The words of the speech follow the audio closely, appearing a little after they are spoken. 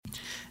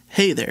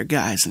Hey there,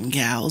 guys and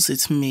gals,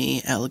 it's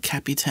me, El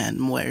Capitan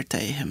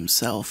Muerte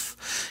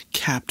himself,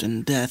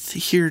 Captain Death,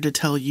 here to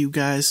tell you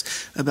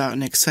guys about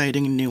an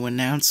exciting new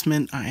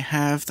announcement I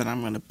have that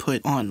I'm going to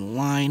put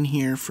online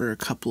here for a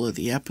couple of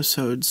the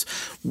episodes.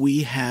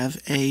 We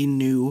have a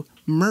new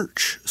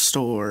merch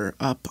store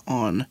up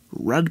on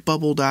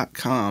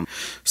redbubble.com.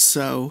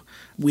 So,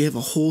 we have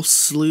a whole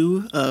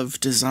slew of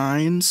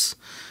designs.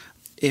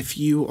 If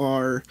you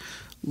are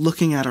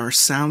looking at our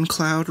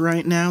SoundCloud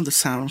right now, the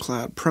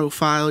SoundCloud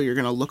profile, you're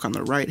going to look on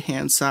the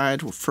right-hand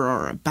side for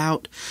our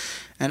About,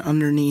 and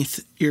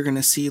underneath you're going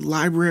to see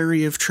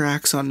library of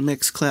tracks on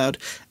Mixcloud,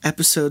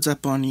 episodes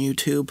up on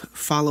YouTube,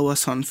 follow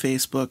us on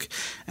Facebook,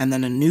 and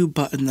then a new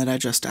button that I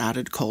just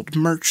added called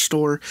Merch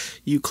Store.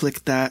 You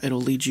click that,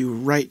 it'll lead you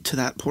right to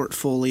that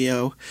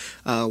portfolio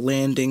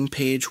landing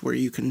page where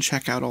you can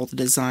check out all the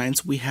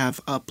designs we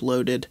have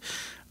uploaded.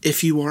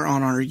 If you are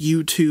on our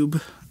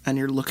YouTube and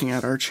you're looking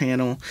at our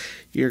channel,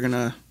 you're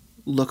gonna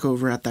look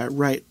over at that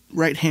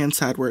right-hand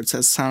side where it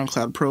says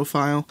SoundCloud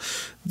profile.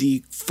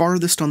 The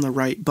farthest on the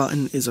right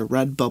button is a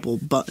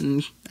Redbubble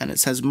button, and it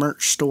says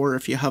Merch Store.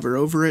 If you hover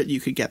over it,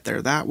 you could get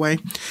there that way.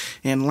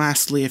 And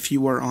lastly, if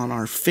you are on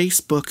our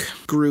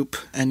Facebook group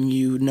and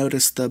you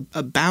notice the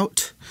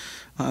About,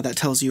 that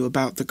tells you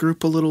about the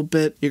group a little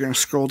bit, you're going to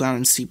scroll down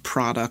and see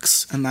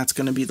products, and that's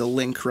going to be the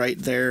link right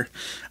there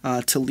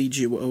to lead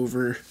you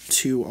over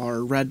to our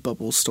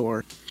Redbubble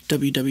store,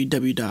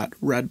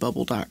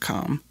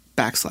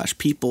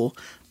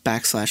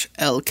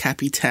 www.redbubble.com/people/El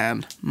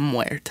Capitan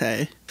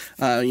Muerte.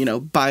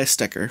 Buy a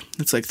sticker.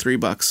 It's like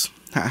 $3.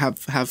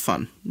 Have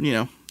fun.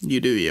 You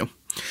do you.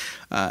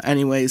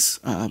 Anyways,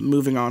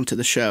 moving on to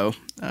the show.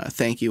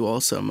 Thank you all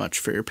so much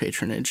for your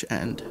patronage,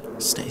 and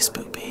stay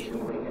spoopy.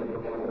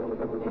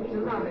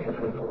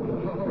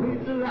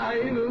 It's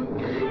alive!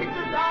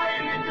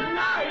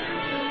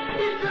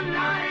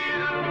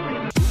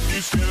 Spooky,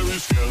 scary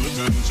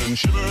skeletons and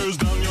shivers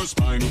down your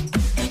spine.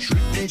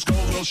 Shrieking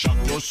skulls will shock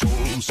your soul,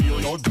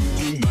 seal your doom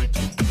tonight.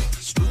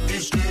 Spooky,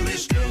 scary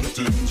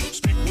skeletons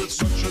speak with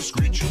such a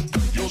screech.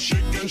 You'll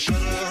shake and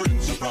shudder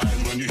in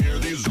surprise when you hear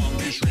these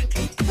zombies shriek.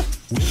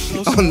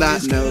 On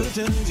that note,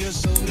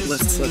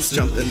 let's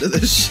jump into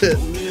this shit.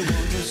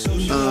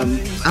 I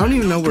don't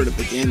even know where to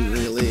begin,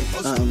 really.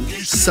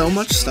 So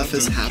much stuff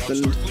has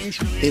happened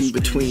in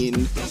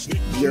between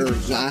your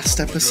last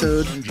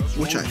episode,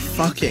 which I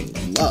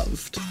fucking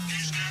loved,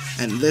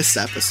 and this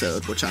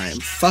episode, which I am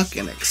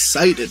fucking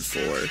excited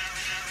for.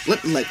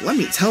 Let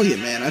me tell you,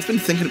 man, I've been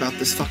thinking about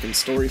this fucking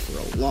story for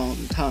a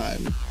long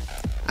time.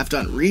 I've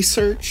done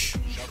research,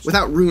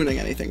 without ruining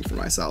anything for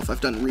myself,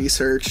 I've done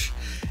research,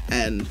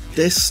 and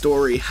this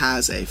story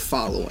has a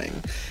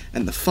following,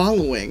 and the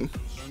following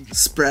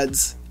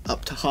spreads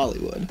up to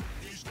Hollywood.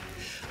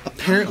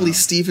 Apparently,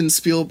 Steven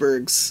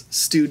Spielberg's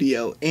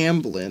studio,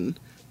 Amblin,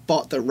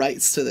 bought the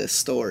rights to this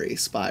story,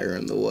 Spire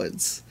in the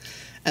Woods,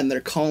 and they're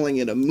calling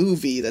it a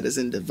movie that is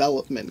in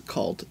development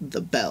called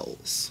The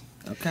Bells.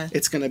 Okay.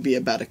 It's going to be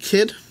about a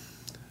kid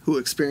who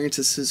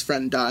experiences his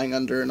friend dying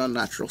under an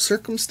unnatural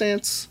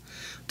circumstance,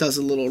 does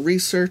a little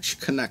research,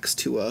 connects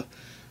to a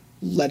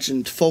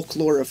legend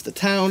folklore of the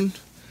town,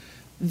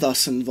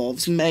 thus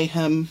involves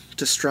mayhem,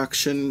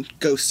 destruction,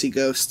 ghosty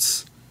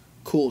ghosts,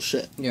 cool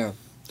shit. Yeah.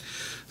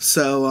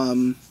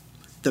 So,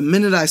 the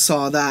minute I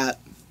saw that,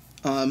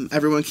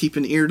 everyone keep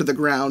an ear to the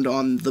ground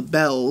on The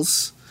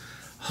Bells.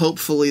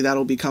 Hopefully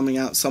that'll be coming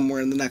out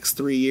somewhere in the next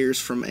 3 years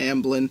from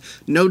Amblin.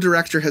 No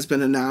director has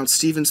been announced.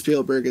 Steven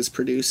Spielberg is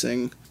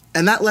producing.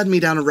 And that led me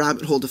down a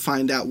rabbit hole to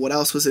find out what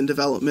else was in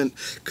development,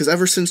 because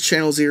ever since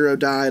Channel Zero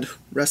died,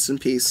 rest in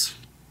peace,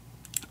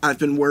 I've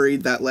been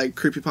worried that,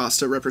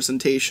 creepypasta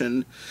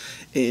representation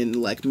in,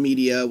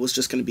 media was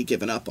just going to be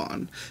given up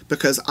on.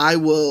 Because I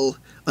will,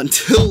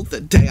 until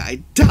the day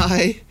I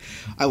die,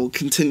 I will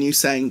continue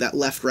saying that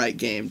Left-Right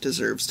Game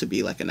deserves to be,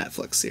 a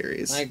Netflix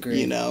series. I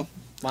agree.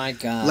 My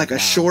God. A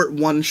short,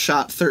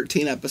 one-shot,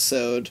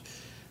 13-episode,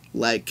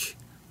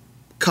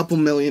 couple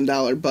 $1 million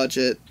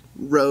budget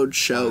road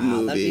show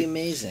movie. That'd be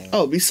amazing.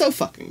 Oh, it'd be so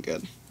fucking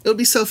good. It would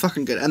be so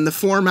fucking good. And the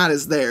format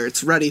is there.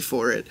 It's ready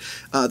for it.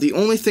 The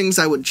only things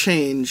I would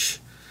change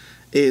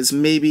is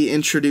maybe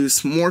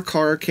introduce more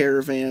car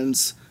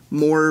caravans,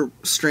 more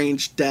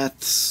strange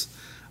deaths,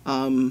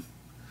 and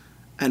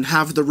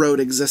have the road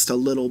exist a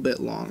little bit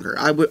longer.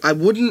 I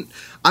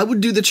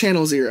would do the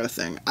Channel Zero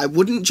thing. I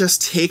wouldn't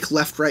just take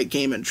Left-Right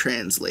Game and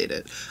translate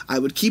it. I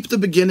would keep the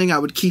beginning, I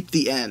would keep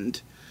the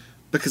end,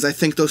 because I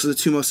think those are the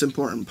two most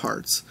important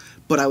parts.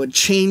 But I would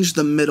change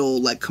the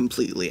middle,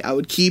 completely. I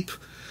would keep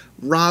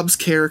Rob's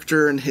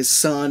character and his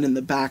son in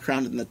the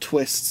background and the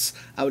twists.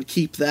 I would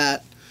keep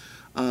that.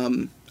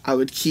 I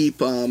would keep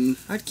some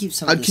of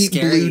the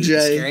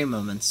scary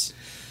moments.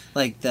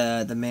 Like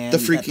the man the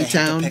freaky that they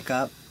town. Had to pick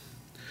up.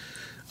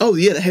 Oh,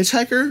 yeah, the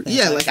Hitchhiker?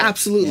 Yeah,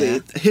 absolutely. Yeah.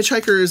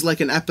 Hitchhiker is,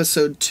 an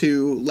episode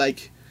 2,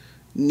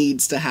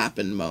 needs to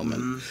happen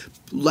moment.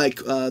 Mm-hmm.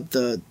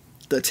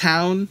 the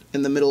town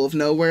in the middle of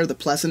nowhere, the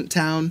pleasant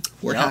town,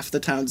 where Yep. half the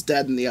town's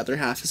dead and the other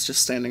half is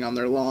just standing on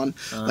their lawn.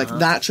 Like,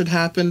 that should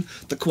happen.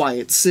 The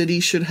quiet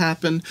city should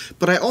happen.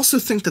 But I also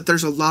think that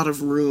there's a lot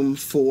of room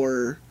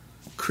for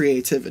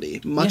creativity.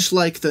 Much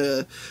like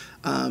the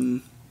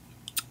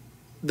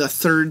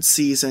third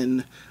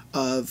season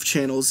of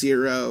Channel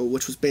Zero,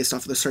 which was based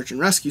off of the search and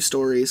rescue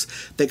stories,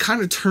 they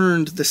kind of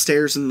turned the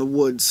Stairs in the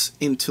Woods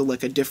into,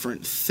 like, a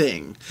different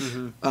thing.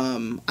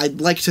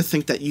 I'd like to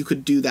think that you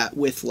could do that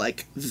with,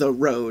 like, The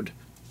Road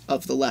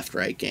of the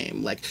left-right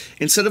game. Like,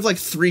 instead of, like,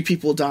 3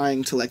 people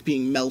dying to, like,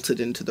 being melted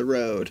into the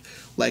road,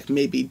 like,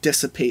 maybe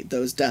dissipate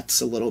those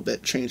deaths a little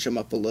bit, change them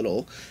up a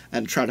little,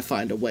 and try to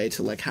find a way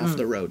to, like, have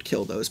the road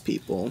kill those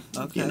people.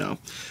 Okay. You know?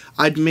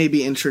 I'd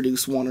maybe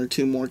introduce 1 or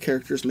 2 more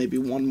characters, maybe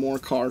 1 more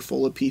car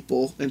full of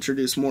people,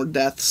 introduce more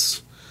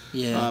deaths.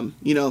 Yeah.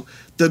 You know,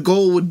 the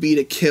goal would be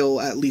to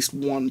kill at least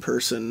 1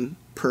 person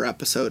per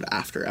episode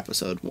after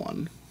episode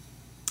 1.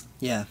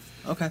 Yeah.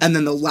 Okay. And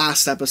then the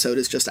last episode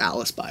is just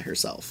Alice by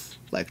herself,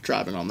 like,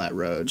 driving on that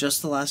road.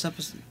 Just the last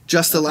episode?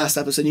 Just the last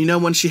episode. You know,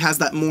 when she has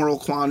that moral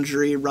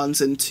quandary, runs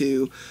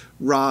into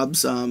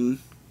Rob's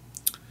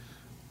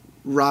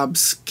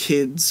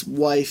kid's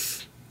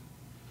wife.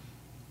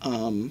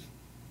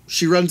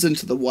 She runs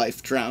into the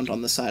wife drowned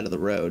on the side of the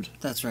road.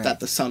 That's right.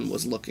 That the son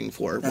was looking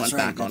for, went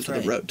back onto the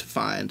right. road to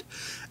find.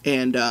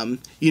 And,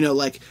 you know,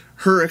 like,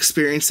 her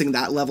experiencing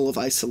that level of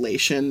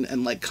isolation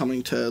and, like,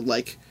 coming to,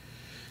 like,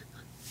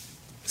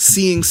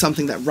 seeing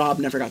something that Rob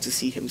never got to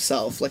see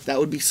himself. Like, that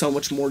would be so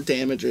much more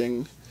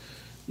damaging,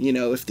 you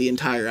know, if the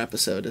entire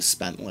episode is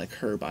spent, like,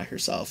 her by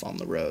herself on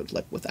the road,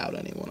 like, without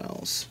anyone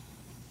else.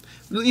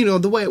 You know,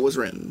 the way it was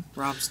written.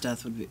 Rob's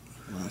death would be...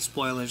 Well,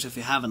 spoilers if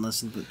you haven't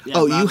listened, but...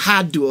 Yeah, you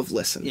had to have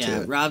listened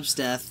to it. Rob's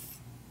death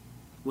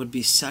would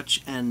be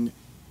such an...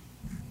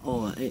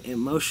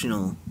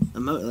 emotional...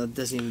 that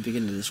doesn't even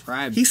begin to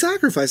describe. He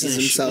sacrifices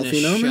himself,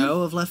 you know what I mean? In a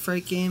show of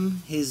left-right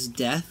game, his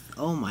death,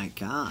 oh my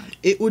god.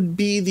 It would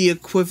be the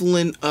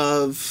equivalent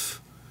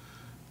of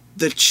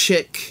the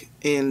chick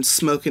in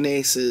Smokin'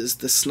 Aces,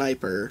 the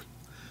sniper,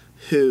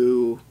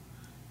 who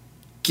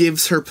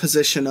gives her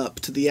position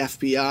up to the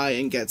FBI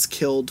and gets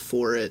killed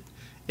for it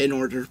in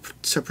order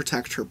to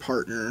protect her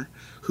partner,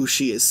 who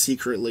she is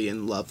secretly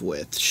in love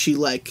with. She,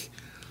 like...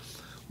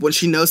 When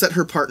she knows that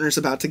her partner's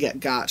about to get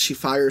got, she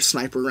fires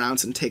sniper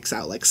rounds and takes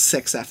out, like,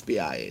 6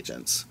 FBI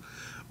agents.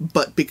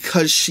 But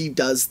because she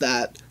does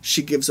that,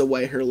 she gives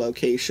away her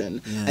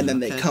location, and then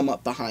they come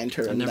up behind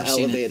her in the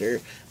elevator,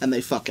 and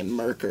they fucking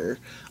murk her.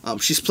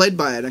 She's played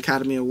by an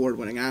Academy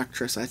Award-winning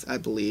actress, I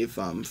believe,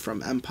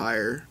 from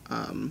Empire,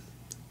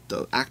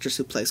 the actress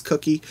who plays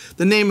Cookie.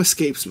 The name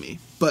escapes me,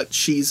 but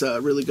she's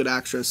a really good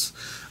actress.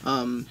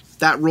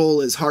 That role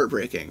is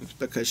heartbreaking,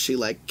 because she,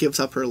 like, gives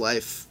up her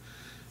life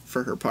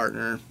for her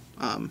partner,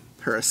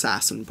 her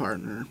assassin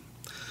partner.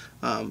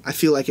 I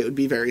feel like it would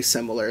be very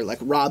similar. Like,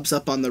 Rob's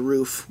up on the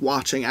roof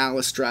watching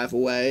Alice drive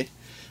away,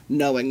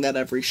 knowing that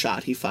every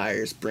shot he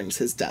fires brings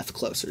his death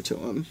closer to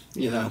him.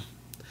 You know?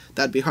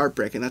 That'd be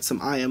heartbreaking. That's some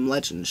I Am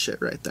Legend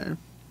shit right there.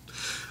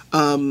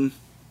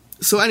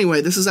 So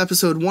anyway, this is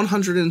episode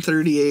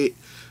 138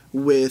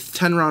 with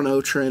Tenron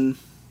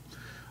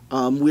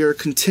Otrin. We are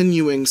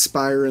continuing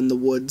Spire in the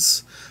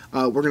Woods.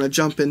 We're going to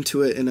jump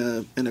into it in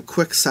a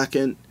quick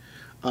second.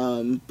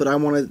 But I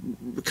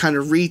want to kind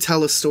of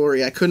retell a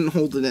story. I couldn't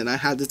hold it in. I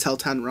had to tell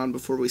Tenron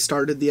before we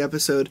started the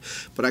episode,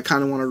 but I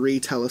kind of want to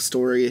retell a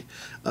story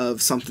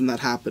of something that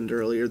happened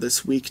earlier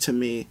this week to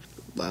me,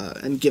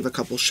 and give a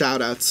couple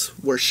shout-outs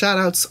where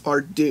shout-outs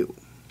are due.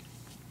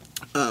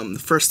 The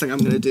first thing I'm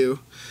going to do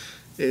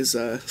is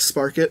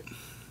spark it.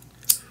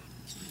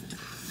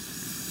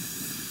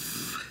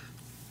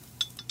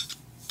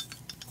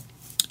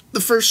 The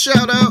first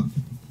shout-out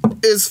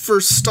is for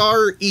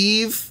Star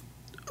Eve.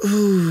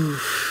 Ooh,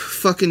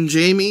 fucking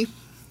Jamie,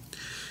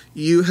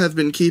 you have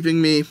been keeping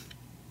me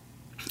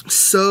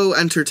so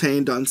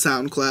entertained on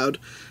SoundCloud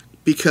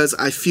because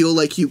I feel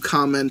like you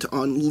comment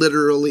on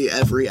literally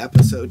every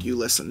episode you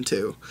listen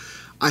to.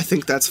 I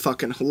think that's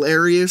fucking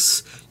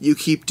hilarious. You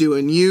keep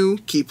doing you,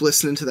 keep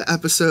listening to the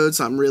episodes.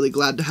 I'm really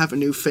glad to have a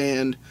new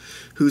fan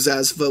who's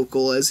as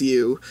vocal as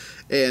you,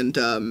 and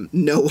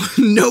no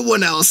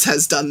one else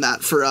has done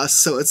that for us,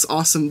 so it's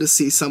awesome to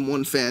see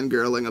someone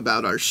fangirling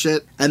about our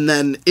shit. And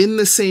then in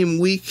the same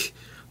week,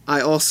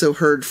 I also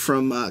heard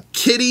from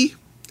Kitty,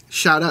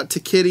 shout out to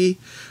Kitty,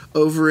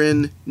 over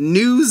in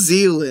New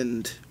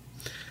Zealand.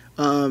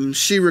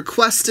 She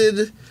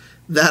requested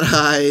that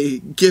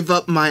I give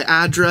up my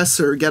address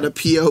or get a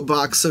P.O.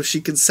 box so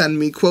she could send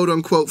me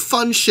quote-unquote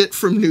fun shit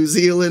from New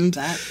Zealand,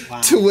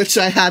 to which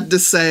I had to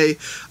say,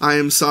 I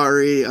am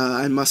sorry,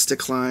 I must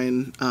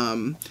decline.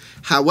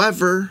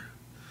 However,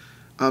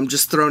 I'm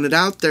just throwing it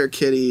out there,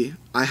 Kitty,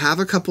 I have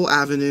a couple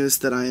avenues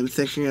that I am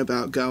thinking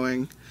about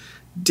going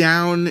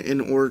down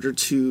in order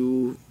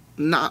to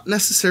not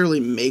necessarily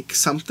make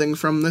something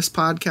from this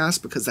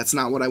podcast, because that's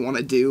not what I want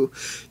to do.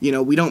 You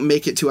know, we don't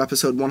make it to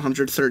episode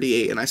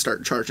 138 and I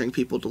start charging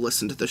people to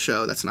listen to the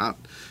show.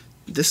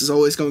 This is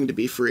always going to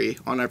be free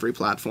on every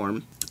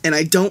platform. And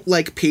I don't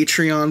like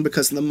Patreon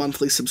because of the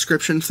monthly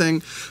subscription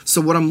thing. So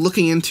what I'm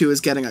looking into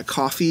is getting a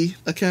coffee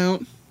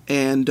account.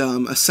 And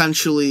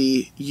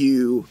essentially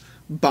you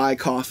buy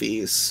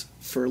coffees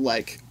for,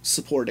 like,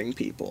 supporting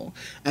people.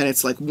 And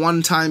it's, like,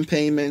 one-time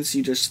payments.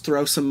 You just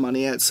throw some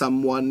money at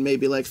someone,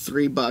 maybe, like,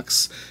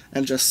 $3,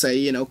 and just say,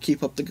 you know,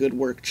 keep up the good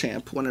work,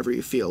 champ, whenever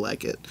you feel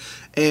like it.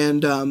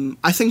 And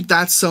I think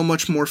that's so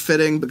much more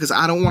fitting because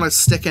I don't want to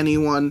stick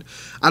anyone...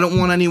 I don't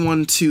want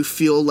anyone to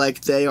feel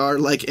like they are,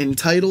 like,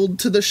 entitled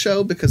to the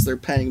show because they're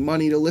paying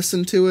money to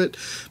listen to it.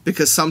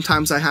 Because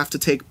sometimes I have to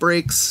take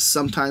breaks.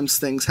 Sometimes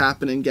things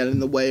happen and get in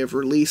the way of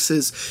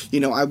releases. You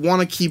know, I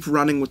want to keep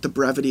running with the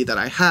brevity that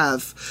I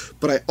have,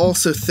 but I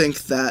also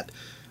think that,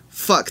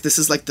 fuck, this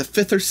is like the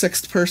 5th or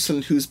 6th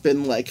person who's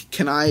been like,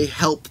 can I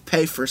help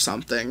pay for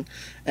something?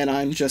 And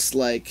I'm just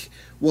like,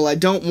 well, I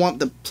don't want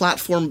the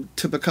platform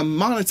to become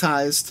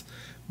monetized,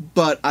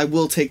 but I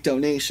will take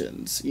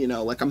donations, you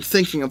know, like I'm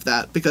thinking of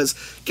that because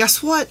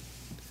guess what?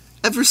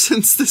 Ever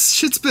since this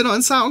shit's been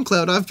on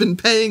SoundCloud, I've been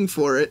paying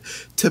for it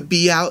to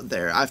be out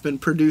there. I've been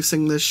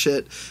producing this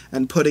shit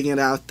and putting it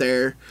out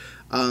there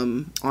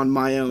on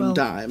my own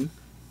dime.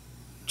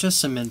 Just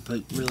some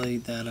input, really,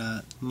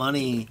 that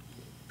money...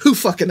 Who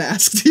fucking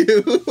asked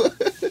you?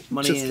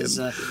 Money is...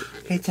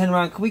 hey,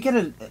 Tenron, can we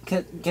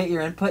get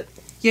your input?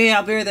 Yeah,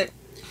 I'll be right there.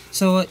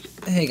 So,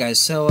 hey guys,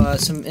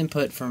 some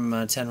input from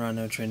Tenron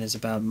Notrin is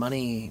about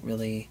money,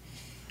 really,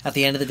 at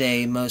the end of the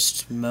day,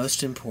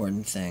 most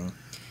important thing.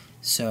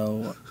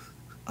 So,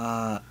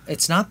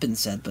 it's not been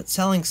said, but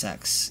selling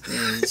sex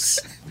is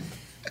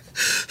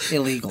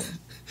illegal.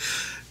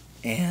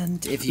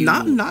 And if you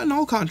not in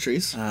all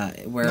countries,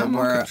 where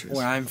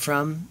I'm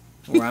from,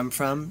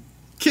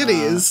 Kitty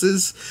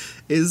is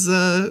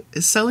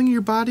selling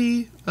your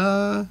body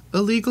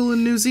illegal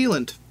in New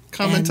Zealand.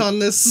 Comment on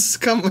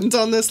this.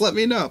 Let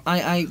me know.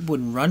 I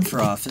wouldn't run for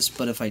office,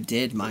 but if I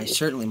did, my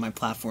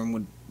platform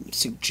would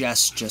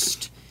suggest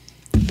just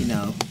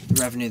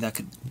revenue that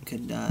could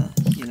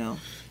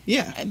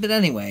Yeah. But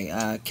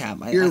anyway, Cap,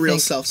 you're a real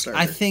self-starter.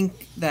 I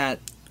think that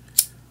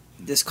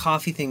this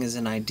coffee thing is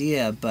an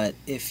idea, but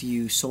if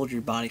you sold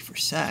your body for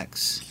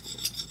sex,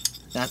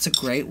 that's a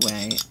great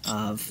way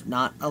of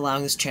not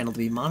allowing this channel to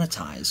be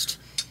monetized,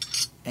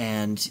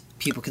 and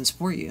people can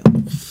support you.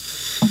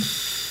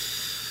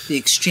 The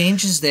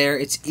exchange is there;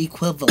 it's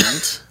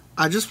equivalent.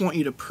 I just want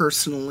you to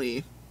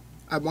personally.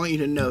 I want you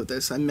to know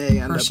this. I may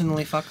end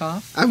personally fuck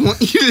off. I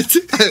want you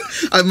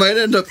to. I might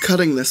end up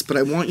cutting this, but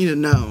I want you to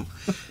know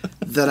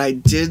that I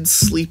did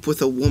sleep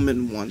with a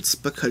woman once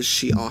because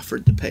she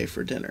offered to pay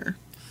for dinner.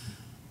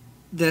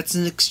 That's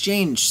an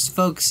exchange,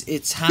 folks.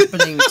 It's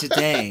happening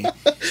today.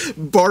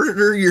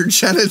 Barter your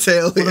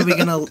genitalia. What are we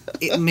gonna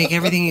make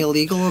everything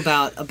illegal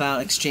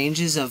about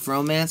exchanges of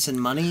romance and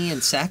money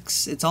and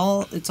sex? It's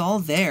all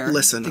there.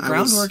 Listen, the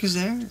groundwork is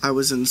there. I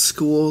was in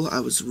school. I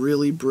was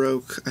really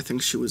broke. I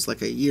think she was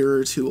like a year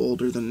or two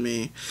older than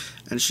me,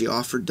 and she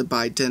offered to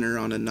buy dinner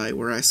on a night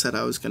where I said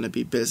I was going to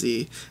be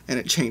busy, and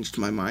it changed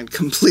my mind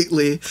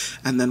completely.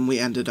 And then we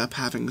ended up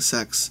having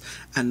sex,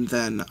 and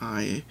then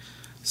I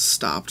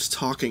stopped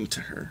talking to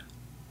her.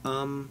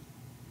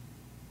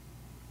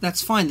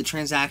 That's fine. The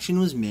transaction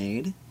was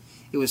made.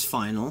 It was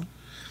final.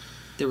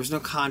 There was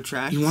no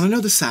contract. You want to know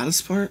the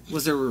saddest part?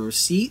 Was there a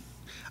receipt?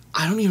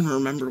 I don't even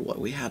remember what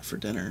we had for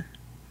dinner.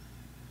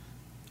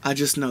 I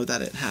just know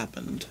that it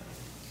happened.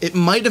 It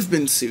might have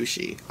been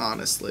sushi,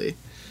 honestly.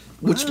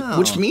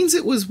 Which means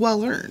it was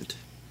well earned.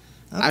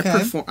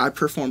 Okay. I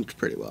performed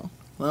pretty well.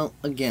 Well,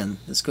 again,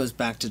 this goes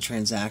back to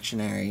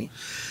transactionary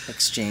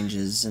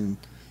exchanges and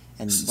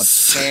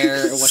what's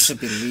fair, what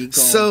should be legal.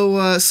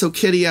 So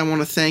Kitty, I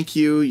want to thank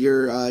you.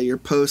 Your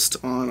post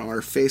on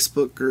our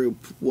Facebook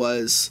group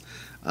was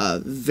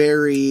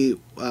very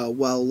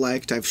well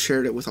liked. I've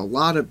shared it with a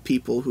lot of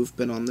people who've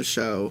been on the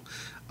show.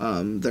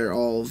 They're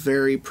all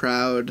very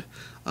proud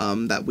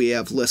that we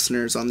have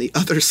listeners on the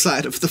other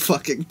side of the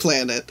fucking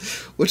planet,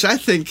 which I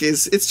think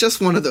it's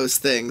just one of those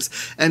things.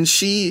 And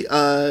she,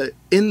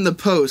 in the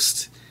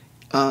post,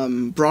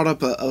 brought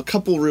up a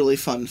couple really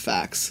fun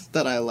facts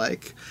that I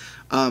like.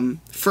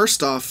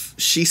 First off,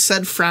 she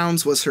said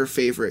Frowns was her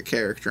favorite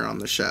character on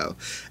the show,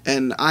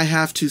 and I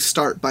have to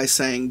start by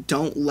saying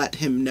don't let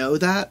him know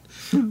that,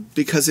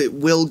 because it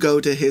will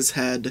go to his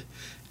head,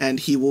 and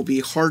he will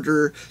be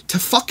harder to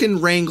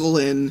fucking wrangle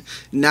in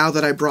now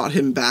that I brought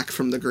him back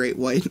from the Great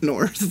White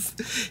North.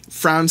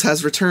 Frowns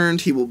has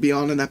returned. He will be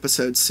on an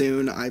episode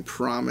soon, I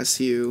promise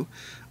you.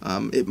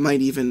 It might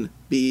even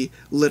be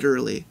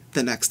literally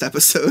the next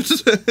episode.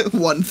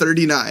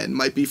 139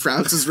 might be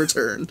Frowns'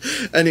 return.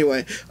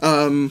 Anyway,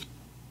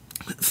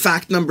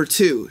 fact number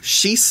 2.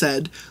 She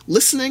said,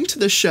 listening to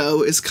the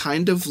show is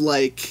kind of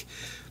like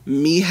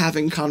me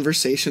having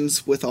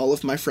conversations with all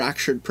of my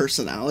fractured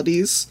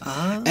personalities.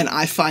 And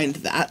I find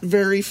that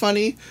very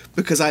funny,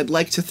 because I'd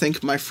like to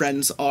think my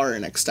friends are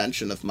an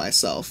extension of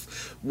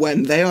myself.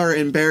 When they are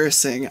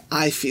embarrassing,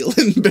 I feel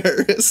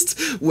embarrassed.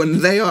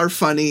 When they are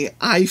funny,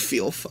 I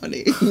feel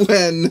funny.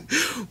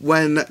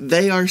 When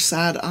they are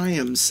sad, I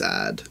am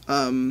sad.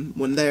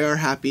 When they are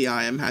happy,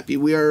 I am happy.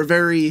 We are a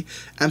very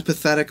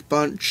empathetic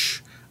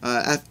bunch,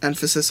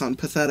 emphasis on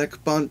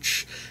pathetic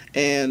bunch,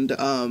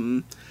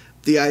 and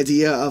the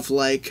idea of,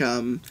 like,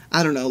 I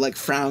don't know, like,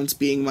 frowns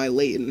being my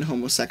latent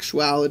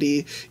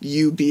homosexuality,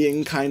 you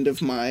being kind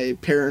of my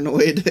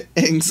paranoid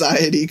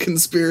anxiety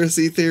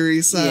conspiracy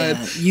theory side,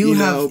 you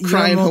know,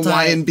 crying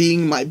Hawaiian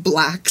being my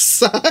black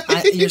side.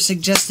 You're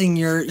suggesting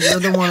you're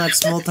the one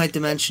that's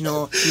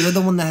multidimensional, you're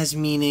the one that has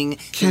meaning.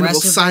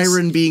 Cannibal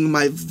Siren being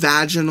my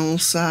vaginal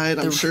side,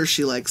 I'm sure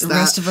she likes that. The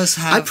rest of us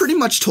have... I pretty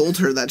much told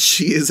her that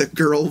she is a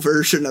girl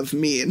version of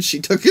me, and she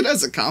took it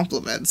as a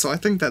compliment, so I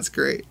think that's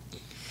great.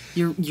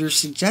 You're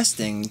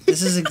suggesting,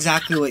 this is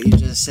exactly what you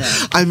just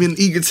said. I'm an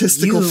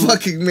egotistical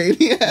fucking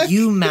maniac.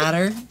 You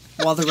matter,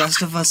 while the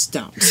rest of us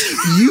don't.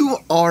 You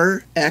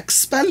are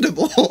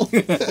expendable.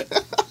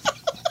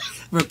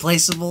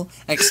 Replaceable,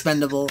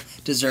 expendable,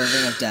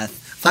 deserving of death.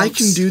 Folks. I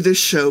can do this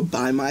show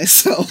by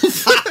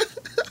myself.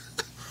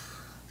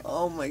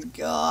 Oh my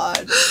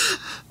god.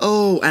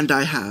 Oh, and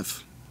I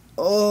have.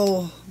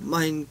 Oh,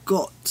 mein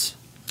Gott.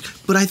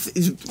 But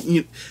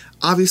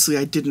obviously,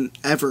 I didn't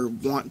ever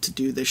want to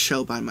do this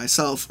show by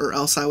myself, or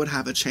else I would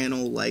have a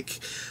channel like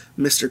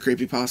Mr.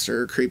 Creepypasta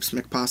or Creeps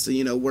McPasta,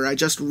 you know, where I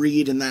just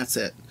read and that's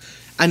it.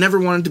 I never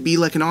wanted to be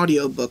like an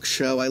audiobook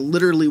show. I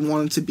literally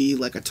wanted to be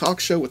like a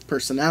talk show with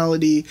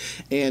personality,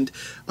 and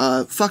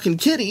fucking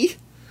Kitty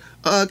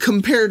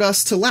compared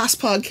us to last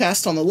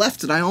podcast on the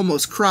left, and I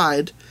almost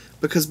cried,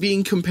 because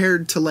being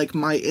compared to, like,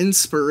 my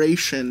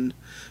inspiration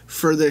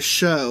for this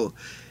show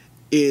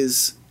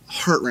is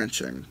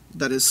heart-wrenching.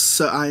 That is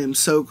so, I am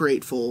so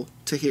grateful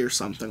to hear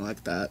something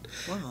like that.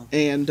 Wow.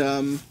 And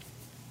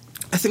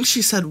I think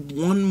she said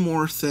one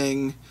more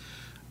thing.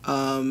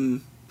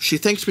 She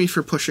thanked me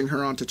for pushing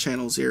her onto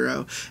Channel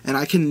Zero, and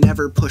I can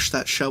never push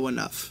that show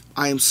enough.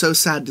 I am so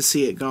sad to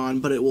see it gone,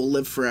 but it will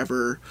live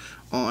forever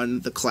on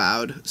the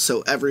cloud,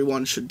 so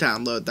everyone should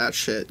download that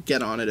shit,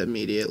 get on it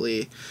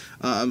immediately.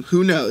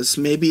 Who knows,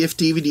 maybe if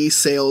DVD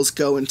sales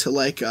go into,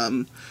 like,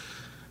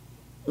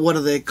 what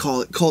do they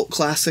call it, cult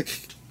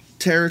classic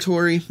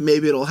territory,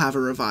 maybe it'll have a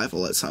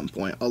revival at some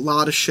point. A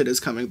lot of shit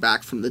is coming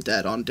back from the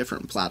dead on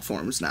different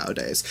platforms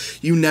nowadays.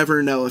 You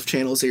never know if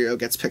Channel Zero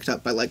gets picked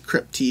up by, like,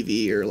 Crypt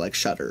TV or, like,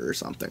 Shudder or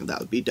something. That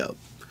would be dope.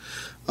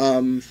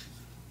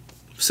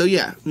 So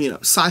yeah, you know,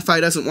 Sci-Fi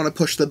doesn't want to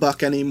push the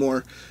buck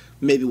anymore.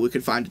 Maybe we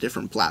could find a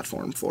different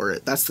platform for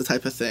it. That's the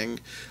type of thing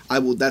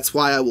that's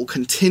why I will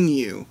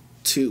continue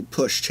to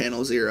push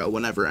Channel Zero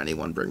whenever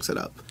anyone brings it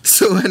up.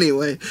 So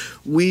anyway,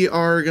 we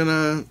are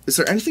gonna... Is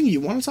there anything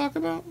you want to talk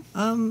about?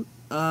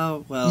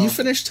 Well... You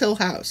finished Hill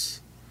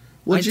House.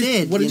 I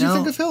did. What did you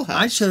think of Hill House?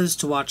 I chose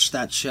to watch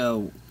that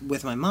show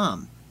with my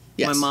mom.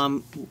 Yes. My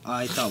mom,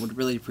 I thought, would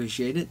really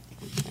appreciate it.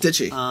 Did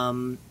she?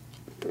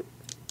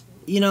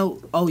 You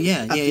know,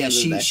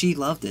 she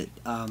loved it.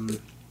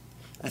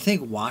 I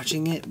think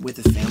watching it with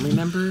a family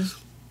member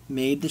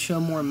made the show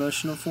more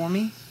emotional for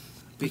me.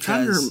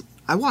 Because...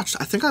 I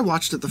think I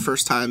watched it the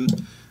first time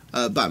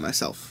by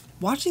myself.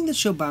 Watching the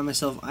show by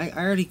myself, I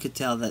already could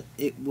tell that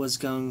it was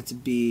going to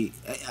be...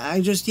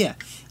 I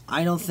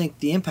don't think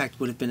the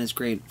impact would have been as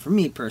great for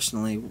me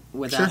personally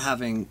without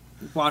having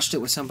watched it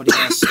with somebody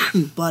else,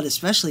 but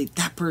especially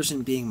that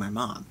person being my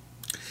mom.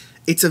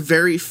 It's a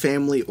very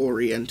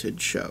family-oriented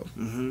show.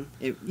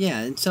 Mm-hmm.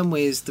 In some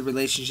ways, the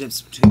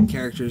relationships between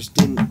characters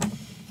didn't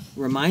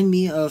remind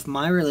me of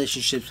my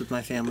relationships with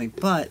my family,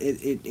 but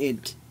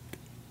it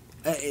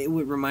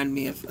would remind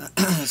me of,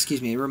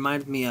 it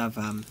reminded me of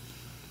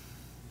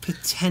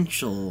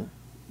potential,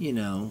 you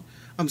know...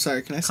 I'm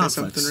sorry, can I say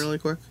something really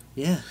quick?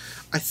 Yeah.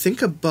 I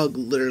think a bug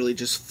literally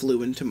just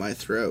flew into my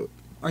throat.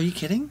 Are you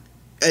kidding?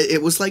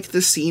 It was like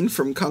the scene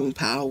from Kung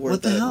Pao where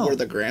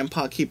the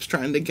grandpa keeps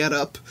trying to get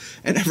up,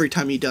 and every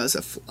time he does,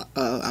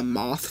 a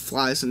moth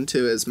flies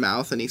into his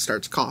mouth and he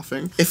starts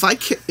coughing. If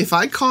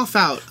I cough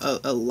out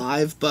a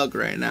live bug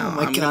right now,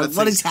 oh my god,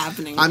 what is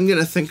happening? I'm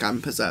gonna think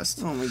I'm possessed.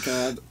 Oh my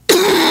god.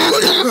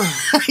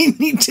 I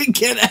need to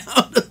get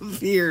out of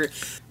here.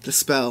 The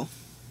spell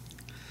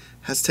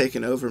has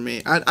taken over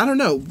me. I don't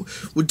know.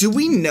 Do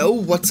we know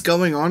what's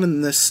going on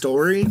in this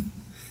story?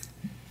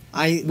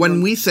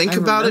 When we think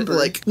about it,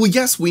 like... Well,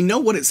 yes, we know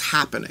what is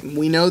happening.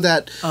 We know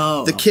that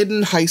the kid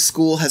in high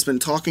school has been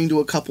talking to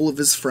a couple of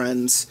his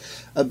friends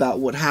about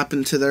what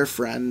happened to their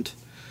friend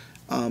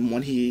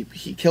when he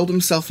killed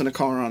himself in a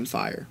car on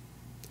fire.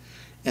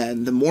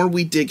 And the more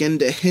we dig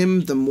into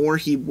him, the more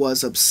he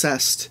was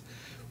obsessed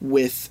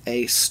with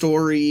a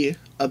story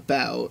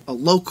about a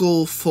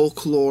local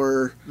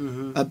folklore,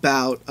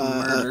 about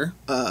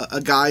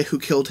a guy who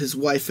killed his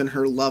wife and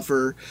her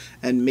lover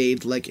and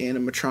made, like,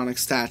 animatronic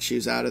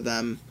statues out of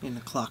them. In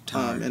a clock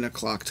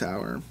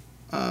tower.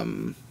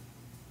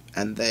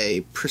 and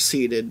they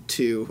proceeded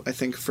to, I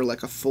think for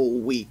like a full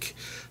week,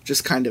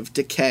 just kind of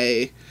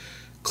decay,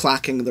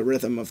 clacking the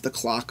rhythm of the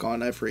clock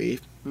on every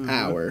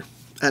hour.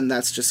 And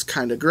that's just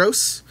kind of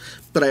gross.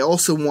 But I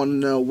also want to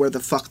know where the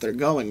fuck they're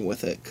going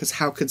with it, because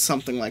how could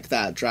something like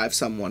that drive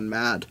someone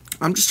mad?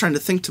 I'm just trying to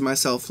think to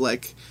myself,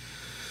 like,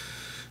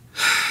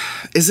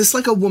 is this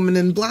like a Woman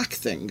in Black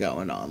thing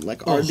going on?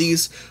 Like, are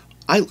these...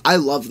 I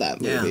love that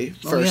movie.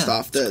 Yeah. First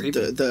off,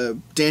 the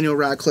Daniel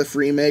Radcliffe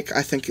remake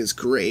I think is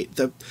great.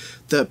 The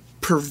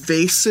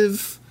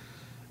pervasive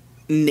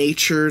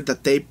nature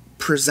that they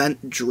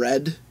present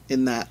dread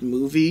in that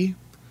movie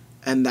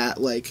and that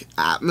like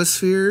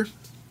atmosphere,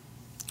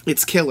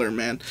 it's killer,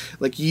 man.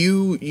 Like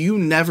you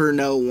never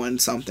know when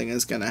something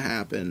is gonna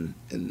happen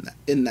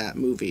in that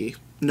movie,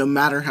 no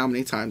matter how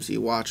many times you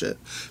watch it,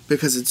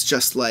 because it's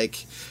just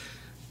like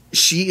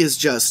she is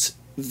just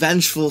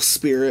vengeful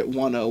spirit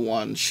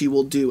 101. She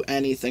will do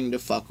anything to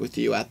fuck with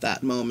you at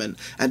that moment.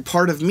 And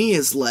part of me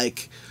is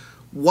like,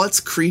 what's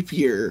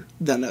creepier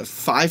than a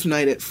Five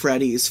Nights at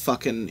Freddy's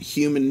fucking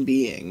human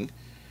being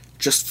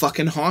just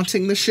fucking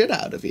haunting the shit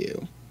out of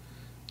you?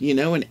 You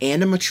know, an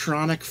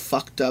animatronic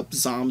fucked up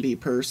zombie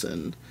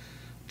person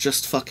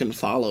just fucking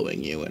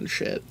following you and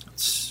shit.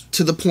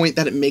 To the point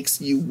that it makes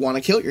you want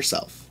to kill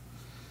yourself.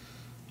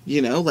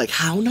 You know, like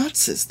how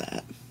nuts is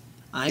that?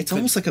 It's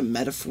almost like a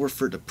metaphor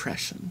for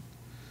depression.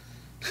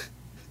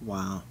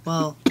 Wow.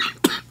 Well,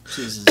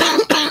 Jesus.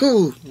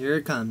 Here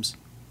it comes.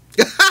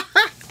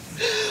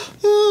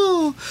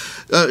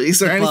 Is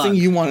there anything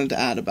you wanted to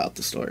add about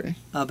the story?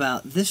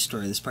 About this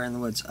story, The Spire in the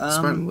Woods?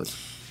 Spire in the Woods.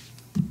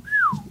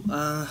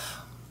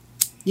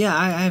 Yeah,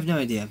 I have no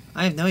idea.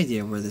 I have no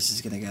idea where this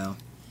is going to go.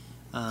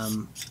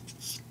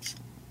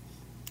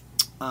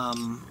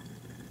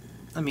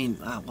 I mean,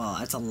 well,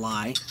 that's a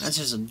lie. That's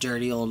just a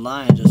dirty old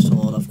lie I just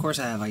told. Of course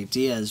I have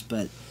ideas,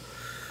 but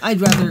I'd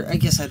rather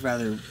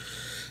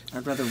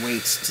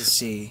wait to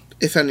see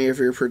if any of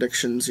your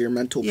predictions, your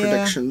mental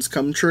predictions,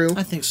 come true.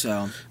 I think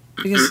so,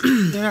 because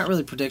they're not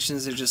really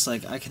predictions. They're just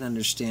like, I can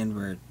understand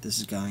where this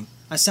is going.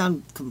 I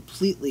sound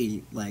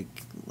completely like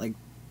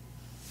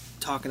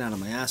talking out of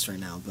my ass right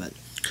now, but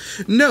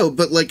no,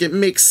 but like it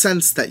makes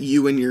sense that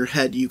you in your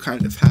head you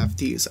kind of have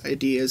these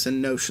ideas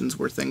and notions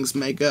where things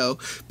may go,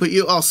 but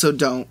you also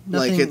don't.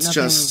 Like it's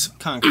just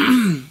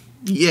concrete.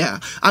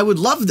 Yeah, I would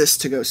love this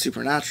to go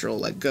supernatural,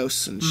 like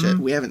ghosts and shit.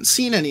 We haven't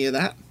seen any of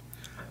that.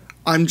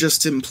 I'm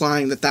just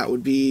implying that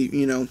would be,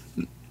 you know,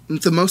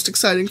 the most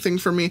exciting thing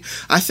for me.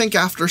 I think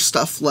after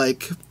stuff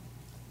like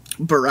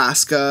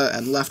Baraska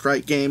and Left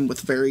Right Game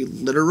with very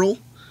literal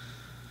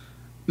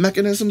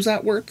mechanisms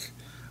at work,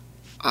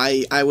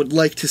 I would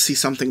like to see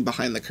something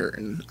behind the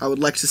curtain. I would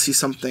like to see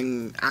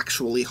something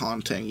actually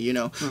haunting, you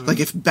know? Like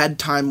if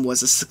Bedtime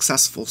was a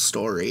successful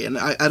story, and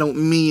I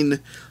don't mean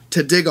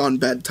to dig on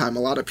Bedtime. A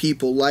lot of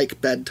people like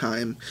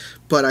Bedtime,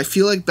 but I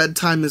feel like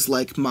Bedtime is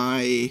like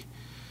my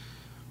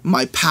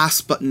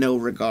pass but no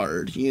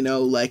regard, you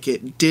know? Like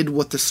it did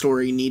what the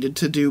story needed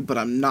to do, but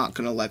I'm not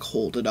gonna like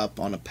hold it up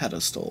on a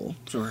pedestal.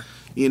 Sure.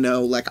 You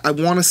know, like I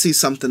want to see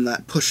something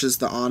that pushes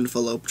the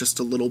envelope just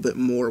a little bit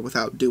more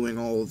without doing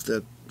all of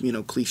the, you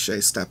know,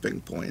 cliche stepping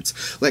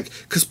points. Like,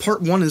 because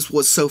part 1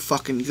 was so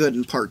fucking good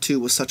and part 2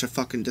 was such a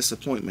fucking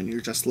disappointment.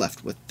 You're just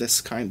left with this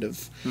kind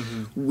of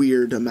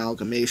weird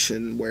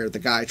amalgamation where the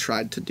guy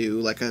tried to do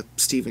like a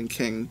Stephen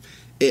King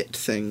It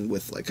thing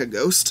with like a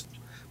ghost,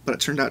 but it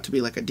turned out to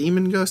be like a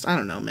demon ghost. I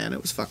don't know, man.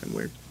 It was fucking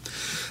weird.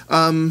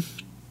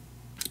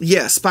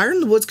 Yeah, Spire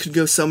in the Woods could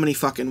go so many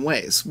fucking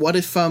ways. What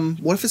if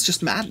it's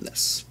just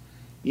madness?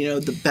 You know,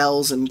 the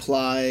bells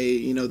imply,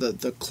 you know,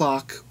 the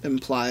clock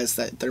implies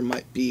that there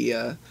might be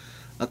a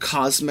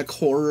cosmic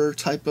horror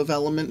type of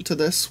element to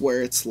this,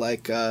 where it's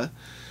like,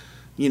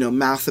 you know,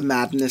 Mouth of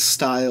Madness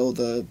style,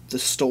 the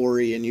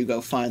story, and you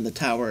go find the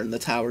tower, and the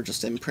tower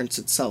just imprints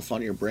itself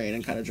on your brain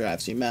and kind of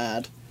drives you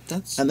mad.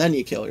 And then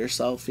you kill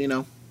yourself, you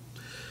know?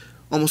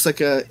 Almost like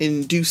a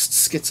induced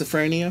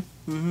schizophrenia.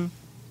 Mm-hmm.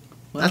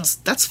 Wow.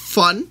 That's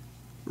fun,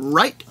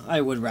 right?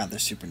 I would rather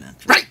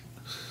supernatural. Right!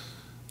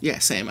 Yeah,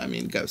 same. I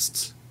mean,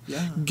 ghosts.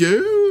 Yeah.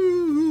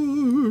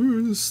 Ghosts.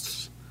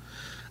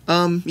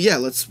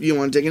 Yeah, you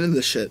want to dig into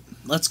this shit?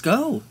 Let's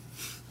go.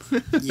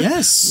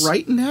 Yes.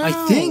 Right now. I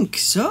think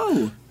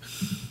so.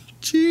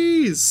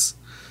 Jeez.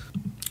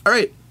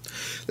 Alright.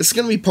 This is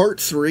going to be part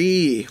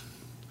 3.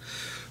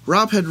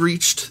 Rob had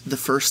reached the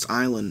first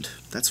island.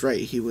 That's right,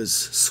 he was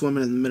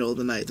swimming in the middle of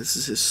the night. This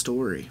is his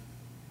story.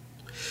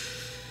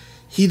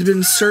 He'd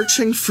been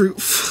searching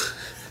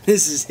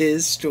This is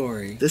his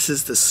story. This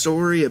is the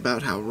story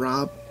about how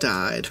Rob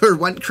died, or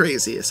went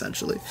crazy,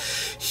 essentially.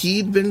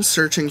 He'd been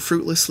searching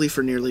fruitlessly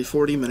for nearly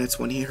 40 minutes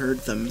when he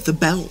heard them, the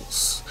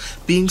bells.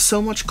 Being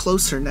so much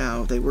closer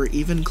now, they were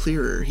even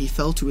clearer. He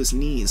fell to his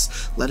knees,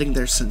 letting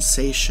their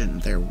sensation,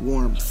 their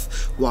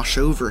warmth, wash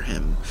over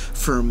him.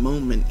 For a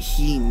moment,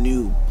 he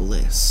knew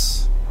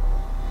bliss.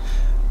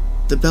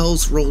 The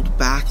bells rolled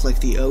back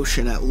like the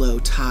ocean at low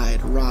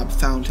tide. Rob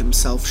found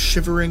himself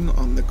shivering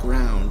on the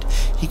ground.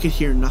 He could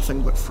hear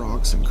nothing but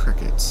frogs and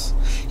crickets.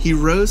 He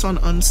rose on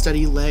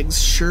unsteady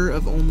legs, sure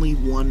of only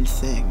one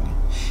thing.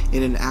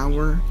 In an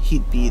hour,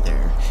 he'd be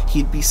there.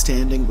 He'd be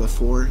standing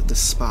before the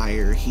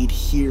spire. He'd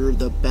hear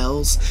the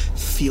bells,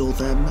 feel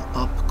them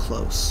up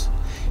close.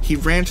 He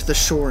ran to the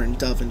shore and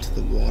dove into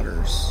the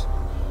waters.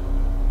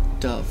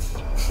 Dove.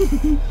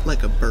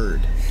 Like a bird.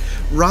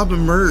 Rob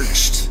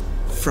emerged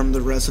from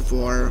the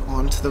reservoir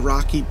onto the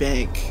rocky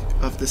bank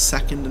of the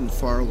second and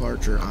far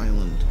larger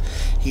island.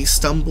 He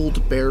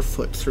stumbled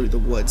barefoot through the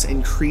woods,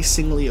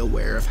 increasingly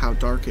aware of how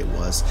dark it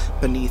was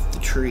beneath the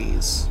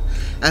trees.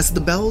 As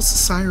the bell's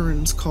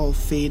siren's call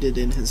faded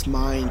in his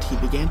mind, he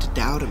began to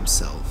doubt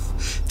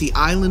himself. The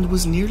island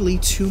was nearly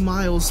 2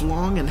 miles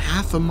long and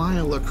half a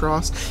mile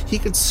across. He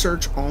could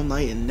search all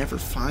night and never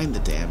find the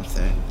damn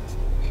thing.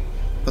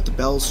 But the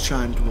bells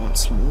chimed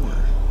once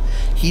more.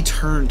 He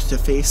turned to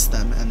face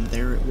them, and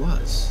there it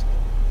was.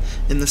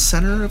 In the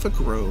center of a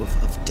grove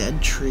of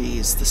dead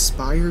trees, the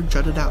spire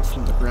jutted out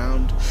from the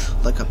ground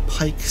like a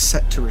pike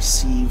set to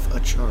receive a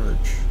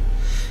charge.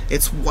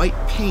 Its white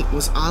paint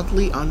was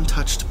oddly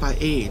untouched by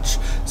age.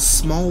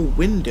 Small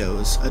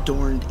windows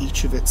adorned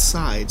each of its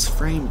sides,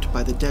 framed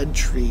by the dead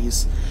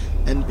trees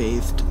and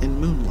bathed in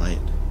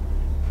moonlight.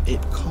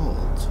 It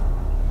called.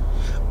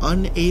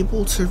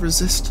 Unable to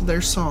resist their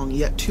song,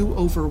 yet too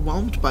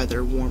overwhelmed by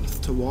their warmth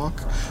to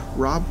walk,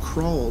 Rob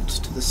crawled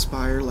to the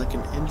spire like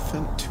an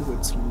infant to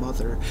its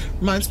mother.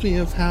 Reminds me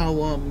of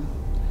how,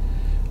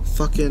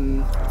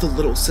 fucking the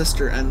little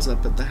sister ends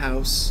up at the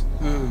house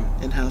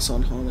in House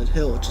on Haunted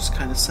Hill. It just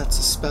kind of sets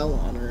a spell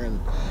on her, and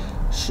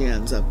she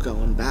ends up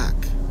going back.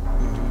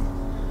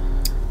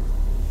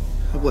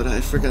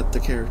 I forget the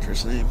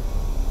character's name.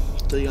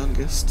 The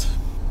youngest.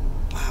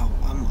 Wow,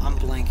 I'm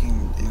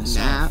blanking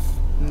myself.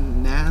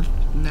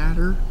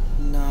 Natter?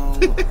 No.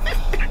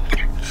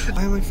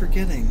 Why am I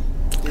forgetting?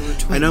 They were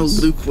twins. I know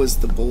Luke was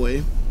the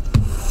boy.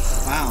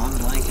 Wow, I'm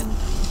blanking.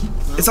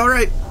 Well, it's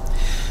alright.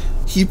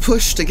 He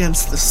pushed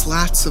against the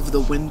slats of the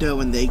window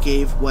and they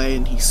gave way,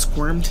 and he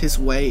squirmed his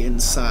way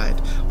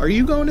inside. Are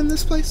you going in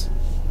this place?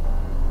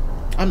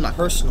 I'm not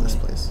personally going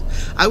in this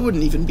place. I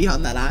wouldn't even be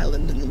on that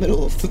island in the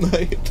middle of the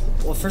night.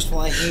 Well, first of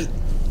all, I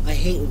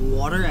hate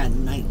water at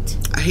night.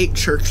 I hate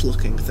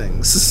church-looking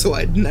things, so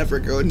I'd never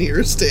go near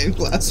a stained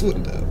glass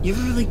window. You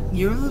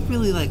ever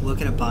really like look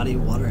at a body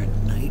of water at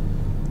night?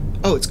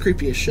 Oh, it's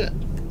creepy as shit.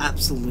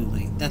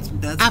 Absolutely. That's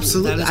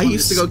absolutely. That is I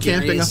used to go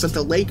camping up at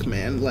the lake,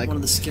 man. Like one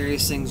of the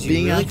scariest things.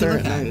 Being really out there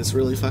at night is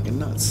really fucking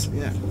nuts.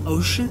 Yeah.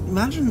 Ocean.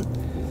 Imagine.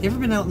 You ever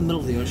been out in the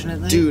middle of the ocean at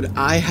night? Dude,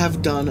 I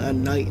have done a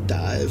night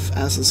dive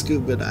as a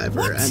scuba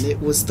diver, what? And it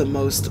was the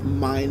most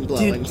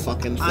mind-blowing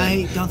fucking thing.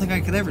 I don't think I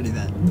could ever do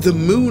that. The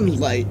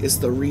moonlight is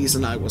the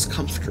reason I was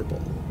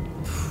comfortable.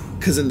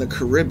 Because in the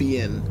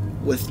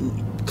Caribbean, with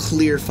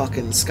clear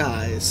fucking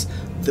skies,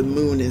 the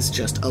moon is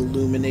just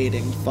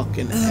illuminating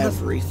fucking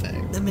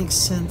everything. That makes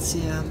sense,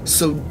 yeah.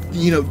 So,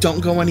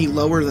 don't go any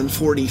lower than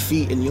 40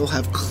 feet and you'll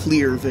have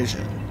clear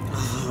vision.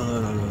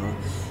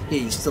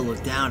 Yeah, you still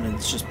look down and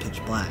it's just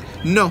pitch black.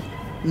 No,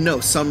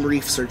 some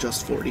reefs are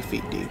just 40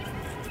 feet deep.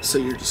 So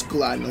you're just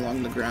gliding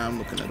along the ground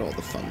looking at all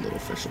the fun little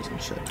fishes and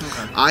shit.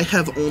 Okay. I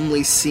have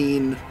only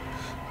seen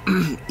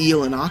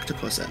eel and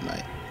octopus at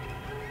night.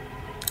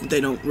 They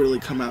don't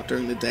really come out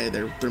during the day.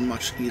 They're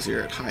much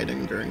easier at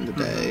hiding during the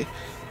day.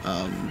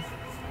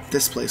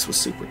 This place was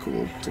super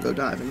cool to go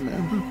diving,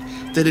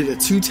 man. They did a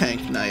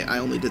 2-tank night. I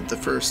only did the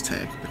first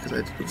tank because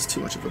I was too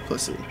much of a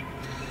pussy.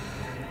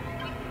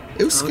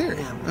 It was scary.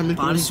 Yeah. I mean,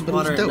 bodies of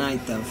water at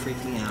night, though,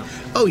 freaked me out.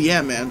 Oh,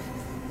 yeah, man.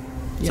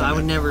 So I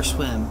would never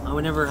swim. I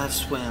would never have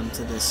swam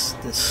to this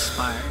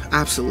spire.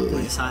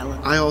 Absolutely. This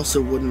island. I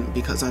also wouldn't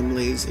because I'm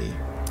lazy.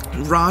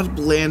 Rod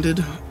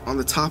landed on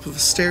the top of a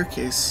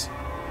staircase.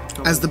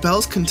 As the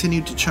bells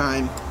continued to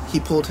chime,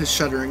 he pulled his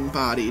shuddering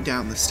body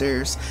down the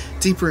stairs,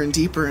 deeper and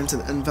deeper into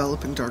the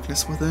enveloping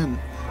darkness within,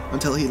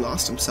 until he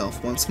lost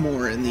himself once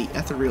more in the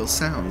ethereal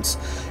sounds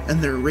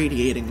and their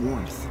radiating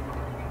warmth.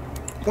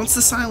 Once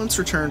the silence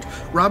returned,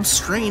 Rob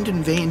strained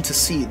in vain to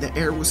see the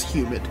air was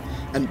humid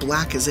and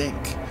black as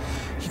ink.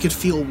 He could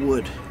feel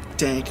wood,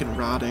 dank and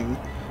rotting,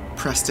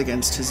 pressed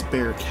against his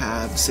bare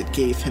calves. It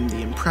gave him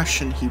the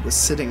impression he was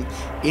sitting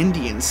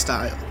Indian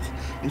style,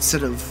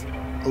 instead of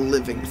a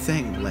living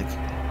thing like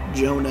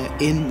Jonah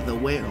in the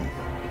whale.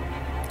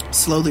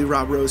 Slowly,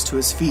 Rob rose to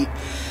his feet.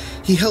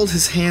 He held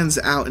his hands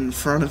out in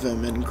front of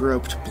him and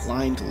groped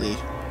blindly.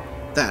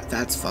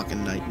 That's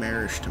fucking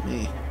nightmarish to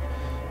me.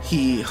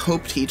 He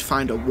hoped he'd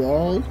find a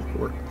wall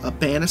or a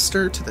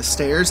banister to the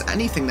stairs,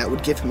 anything that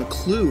would give him a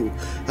clue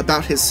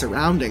about his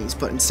surroundings,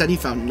 but instead he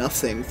found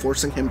nothing,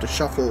 forcing him to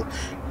shuffle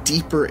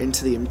deeper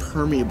into the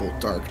impermeable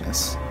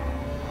darkness.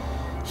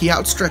 He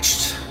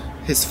outstretched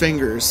his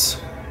fingers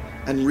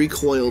and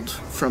recoiled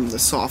from the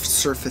soft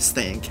surface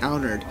they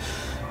encountered.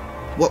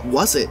 What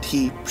was it?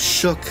 He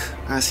shook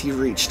as he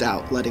reached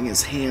out, letting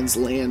his hands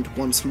land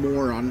once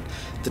more on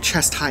the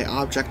chest-high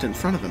object in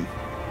front of him.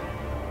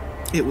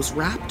 It was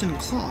wrapped in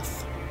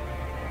cloth.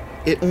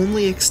 It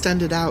only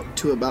extended out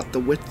to about the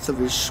width of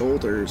his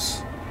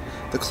shoulders.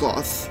 The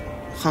cloth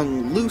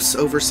hung loose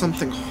over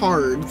something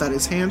hard that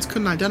his hands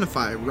couldn't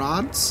identify.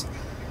 Rods?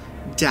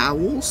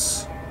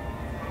 Dowels?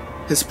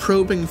 His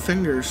probing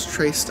fingers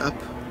traced up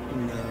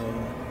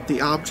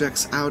the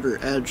object's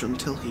outer edge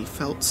until he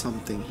felt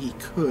something he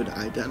could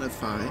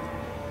identify.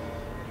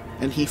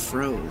 And he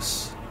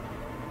froze.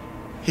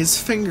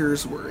 His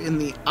fingers were in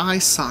the eye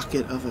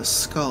socket of a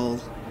skull.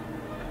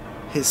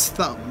 His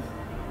thumb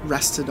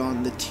rested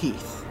on the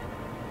teeth.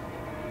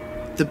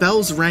 The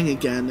bells rang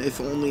again, if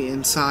only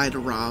inside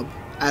Rob,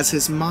 as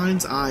his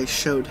mind's eye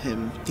showed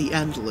him the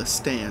endless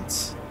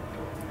dance.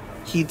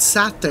 He'd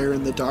sat there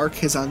in the dark,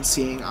 his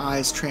unseeing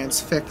eyes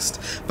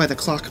transfixed by the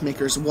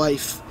clockmaker's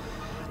wife,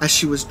 as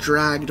she was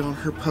dragged on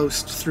her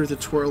post through the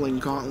twirling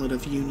gauntlet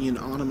of Union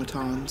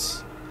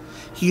automatons.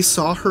 He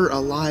saw her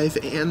alive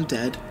and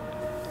dead,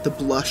 the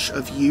blush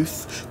of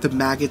youth, the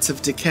maggots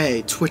of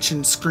decay, twitch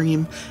and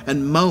scream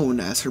and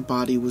moan as her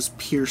body was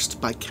pierced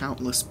by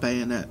countless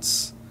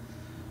bayonets.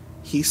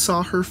 He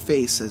saw her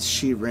face as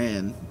she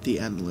ran the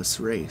endless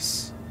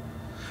race.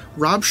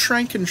 Rob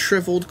shrank and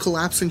shriveled,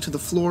 collapsing to the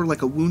floor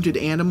like a wounded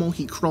animal.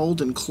 He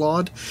crawled and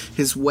clawed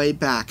his way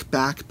back,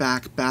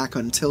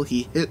 until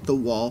he hit the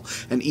wall,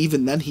 and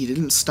even then he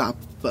didn't stop,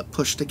 but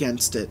pushed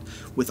against it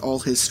with all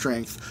his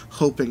strength,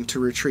 hoping to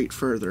retreat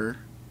further.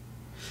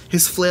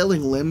 His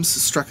flailing limbs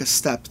struck a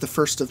step, the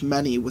first of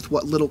many, with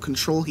what little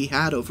control he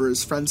had over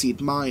his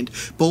frenzied mind,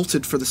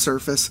 bolted for the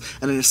surface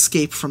and an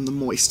escape from the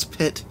moist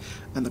pit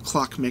and the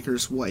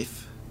clockmaker's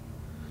wife.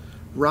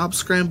 Rob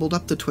scrambled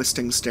up the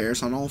twisting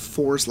stairs on all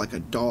fours like a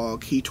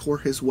dog. He tore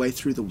his way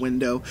through the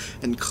window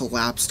and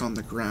collapsed on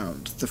the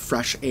ground. The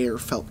fresh air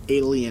felt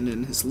alien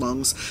in his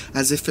lungs,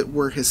 as if it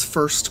were his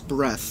first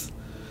breath.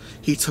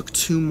 He took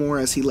two more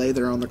as he lay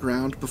there on the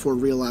ground before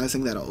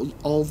realizing that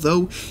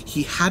although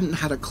he hadn't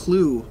had a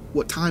clue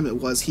what time it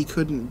was, he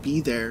couldn't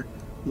be there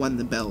when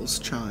the bells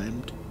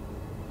chimed.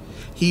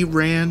 He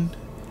ran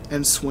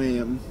and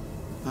swam.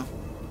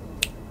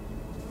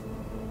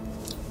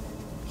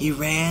 He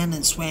ran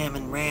and swam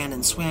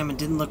and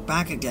didn't look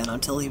back again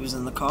until he was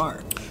in the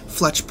car.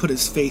 Fletch put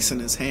his face in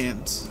his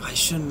hands. I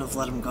shouldn't have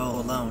let him go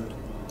alone.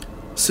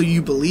 So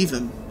you believe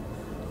him?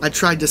 I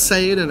tried to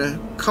say it in a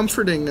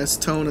comforting as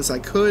tone as I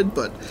could,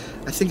 but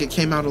I think it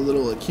came out a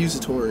little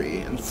accusatory,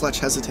 and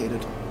Fletch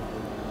hesitated.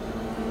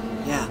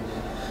 Yeah,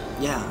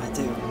 I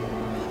do.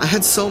 I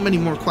had so many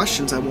more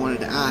questions I wanted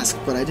to ask,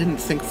 but I didn't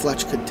think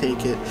Fletch could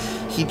take it.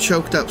 He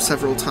choked up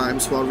several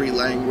times while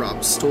relaying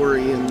Rob's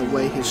story, and the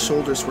way his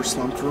shoulders were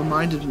slumped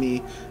reminded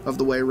me of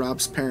the way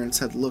Rob's parents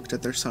had looked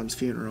at their son's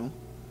funeral.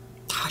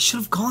 I should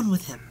have gone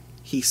with him,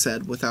 he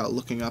said without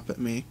looking up at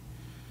me.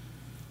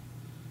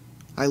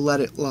 I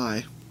let it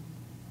lie.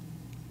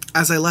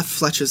 As I left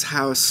Fletch's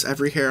house,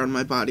 every hair on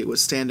my body was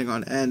standing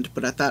on end,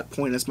 but at that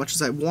point, as much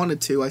as I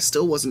wanted to, I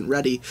still wasn't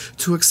ready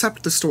to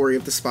accept the story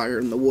of the Spire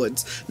in the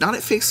woods, not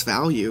at face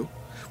value.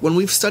 When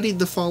we've studied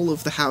the fall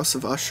of the House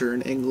of Usher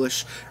in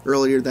English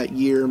earlier that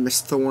year, Miss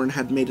Thorne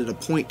had made it a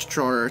point to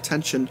draw our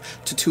attention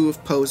to two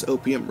of Poe's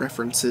opium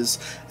references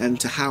and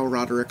to how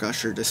Roderick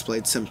Usher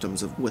displayed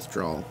symptoms of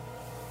withdrawal.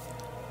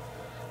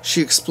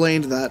 She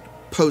explained that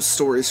Poe's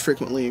stories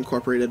frequently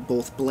incorporated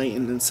both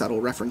blatant and subtle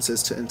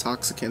references to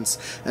intoxicants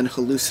and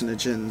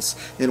hallucinogens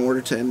in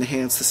order to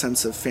enhance the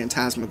sense of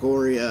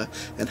phantasmagoria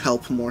and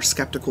help more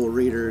skeptical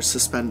readers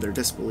suspend their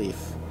disbelief.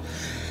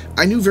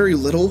 I knew very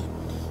little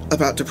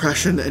about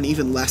depression and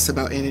even less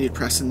about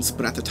antidepressants,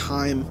 but at the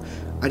time,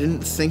 I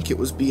didn't think it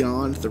was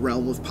beyond the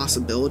realm of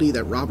possibility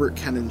that Robert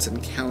Kennan's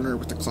encounter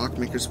with the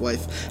clockmaker's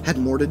wife had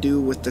more to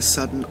do with the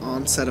sudden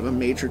onset of a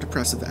major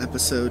depressive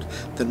episode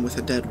than with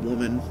a dead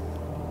woman.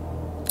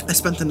 I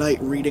spent the night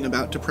reading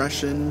about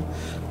depression,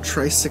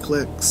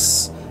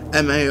 tricyclics,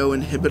 MAO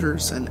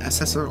inhibitors, and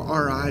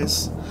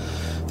SSRIs.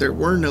 There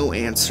were no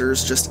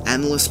answers, just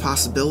endless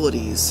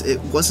possibilities.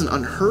 It wasn't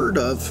unheard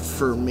of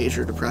for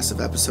major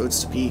depressive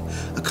episodes to be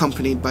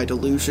accompanied by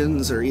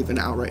delusions or even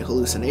outright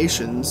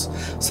hallucinations.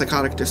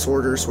 Psychotic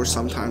disorders were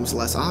sometimes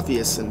less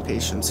obvious in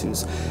patients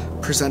whose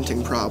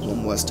presenting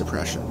problem was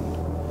depression.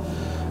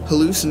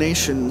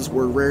 Hallucinations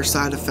were rare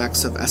side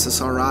effects of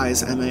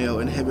SSRIs.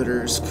 MAO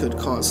inhibitors could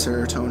cause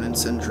serotonin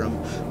syndrome,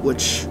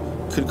 which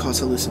could cause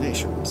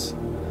hallucinations.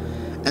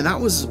 And that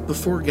was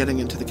before getting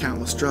into the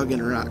countless drug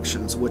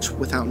interactions, which,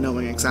 without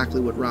knowing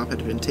exactly what Rob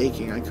had been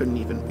taking, I couldn't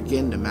even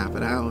begin to map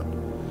it out.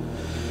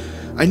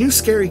 I knew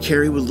Scary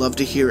Carrie would love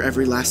to hear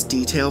every last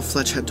detail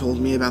Fletch had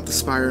told me about the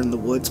Spire in the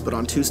woods, but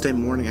on Tuesday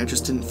morning I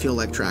just didn't feel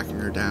like tracking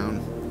her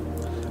down.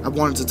 I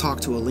wanted to talk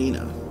to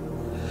Alina.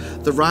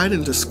 The ride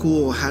into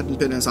school hadn't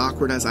been as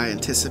awkward as I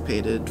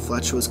anticipated.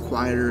 Fletch was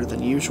quieter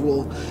than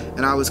usual,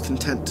 and I was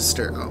content to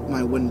stare out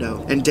my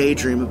window and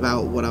daydream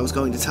about what I was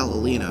going to tell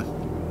Alina.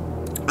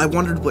 I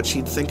wondered what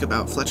she'd think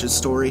about Fletch's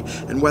story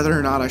and whether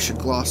or not I should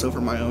gloss over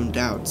my own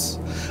doubts.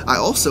 I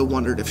also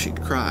wondered if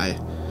she'd cry.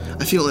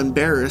 I feel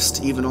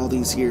embarrassed, even all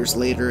these years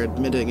later,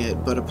 admitting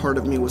it, but a part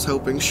of me was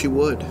hoping she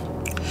would.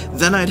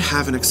 Then I'd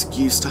have an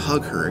excuse to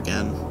hug her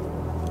again.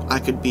 I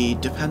could be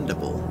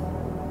dependable.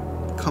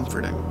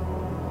 comforting.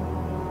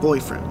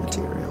 Boyfriend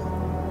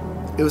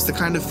material. It was the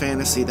kind of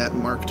fantasy that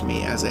marked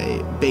me as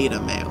a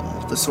beta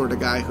male, the sort of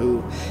guy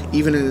who,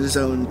 even in his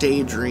own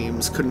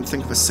daydreams, couldn't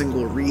think of a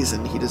single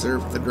reason he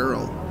deserved the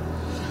girl.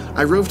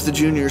 I roved the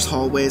juniors'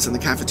 hallways and the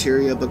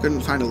cafeteria, but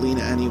couldn't find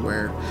Alina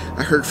anywhere.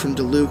 I heard from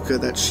DeLuca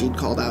that she'd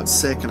called out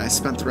sick, and I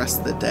spent the rest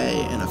of the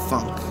day in a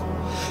funk.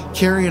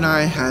 Carrie and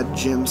I had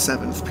gym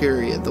 7th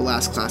period, the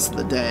last class of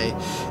the day.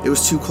 It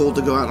was too cold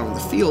to go out on the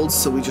fields,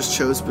 so we just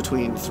chose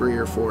between 3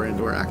 or 4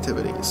 indoor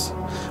activities.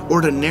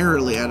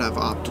 Ordinarily, I'd have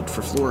opted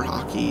for floor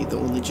hockey, the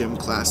only gym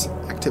class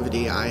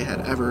activity I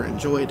had ever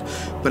enjoyed,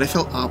 but I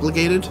felt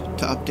obligated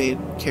to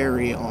update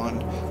Carrie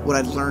on what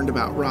I'd learned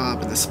about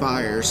Rob and the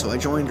Spire, so I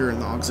joined her in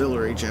the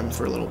auxiliary gym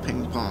for a little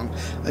ping pong,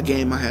 a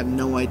game I had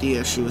no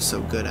idea she was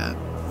so good at.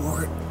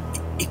 Or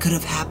it could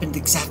have happened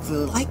exactly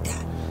like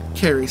that,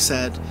 Carrie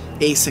said,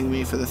 acing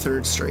me for the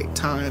 3rd straight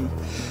time.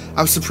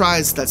 I was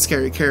surprised that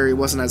Scary Carrie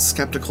wasn't as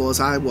skeptical as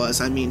I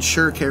was. I mean,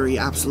 sure, Carrie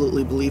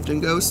absolutely believed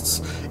in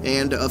ghosts,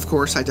 and of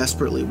course I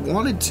desperately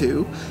wanted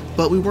to,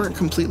 but we weren't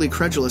completely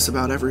credulous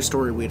about every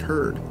story we'd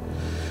heard.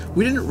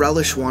 We didn't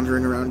relish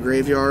wandering around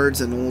graveyards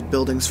and old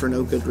buildings for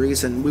no good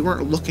reason. We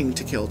weren't looking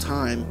to kill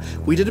time.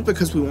 We did it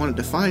because we wanted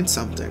to find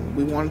something.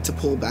 We wanted to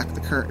pull back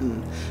the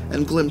curtain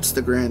and glimpse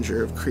the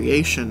grandeur of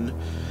creation.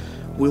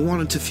 We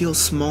wanted to feel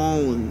small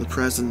in the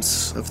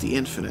presence of the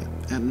infinite,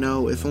 and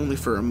know, if only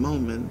for a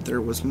moment,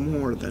 there was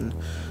more than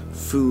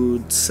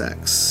food,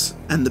 sex,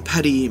 and the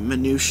petty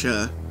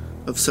minutiae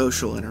of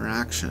social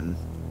interaction.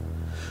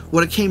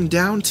 What it came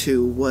down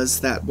to was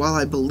that while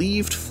I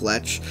believed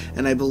Fletch,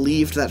 and I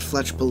believed that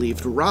Fletch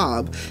believed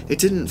Rob, it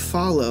didn't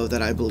follow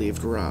that I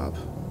believed Rob.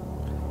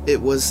 It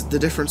was the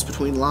difference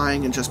between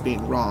lying and just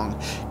being wrong.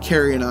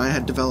 Carrie and I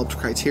had developed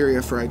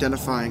criteria for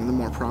identifying the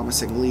more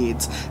promising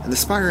leads, and the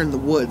Spire in the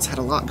Woods had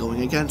a lot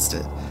going against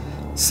it.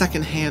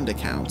 Second-hand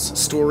accounts,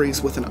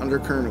 stories with an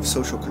undercurrent of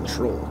social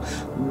control,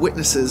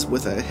 witnesses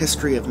with a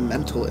history of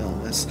mental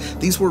illness.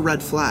 These were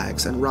red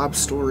flags, and Rob's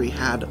story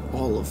had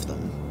all of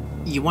them.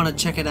 You want to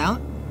check it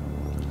out?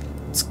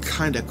 It's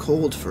kinda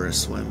cold for a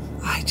swim.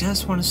 I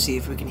just want to see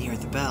if we can hear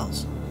the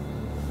bells.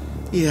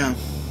 Yeah,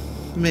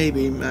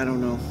 maybe, I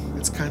don't know.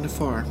 It's kinda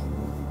far.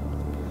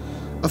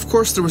 Of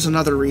course, there was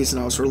another reason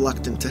I was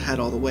reluctant to head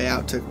all the way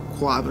out to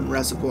Quabbin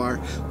Reservoir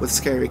with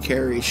Scary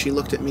Carrie. She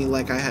looked at me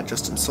like I had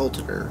just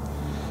insulted her.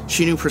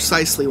 She knew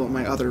precisely what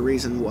my other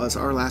reason was.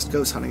 Our last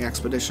ghost hunting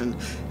expedition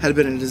had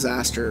been a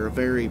disaster, a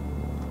very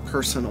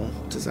personal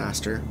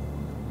disaster.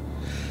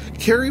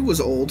 Carrie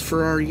was old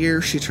for our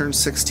year. She turned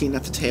 16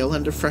 at the tail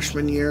end of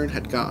freshman year and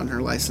had gotten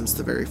her license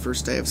the very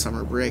first day of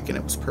summer break, and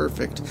it was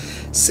perfect,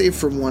 save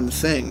for one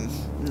thing: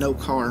 no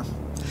car.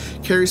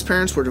 Carrie's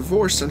parents were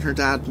divorced, and her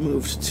dad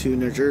moved to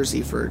New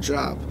Jersey for a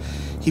job.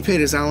 He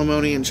paid his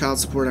alimony and child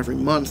support every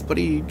month, but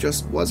he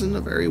just wasn't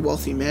a very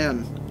wealthy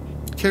man.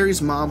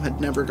 Carrie's mom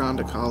had never gone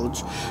to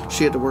college.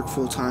 She had to work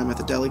full-time at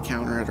the deli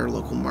counter at our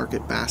local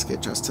market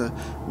basket just to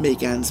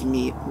make ends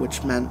meet,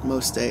 which meant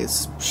most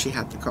days she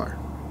had the car.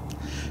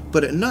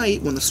 But at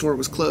night, when the store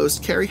was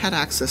closed, Carrie had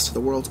access to the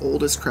world's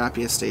oldest,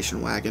 crappiest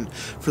station wagon.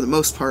 For the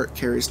most part,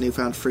 Carrie's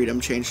newfound freedom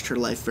changed her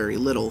life very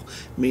little.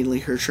 Mainly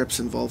her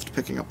trips involved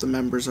picking up the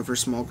members of her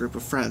small group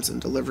of friends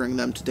and delivering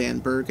them to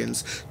Dan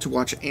Bergen's to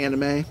watch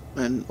anime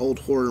and old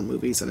horror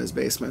movies in his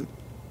basement.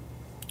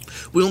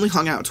 We only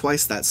hung out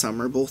twice that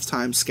summer. Both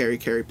times Scary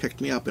Carrie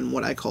picked me up in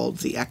what I called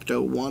the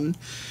Ecto 1,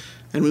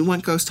 and we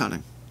went ghost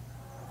hunting.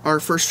 Our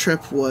first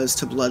trip was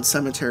to Blood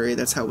Cemetery.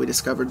 That's how we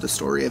discovered the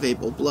story of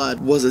Abel Blood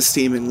was a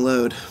steaming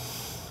load.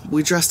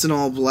 We dressed in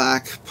all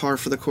black, par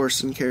for the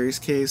course in Carrie's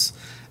case,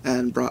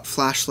 and brought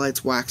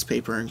flashlights, wax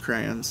paper, and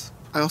crayons.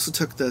 I also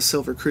took the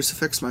silver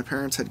crucifix my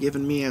parents had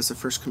given me as a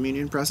first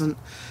communion present,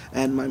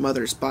 and my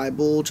mother's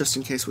Bible, just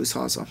in case we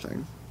saw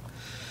something.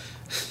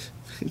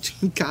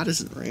 God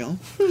isn't real.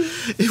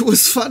 It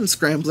was fun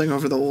scrambling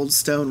over the old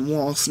stone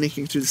wall,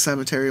 sneaking through the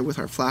cemetery with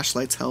our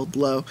flashlights held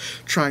low,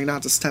 trying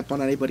not to step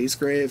on anybody's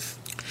grave.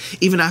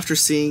 Even after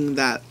seeing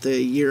that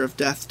the year of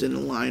death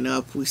didn't line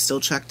up, we still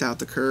checked out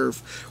the curve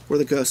where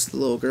the ghost of the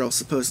little girl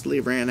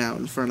supposedly ran out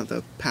in front of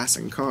the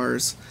passing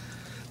cars.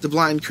 The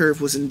blind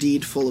curve was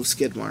indeed full of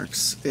skid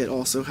marks. It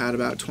also had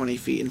about 20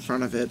 feet in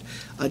front of it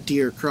a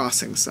deer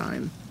crossing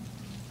sign.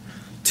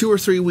 2 or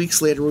 3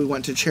 weeks later, we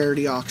went to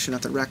charity auction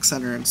at the rec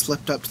center and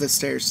slipped up the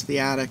stairs to the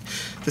attic.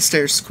 The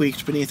stairs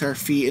squeaked beneath our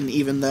feet, and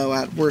even though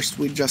at worst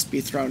we'd just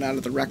be thrown out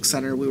of the rec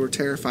center, we were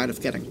terrified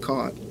of getting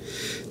caught.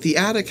 The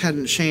attic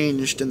hadn't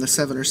changed in the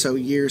 7 or so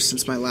years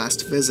since my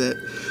last visit.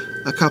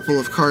 A couple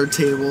of card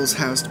tables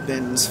housed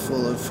bins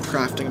full of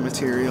crafting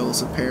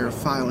materials, a pair of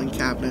filing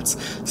cabinets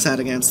sat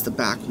against the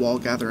back wall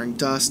gathering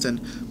dust, and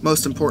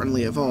most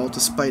importantly of all,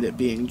 despite it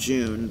being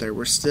June, there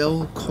were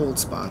still cold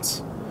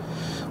spots.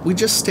 We'd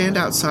just stand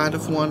outside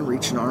of one,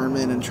 reach an arm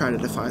in, and try to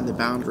define the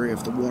boundary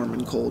of the warm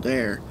and cold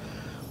air.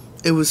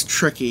 It was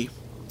tricky.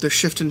 The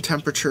shift in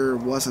temperature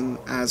wasn't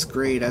as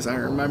great as I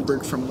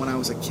remembered from when I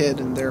was a kid,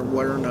 and there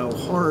were no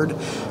hard,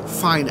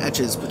 fine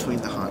edges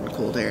between the hot and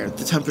cold air.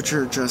 The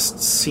temperature just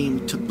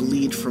seemed to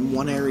bleed from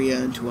one area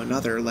into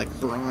another like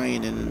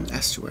brine in an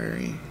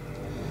estuary.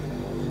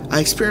 I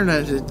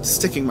experimented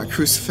sticking my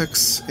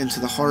crucifix into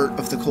the heart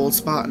of the cold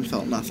spot and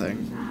felt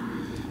nothing.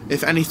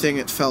 If anything,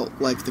 it felt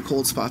like the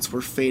cold spots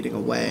were fading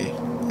away,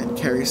 and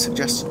Carrie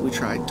suggested we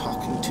tried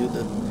talking to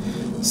the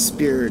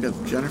spirit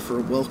of Jennifer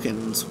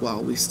Wilkins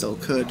while we still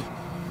could.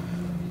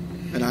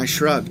 And I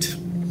shrugged.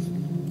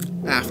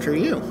 After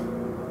you.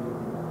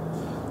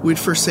 We'd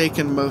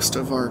forsaken most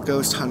of our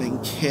ghost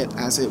hunting kit,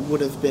 as it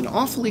would have been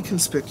awfully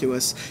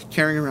conspicuous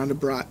carrying around a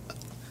Bible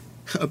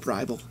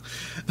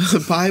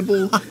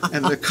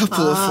and a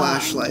couple of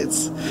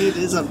flashlights. It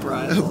is a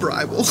Bible. A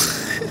Bible.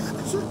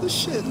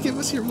 Shit, give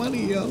us your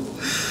money, yo.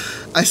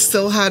 I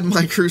still had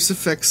my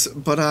crucifix,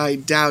 but I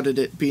doubted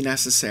it be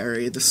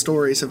necessary. The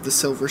stories of the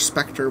Silver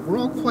Spectre were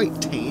all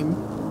quite tame.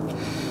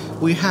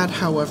 We had,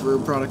 however,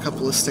 brought a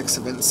couple of sticks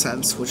of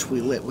incense, which we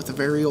lit with a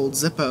very old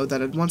Zippo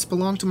that had once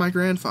belonged to my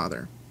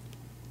grandfather.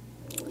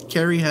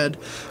 Carrie had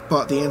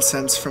bought the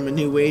incense from a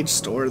New Age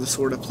store, the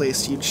sort of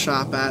place you'd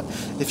shop at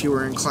if you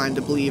were inclined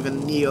to believe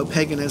in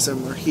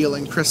neo-paganism or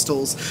healing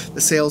crystals.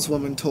 The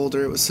saleswoman told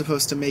her it was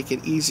supposed to make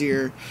it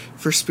easier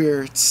for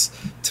spirits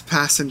to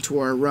pass into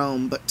our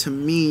realm, but to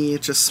me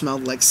it just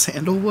smelled like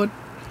sandalwood.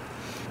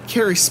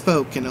 Carrie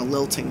spoke in a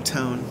lilting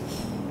tone.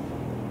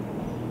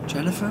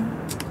 Jennifer,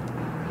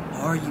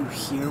 are you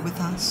here with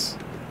us?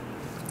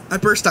 I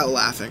burst out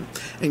laughing,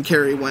 and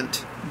Carrie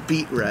went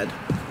beet red.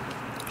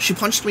 She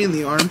punched me in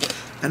the arm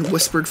and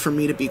whispered for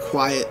me to be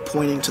quiet,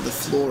 pointing to the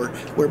floor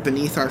where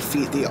beneath our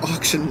feet the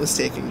auction was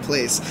taking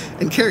place,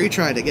 and Carrie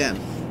tried again.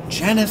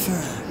 Jennifer,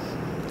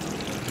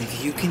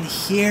 if you can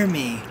hear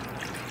me,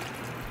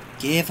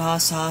 give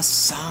us a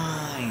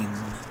sign.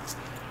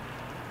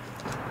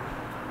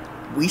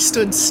 We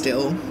stood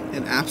still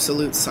in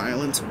absolute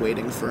silence,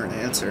 waiting for an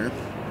answer.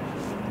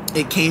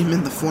 It came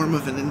in the form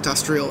of an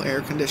industrial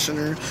air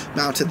conditioner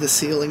mounted the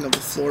ceiling of the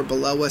floor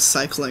below us,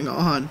 cycling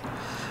on.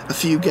 A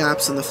few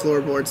gaps in the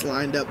floorboards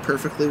lined up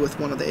perfectly with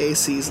one of the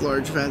AC's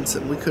large vents,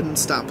 and we couldn't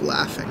stop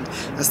laughing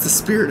as the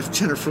spirit of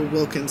Jennifer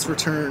Wilkins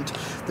returned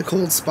the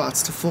cold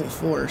spots to full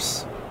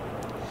force.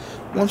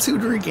 Once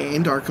we'd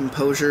regained our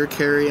composure,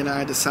 Carrie and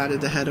I decided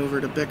to head over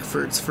to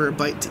Bickford's for a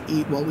bite to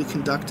eat while we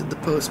conducted the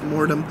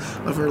post-mortem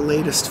of our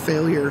latest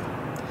failure.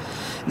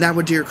 Now,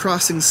 a Deer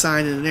Crossing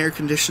sign and an air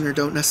conditioner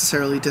don't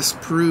necessarily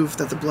disprove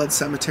that the blood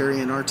cemetery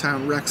and our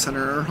town rec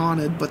center are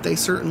haunted, but they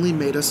certainly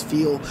made us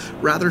feel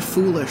rather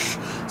foolish.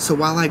 So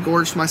while I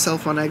gorged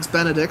myself on Eggs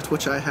Benedict,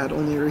 which I had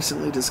only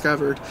recently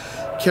discovered,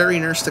 Carrie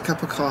nursed a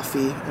cup of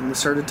coffee, and we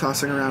started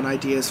tossing around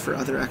ideas for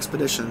other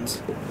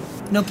expeditions.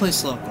 No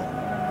place local.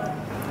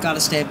 Gotta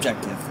stay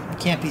objective. It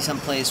can't be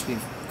someplace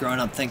we've grown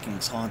up thinking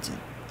is haunted.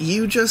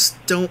 You just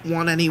don't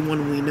want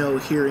anyone we know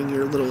hearing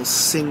your little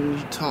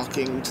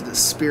sing-talking to the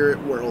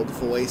spirit world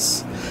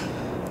voice.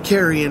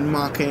 Carrie, in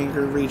mock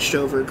anger, reached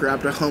over,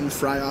 grabbed a home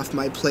fry off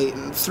my plate,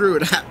 and threw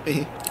it at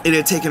me. It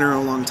had taken her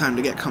a long time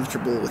to get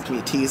comfortable with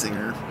me teasing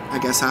her. I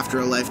guess after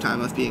a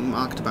lifetime of being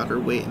mocked about her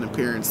weight and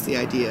appearance, the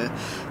idea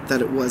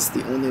that it was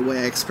the only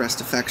way I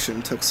expressed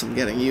affection took some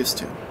getting used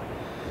to.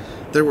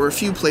 There were a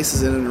few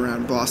places in and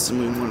around Boston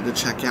we wanted to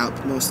check out,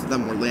 but most of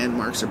them were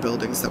landmarks or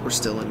buildings that were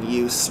still in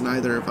use.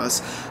 Neither of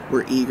us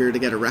were eager to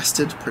get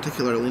arrested,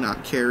 particularly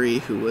not Carrie,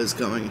 who was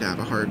going to have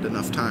a hard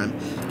enough time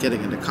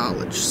getting into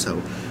college.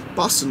 So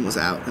Boston was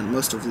out, and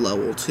most of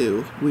Lowell,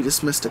 too. We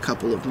dismissed a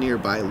couple of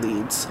nearby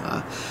leads.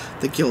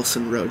 The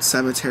Gilson Road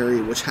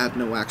Cemetery, which had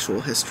no actual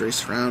history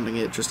surrounding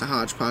it, just a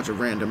hodgepodge of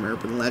random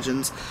urban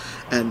legends,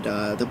 and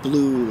the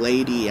Blue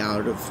Lady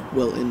out of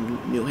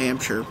Wilton, New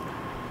Hampshire,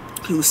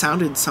 who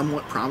sounded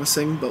somewhat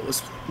promising, but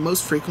was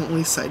most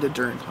frequently sighted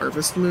during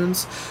harvest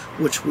moons,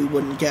 which we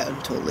wouldn't get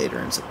until later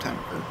in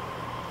September.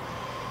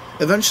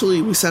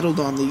 Eventually, we settled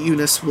on the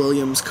Eunice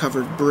Williams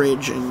covered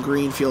bridge in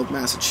Greenfield,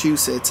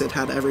 Massachusetts. It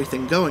had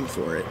everything going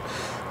for it.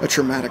 A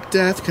traumatic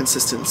death,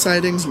 consistent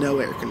sightings, no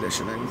air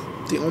conditioning.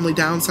 The only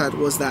downside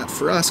was that,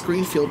 for us,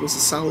 Greenfield was a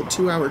solid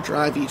 2-hour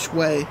drive each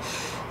way,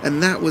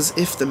 and that was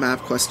if the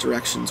MapQuest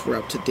directions were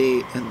up to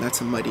date, and that's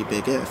a mighty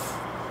big if.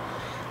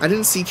 I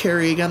didn't see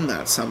Carrie again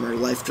that summer.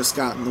 Life just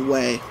got in the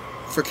way.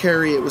 For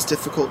Carrie, it was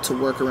difficult to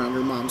work around her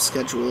mom's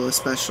schedule,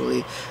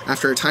 especially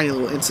after a tiny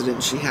little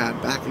incident she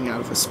had backing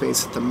out of a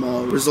space at the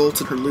mall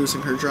resulted in her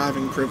losing her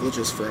driving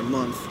privileges for a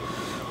month.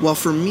 While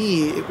for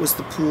me, it was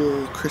the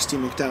pool Christy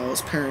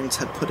McDowell's parents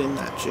had put in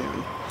that June.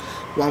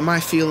 While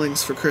my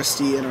feelings for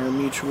Christy and our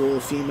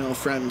mutual female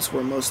friends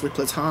were mostly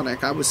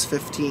platonic, I was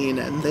 15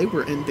 and they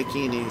were in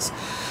bikinis.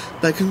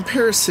 By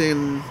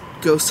comparison,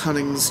 ghost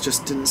huntings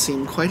just didn't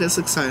seem quite as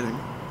exciting.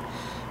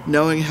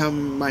 Knowing how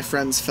my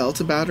friends felt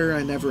about her,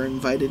 I never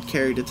invited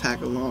Carrie to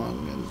tag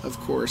along, and of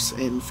course,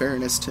 in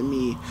fairness to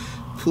me,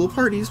 pool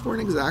parties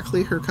weren't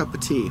exactly her cup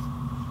of tea.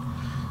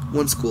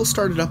 When school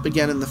started up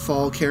again in the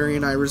fall, Carrie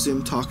and I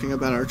resumed talking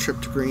about our trip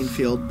to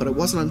Greenfield, but it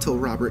wasn't until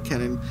Robert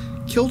Kennan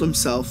killed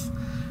himself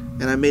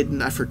and I made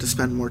an effort to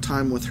spend more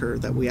time with her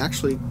that we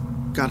actually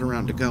got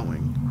around to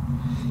going.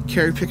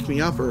 Carrie picked me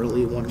up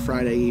early one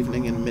Friday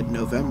evening in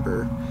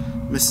mid-November.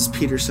 Mrs.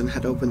 Peterson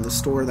had opened the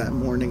store that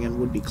morning and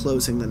would be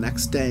closing the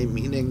next day,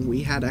 meaning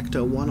we had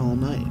Ecto 1 all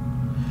night.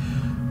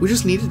 We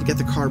just needed to get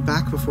the car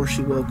back before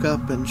she woke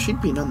up, and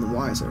she'd be none the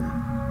wiser.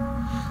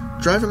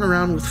 Driving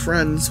around with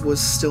friends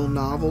was still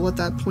novel at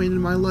that point in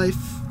my life.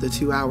 The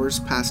 2 hours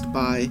passed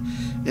by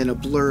in a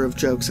blur of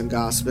jokes and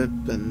gossip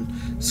and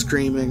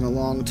screaming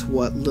along to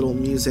what little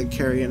music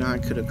Carrie and I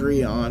could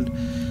agree on.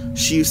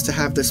 She used to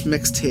have this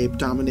mixtape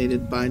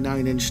dominated by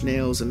 9 Inch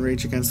Nails and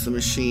Rage Against the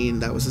Machine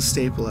that was a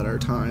staple at our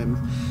time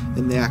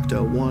in the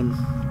Ecto 1.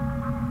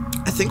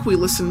 I think we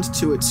listened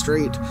to it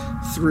straight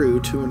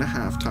through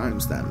 2.5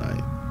 times that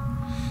night.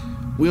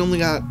 We only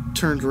got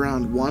turned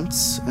around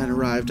once and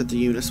arrived at the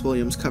Eunice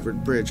Williams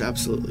covered bridge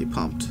absolutely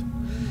pumped.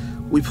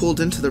 We pulled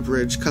into the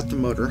bridge, cut the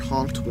motor,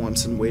 honked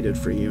once, and waited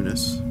for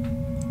Eunice.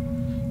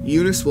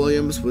 Eunice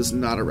Williams was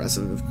not a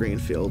resident of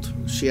Greenfield.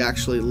 She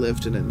actually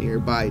lived in a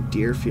nearby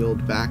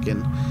Deerfield back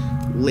in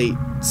late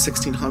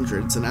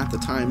 1600s, and at the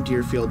time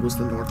Deerfield was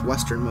the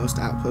northwesternmost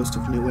outpost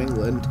of New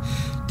England,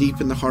 deep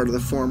in the heart of the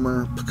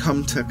former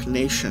Pocumtuck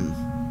Nation.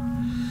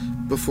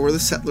 Before the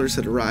settlers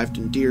had arrived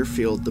in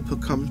Deerfield, the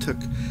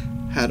Pocumtuck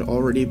had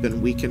already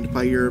been weakened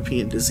by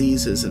European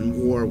diseases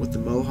and war with the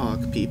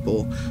Mohawk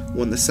people.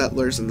 When the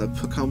settlers and the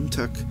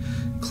Pocumtuck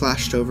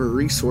clashed over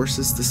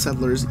resources, the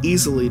settlers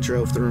easily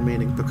drove the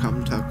remaining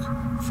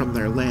Pocumtuck from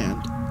their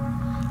land.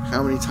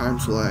 How many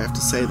times will I have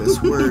to say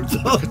this word? The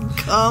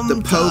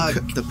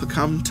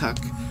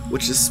Pocumtuck,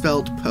 which is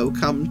spelled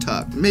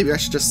Pocumtuck. Maybe I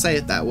should just say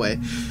it that way.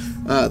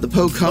 The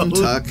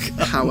Pocumtuck,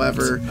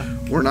 however,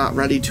 were not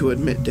ready to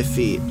admit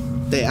defeat.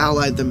 They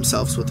allied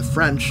themselves with the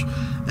French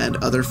and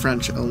other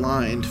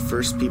French-aligned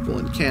First People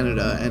in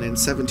Canada, and in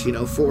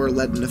 1704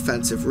 led an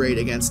offensive raid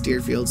against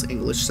Deerfield's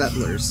English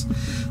settlers.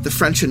 The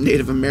French and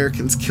Native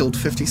Americans killed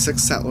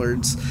 56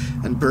 settlers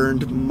and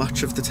burned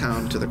much of the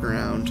town to the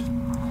ground.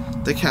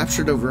 They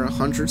captured over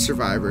 100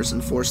 survivors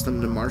and forced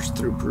them to march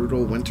through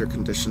brutal winter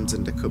conditions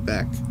into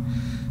Quebec.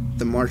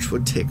 The march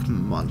would take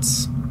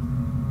months.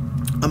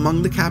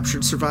 Among the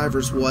captured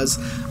survivors was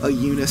a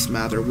Eunice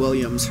Mather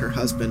Williams, her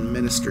husband,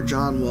 Minister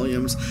John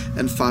Williams,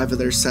 and 5 of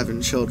their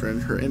 7 children.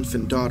 Her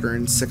infant daughter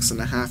and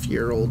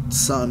 6.5-year-old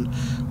son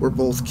were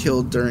both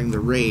killed during the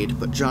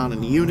raid, but John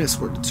and Eunice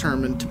were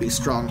determined to be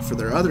strong for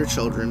their other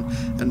children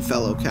and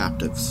fellow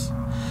captives.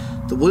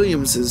 The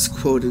Williamses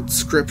quoted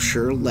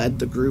scripture, led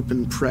the group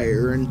in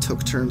prayer, and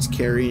took turns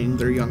carrying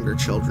their younger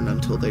children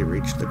until they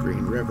reached the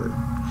Green River.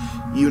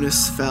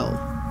 Eunice fell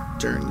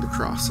during the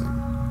crossing.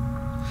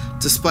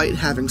 Despite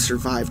having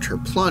survived her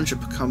plunge, a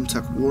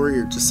Pocumtuck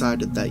warrior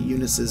decided that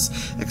Eunice's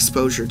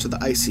exposure to the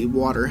icy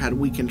water had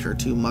weakened her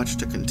too much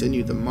to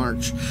continue the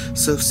march,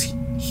 so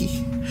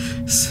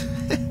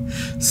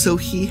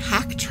he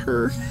hacked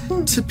her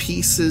to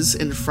pieces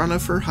in front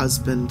of her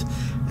husband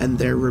and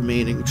their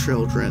remaining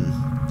children.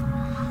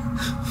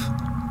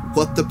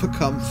 What the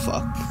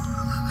Pocumfuck?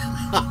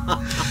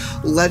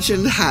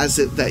 Legend has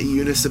it that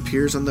Eunice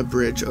appears on the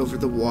bridge over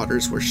the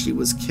waters where she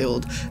was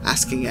killed,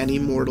 asking any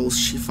mortals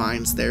she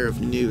finds there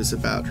of news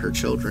about her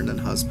children and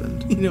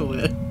husband. You know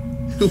what?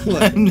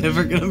 What? I'm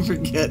never gonna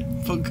forget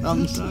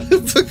Pocumtuck.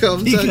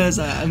 Pocumtuck? Because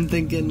I'm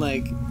thinking,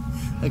 like,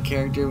 a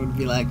character would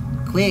be like,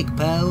 "Quick,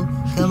 Po,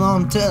 come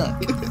on,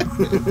 Tuck."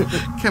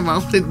 Come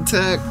on and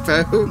tuck,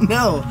 Po.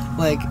 No,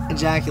 like,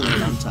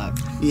 ejaculate on Tuck.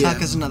 Yeah.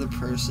 Tuck is another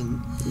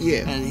person.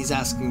 Yeah. And he's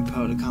asking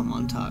Po to come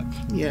on Tuck.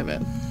 Yeah,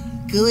 man.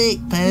 Quick,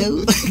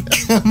 Po,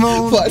 come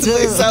on, Why do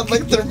they Tuck. sound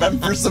like they're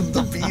members of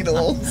the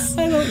Beatles?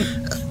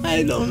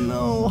 I don't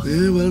know.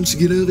 Yeah, why don't you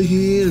get over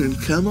here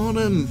and come on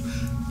in?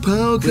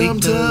 Po, come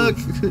Quick, Po. tuck.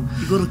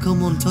 You gotta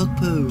come on Tuck,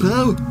 Po.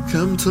 Po,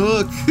 come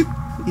tuck.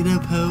 You know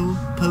Po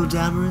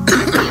Dameron?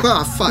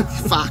 Oh,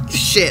 fuck,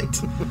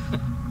 shit.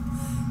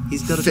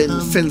 He's gotta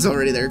come. Finn's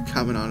already there,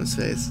 coming on his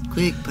face.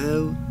 Quick,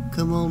 Po,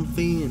 come on,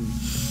 Finn.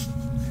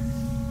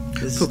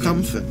 This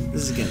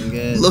is getting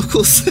good.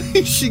 Locals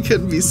say she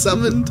can be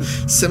summoned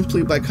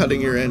simply by cutting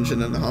your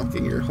engine and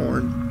honking your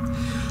horn.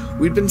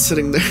 We'd been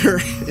sitting there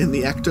in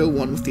the Ecto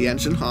 1 with the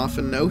engine off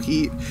and no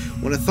heat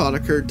when a thought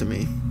occurred to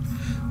me.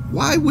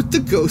 Why would the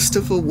ghost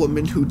of a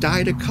woman who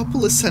died a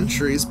couple of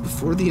centuries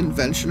before the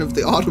invention of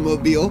the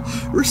automobile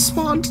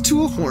respond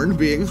to a horn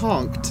being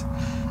honked?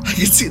 I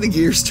could see the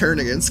gears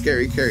turning in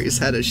Scary Carrie's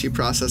head as she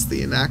processed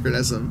the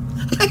anachronism.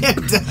 I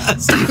have to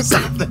ask you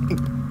something.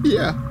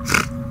 Yeah.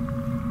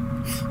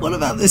 What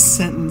about this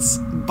sentence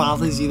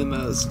bothers you the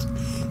most?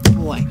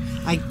 Boy,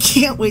 I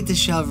can't wait to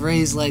shove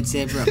Ray's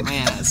lightsaber up my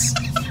ass.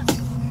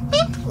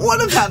 What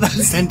about that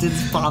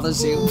sentence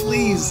bothers you?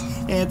 Please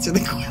answer the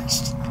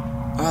question.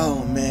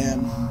 Oh,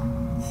 man.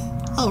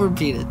 I'll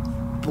repeat it.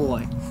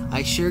 Boy,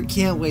 I sure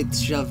can't wait to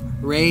shove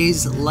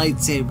Ray's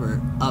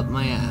lightsaber up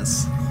my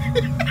ass.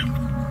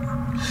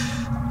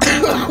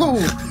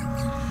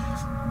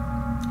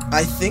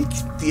 I think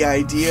the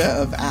idea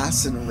of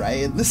ass and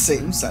Ray in the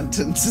same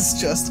sentence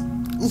is just,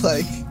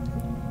 like,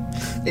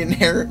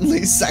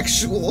 inherently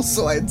sexual,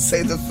 so I'd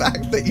say the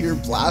fact that you're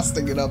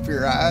blasting it up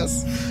your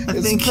ass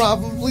is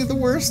probably the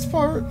worst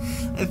part.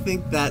 I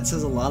think that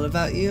says a lot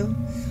about you,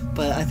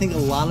 but I think a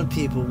lot of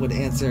people would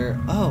answer,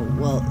 oh,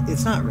 well,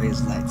 it's not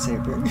Ray's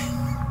lightsaber.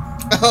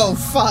 Oh,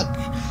 fuck.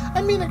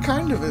 I mean, it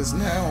kind of is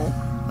now.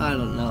 I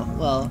don't know.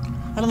 Well,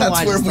 I don't know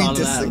why I just thought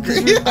of that.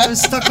 Disagree. I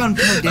was stuck on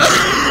Poe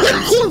Dameron.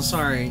 I'm so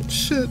sorry.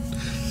 Shit.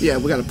 Yeah,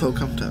 we got a Poe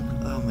come tuck.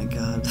 Oh my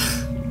god.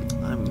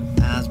 I'm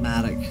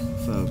asthmatic,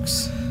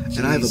 folks. Jesus.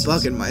 And I have a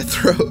bug in my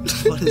throat.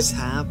 What is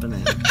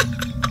happening?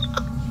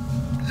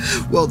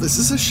 Well, this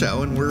is a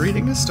show, and we're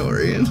reading a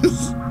story, and...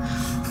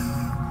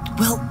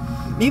 Well,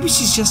 maybe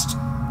she's just...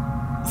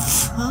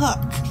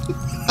 Fuck.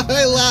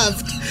 I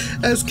laughed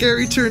as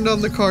Carrie turned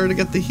on the car to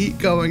get the heat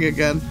going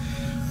again.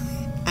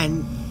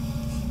 And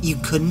you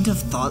couldn't have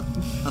thought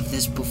of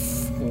this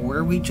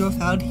before we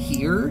drove out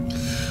here?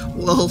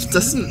 Well,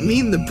 doesn't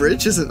mean the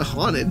bridge isn't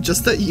haunted,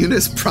 just that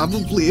Eunice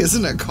probably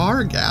isn't a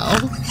car gal.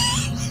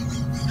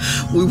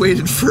 We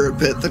waited for a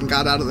bit, then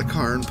got out of the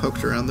car and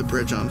poked around the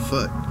bridge on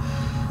foot.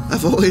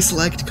 I've always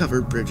liked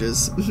covered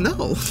bridges.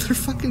 No, they're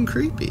fucking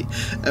creepy.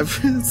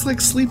 It's like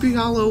Sleepy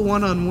Hollow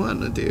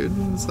one-on-one, dude.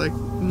 It's like,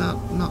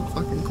 not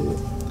fucking cool.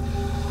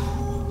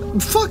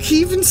 Fuck,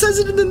 he even says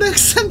it in the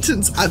next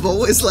sentence. I've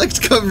always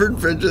liked covered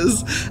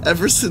bridges,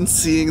 ever since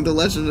seeing the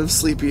Legend of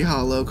Sleepy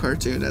Hollow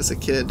cartoon as a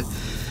kid.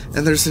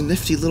 And there's a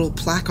nifty little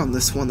plaque on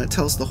this one that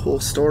tells the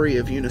whole story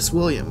of Eunice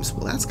Williams.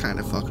 Well, that's kind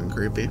of fucking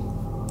creepy.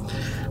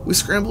 We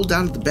scrambled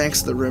down to the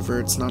banks of the river.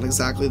 It's not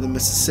exactly the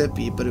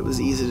Mississippi, but it was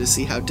easy to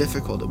see how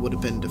difficult it would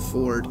have been to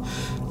ford,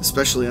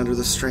 especially under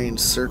the strange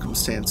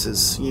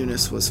circumstances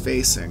Eunice was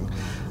facing.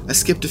 I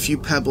skipped a few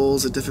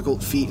pebbles, a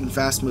difficult feat in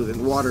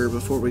fast-moving water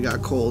before we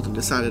got cold and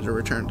decided to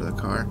return to the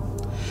car.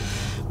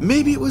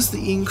 Maybe it was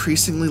the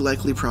increasingly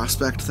likely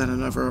prospect that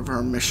another of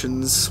our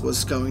missions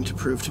was going to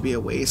prove to be a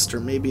waste,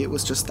 or maybe it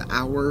was just the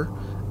hour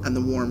and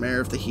the warm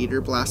air of the heater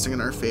blasting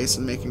in our face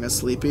and making us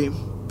sleepy,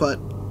 but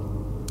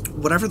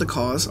whatever the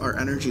cause, our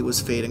energy was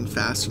fading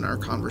fast and our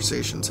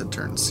conversations had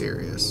turned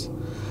serious.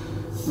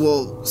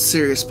 Well,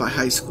 serious by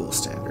high school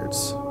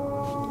standards.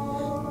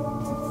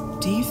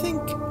 Do you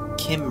think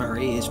Kim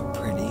Murray is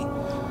pretty?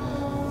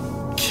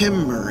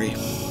 Kim Murray.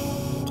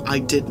 I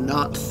did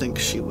not think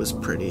she was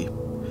pretty,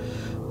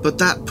 but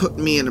that put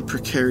me in a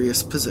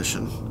precarious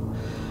position.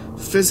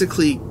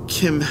 Physically,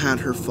 Kim had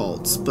her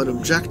faults, but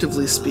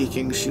objectively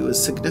speaking, she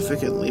was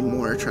significantly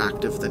more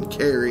attractive than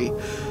Carrie,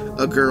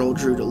 a girl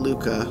Drew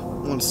DeLuca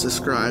once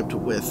described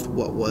with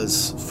what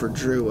was, for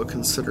Drew, a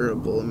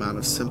considerable amount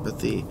of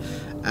sympathy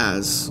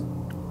as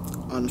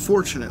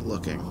unfortunate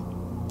looking.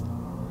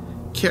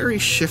 Carrie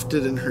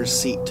shifted in her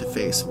seat to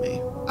face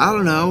me. I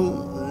don't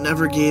know,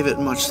 never gave it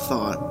much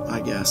thought,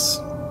 I guess.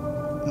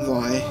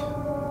 Why?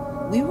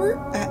 We were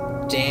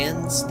at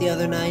Dan's the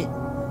other night,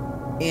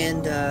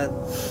 and,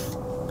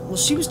 well,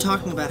 she was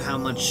talking about how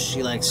much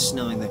she likes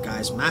knowing that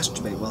guys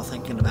masturbate while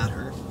thinking about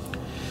her.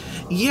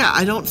 Yeah,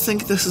 I don't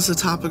think this is a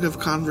topic of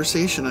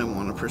conversation I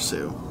want to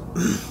pursue.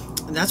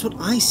 And that's what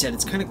I said,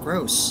 it's kind of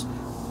gross.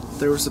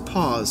 There was a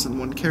pause, and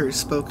when Carrie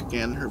spoke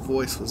again, her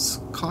voice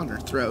was caught in her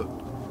throat.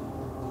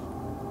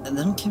 And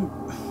then Kim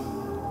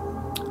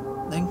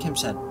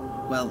said,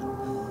 well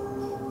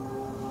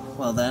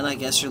then I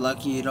guess you're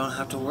lucky you don't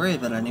have to worry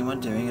about anyone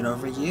doing it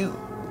over you.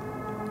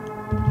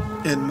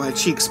 And my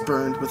cheeks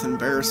burned with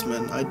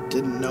embarrassment. I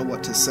didn't know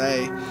what to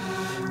say.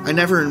 I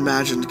never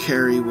imagined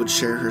Carrie would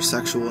share her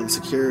sexual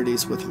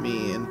insecurities with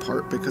me, in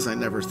part because I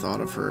never thought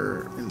of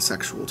her in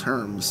sexual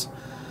terms.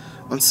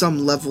 On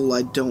some level,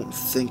 I don't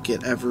think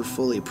it ever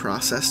fully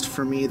processed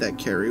for me that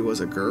Carrie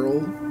was a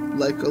girl,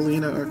 like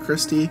Alina or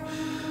Christy.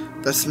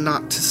 That's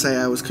not to say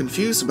I was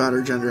confused about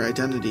her gender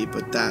identity,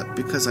 but that,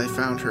 because I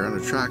found her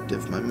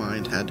unattractive, my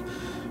mind had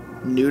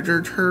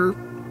neutered her,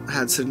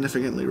 had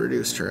significantly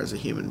reduced her as a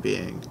human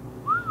being.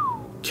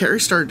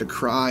 Carrie started to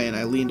cry, and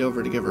I leaned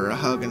over to give her a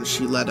hug, and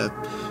she let a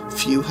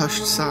few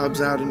hushed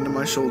sobs out into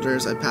my shoulder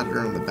as I patted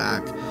her on the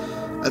back.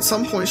 At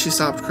some point she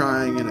stopped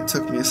crying, and it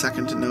took me a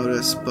second to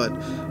notice, but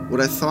what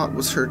I thought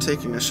was her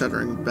taking a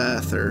shuddering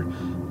breath, or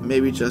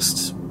maybe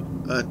just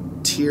a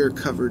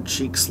tear-covered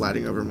cheek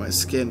sliding over my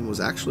skin,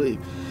 was actually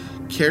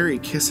Carrie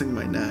kissing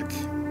my neck.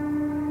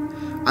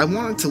 I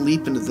wanted to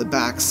leap into the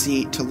back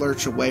seat, to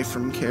lurch away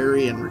from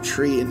Carrie and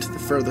retreat into the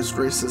furthest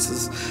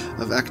recesses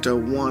of Ecto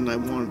 1. I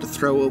wanted to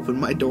throw open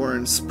my door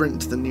and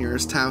sprint to the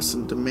nearest house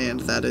and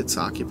demand that its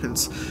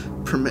occupants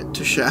permit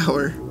to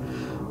shower.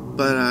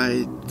 But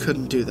I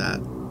couldn't do that.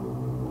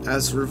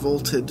 As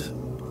revolted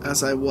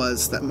as I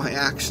was that my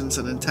actions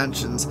and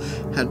intentions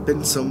had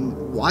been so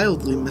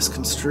wildly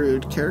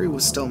misconstrued, Carrie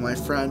was still my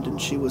friend,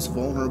 and she was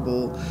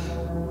vulnerable,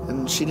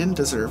 and she didn't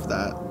deserve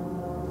that.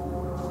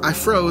 I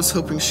froze,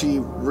 hoping she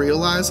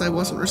realized I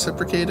wasn't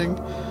reciprocating.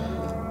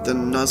 The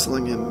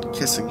nuzzling and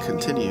kissing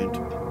continued.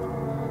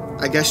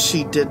 I guess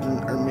she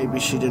didn't, or maybe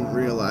she didn't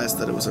realize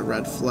that it was a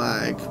red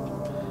flag.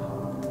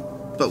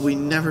 But we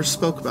never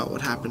spoke about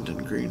what happened in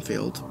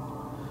Greenfield.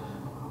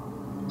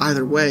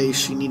 Either way,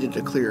 she needed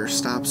a clearer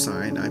stop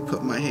sign. I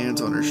put my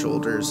hands on her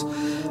shoulders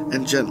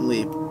and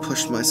gently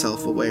pushed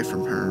myself away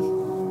from her.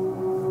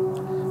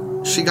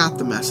 She got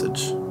the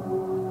message.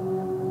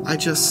 I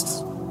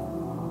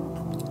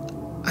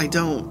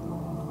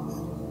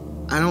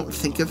don't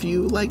think of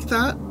you like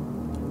that.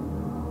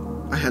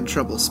 I had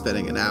trouble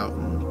spitting it out,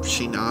 and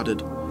she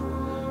nodded.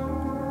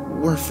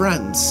 We're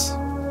friends.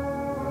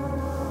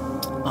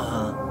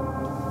 Uh-huh.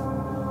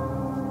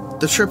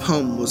 The trip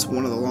home was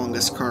one of the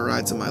longest car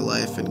rides of my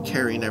life, and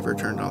Carrie never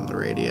turned on the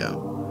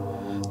radio.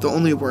 The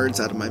only words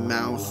out of my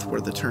mouth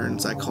were the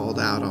turns I called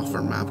out off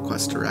our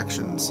MapQuest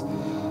directions.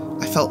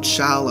 I felt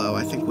shallow.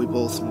 I think we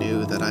both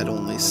knew that I'd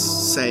only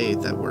say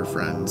that we're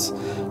friends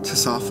to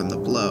soften the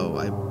blow.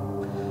 I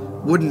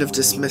wouldn't have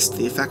dismissed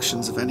the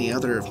affections of any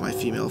other of my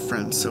female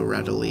friends so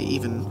readily.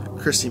 Even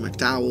Christy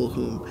McDowell,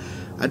 whom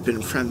I'd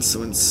been friends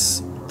since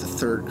the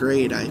 3rd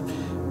grade, I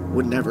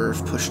would never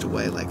have pushed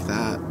away like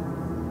that.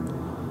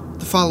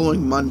 The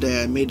following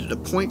Monday, I made it a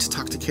point to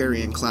talk to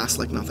Carrie in class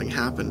like nothing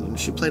happened, and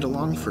she played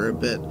along for a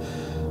bit,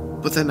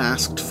 but then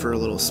asked for a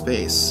little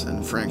space,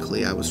 and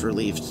frankly, I was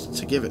relieved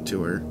to give it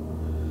to her.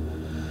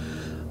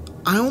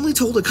 I only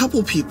told a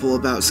couple people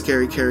about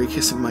Scary Carrie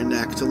kissing my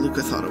neck.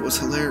 DeLuca thought it was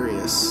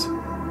hilarious.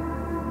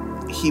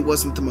 He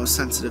wasn't the most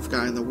sensitive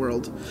guy in the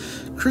world.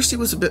 Christy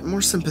was a bit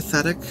more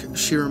sympathetic.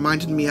 She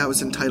reminded me I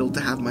was entitled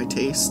to have my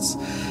tastes,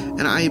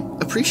 and I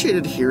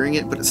appreciated hearing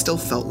it, but it still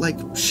felt like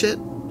shit.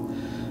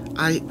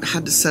 I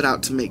had to set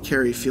out to make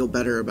Carrie feel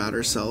better about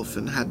herself,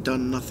 and had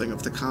done nothing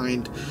of the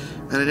kind,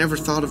 and I never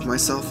thought of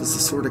myself as the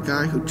sort of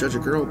guy who'd judge a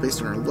girl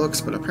based on her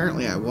looks, but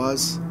apparently I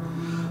was.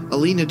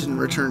 Alina didn't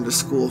return to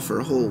school for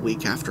a whole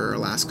week after our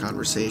last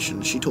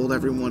conversation. She told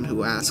everyone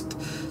who asked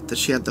that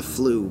she had the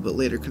flu, but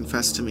later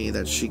confessed to me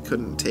that she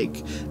couldn't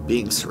take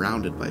being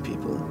surrounded by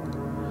people.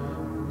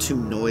 Too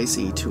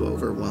noisy, too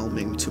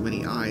overwhelming, too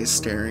many eyes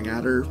staring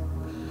at her.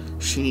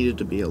 She needed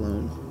to be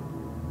alone.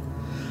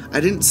 I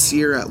didn't see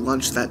her at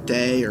lunch that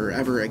day or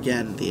ever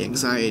again. The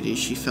anxiety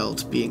she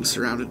felt being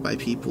surrounded by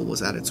people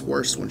was at its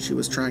worst when she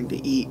was trying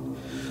to eat,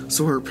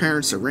 so her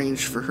parents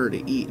arranged for her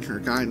to eat in her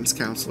guidance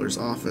counselor's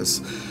office,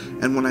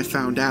 and when I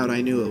found out,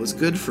 I knew it was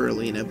good for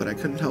Alina, but I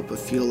couldn't help but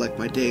feel like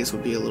my days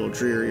would be a little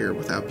drearier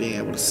without being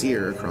able to see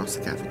her across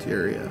the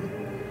cafeteria.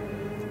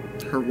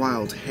 Her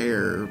wild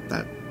hair,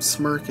 that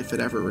smirk if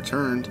it ever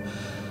returned,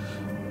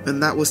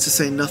 and that was to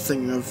say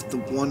nothing of the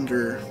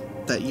wonder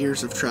that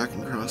years of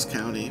tracking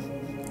cross-county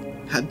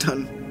had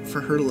done for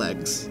her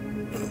legs.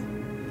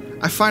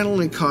 I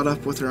finally caught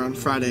up with her on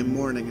Friday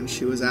morning, and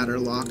she was at her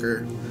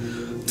locker.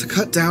 To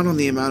cut down on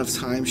the amount of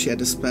time she had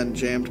to spend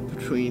jammed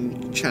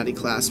between chatty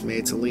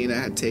classmates, Alina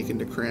had taken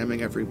to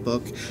cramming every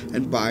book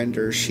and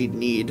binder she'd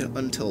need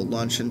until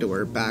lunch into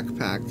her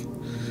backpack,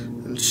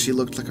 and she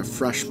looked like a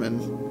freshman.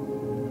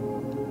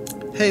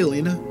 Hey,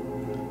 Alina.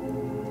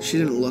 She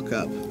didn't look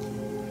up.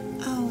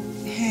 Oh,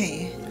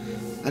 hey.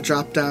 I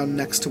dropped down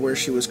next to where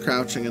she was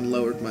crouching and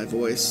lowered my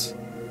voice.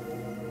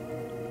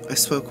 I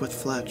spoke with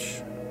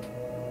Fletch.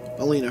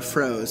 Alina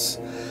froze.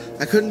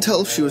 I couldn't tell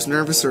if she was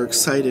nervous or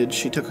excited.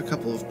 She took a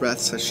couple of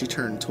breaths as she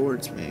turned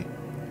towards me.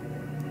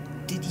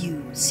 Did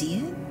you see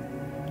it?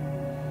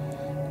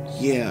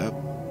 Yeah,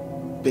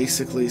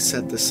 basically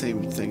said the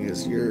same thing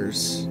as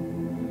yours.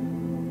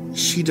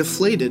 She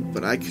deflated,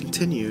 but I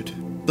continued.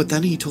 But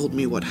then he told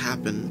me what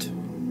happened.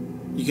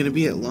 You gonna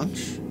be at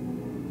lunch?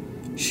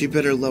 She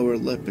bit her lower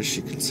lip as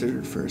she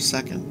considered for a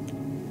second.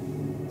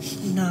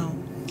 No.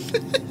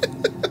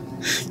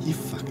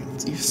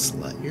 You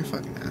slut. You're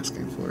fucking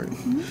asking for it.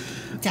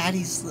 Mm-hmm.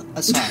 Daddy's...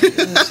 sorry.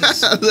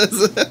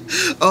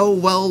 Oh,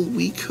 well,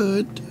 we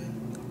could.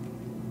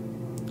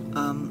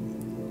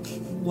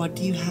 What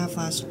do you have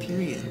last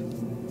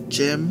period?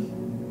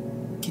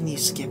 Gym. Can you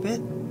skip it?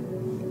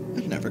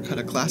 I've never cut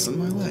a class in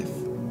my life.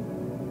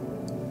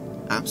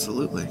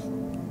 Absolutely.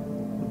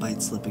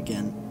 Bite slip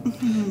again.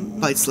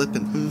 Bite slip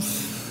and...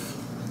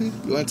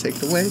 You want to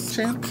take it away,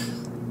 champ?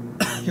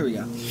 Here we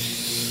go.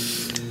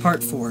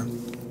 Part 4.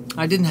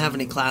 I didn't have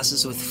any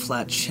classes with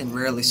Fletch and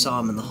rarely saw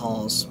him in the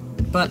halls.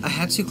 But I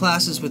had 2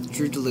 classes with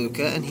Drew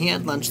DeLuca, and he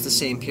had lunch the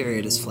same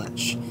period as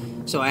Fletch,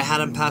 so I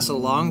had him pass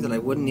along that I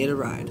wouldn't need a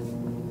ride.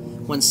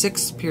 When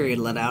 6th period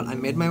let out, I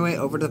made my way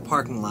over to the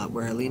parking lot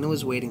where Alina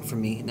was waiting for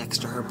me next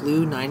to her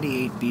blue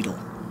 98 Beetle.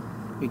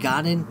 We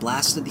got in,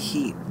 blasted the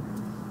heat.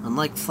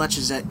 Unlike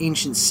Fletch's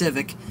ancient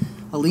Civic,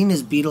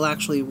 Alina's Beetle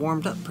actually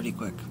warmed up pretty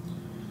quick.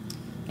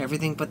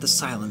 Everything but the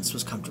silence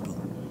was comfortable.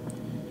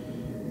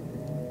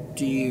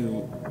 Do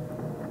you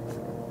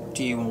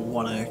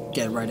want to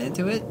get right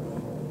into it?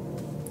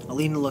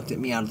 Alina looked at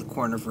me out of the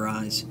corner of her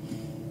eyes.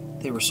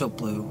 They were so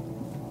blue.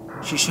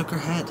 She shook her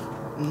head.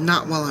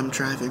 Not while I'm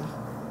driving.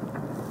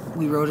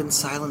 We rode in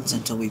silence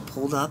until we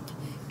pulled up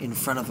in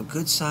front of a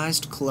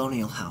good-sized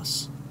colonial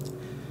house.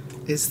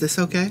 Is this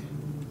okay?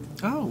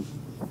 Oh.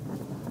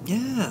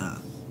 Yeah.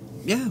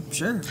 Yeah,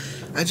 sure.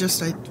 I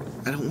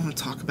don't want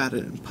to talk about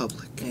it in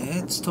public.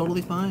 It's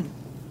totally fine.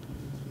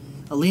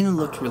 Alina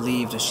looked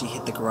relieved as she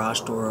hit the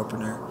garage door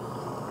opener.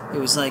 It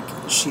was like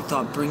she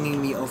thought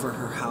bringing me over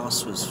her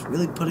house was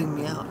really putting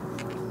me out.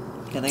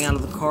 Getting out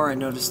of the car, I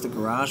noticed the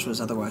garage was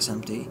otherwise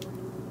empty.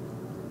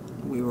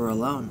 We were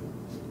alone.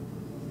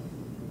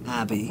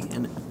 Abby,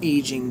 an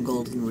aging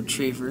golden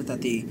retriever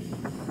that the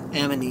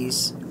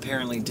Ammonese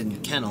apparently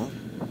didn't kennel,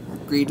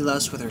 greeted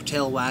us with her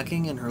tail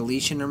wagging and her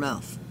leash in her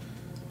mouth.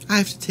 I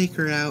have to take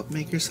her out.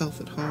 Make yourself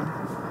at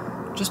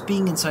home. Just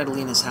being inside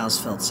Alina's house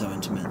felt so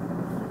intimate.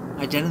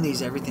 Identity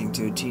is everything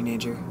to a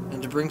teenager,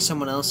 and to bring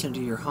someone else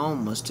into your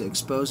home was to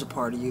expose a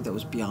part of you that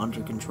was beyond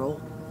your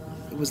control.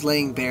 It was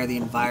laying bare the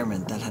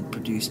environment that had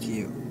produced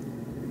you.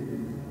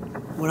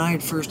 When I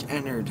had first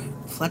entered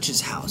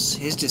Fletch's house,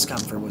 his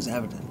discomfort was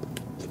evident.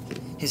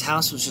 His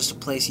house was just a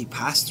place he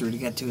passed through to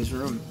get to his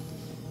room.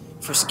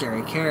 For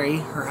Scary Carrie,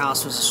 her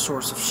house was a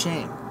source of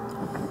shame.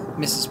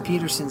 Mrs.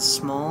 Peterson's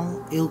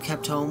small,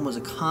 ill-kept home was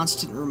a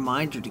constant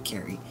reminder to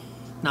Carrie,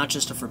 not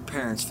just of her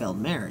parents' failed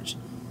marriage,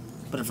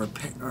 but of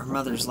her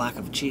mother's lack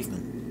of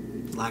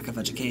achievement, lack of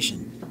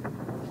education.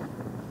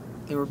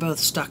 They were both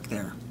stuck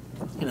there,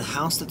 in a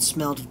house that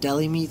smelled of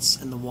deli meats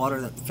and the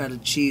water that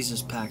fetid cheese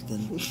was packed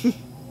in.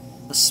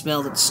 A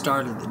smell that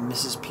started in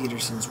Mrs.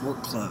 Peterson's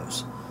work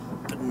clothes,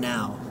 but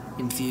now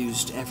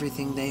infused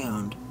everything they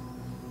owned.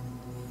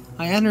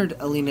 I entered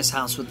Alina's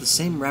house with the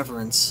same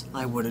reverence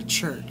I would a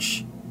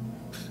church.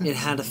 It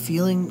had a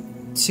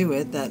feeling to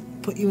it that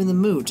put you in the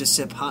mood to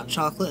sip hot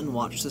chocolate and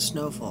watch the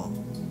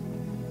snowfall.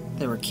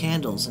 There were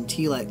candles and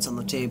tea lights on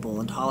the table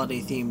and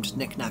holiday-themed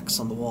knickknacks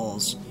on the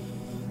walls.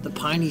 The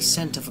piney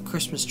scent of a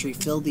Christmas tree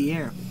filled the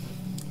air.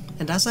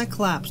 And as I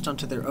collapsed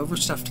onto their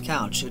overstuffed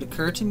couch, it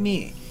occurred to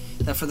me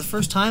that for the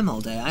first time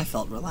all day I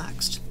felt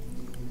relaxed.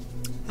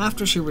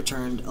 After she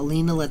returned,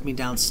 Alina led me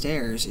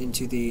downstairs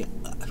into the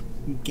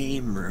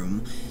game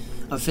room,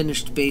 a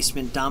finished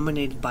basement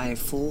dominated by a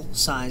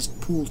full-sized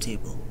pool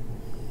table.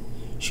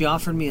 She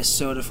offered me a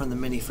soda from the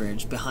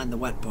mini-fridge behind the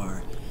wet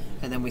bar,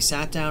 and then we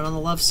sat down on the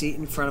love seat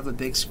in front of a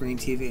big screen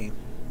TV.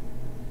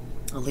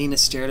 Alina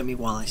stared at me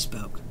while I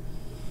spoke.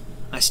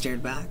 I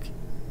stared back.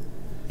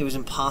 It was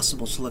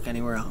impossible to look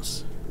anywhere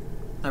else.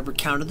 I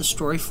recounted the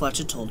story Fletch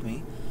had told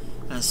me,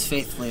 as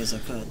faithfully as I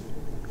could.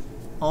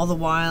 All the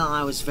while,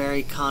 I was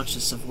very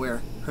conscious of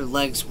where her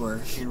legs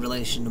were in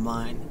relation to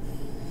mine.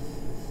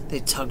 They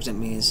tugged at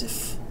me as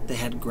if they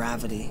had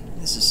gravity.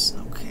 This is...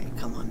 okay,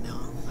 come on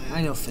now.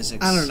 I know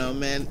physics. I don't know,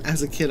 man.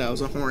 As a kid, I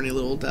was a horny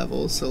little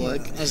devil, so, yeah,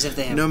 like... as if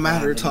they have no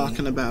matter gravity.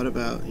 talking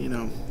about, you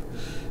know,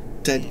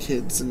 dead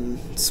kids and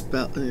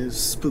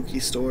spooky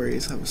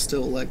stories, I was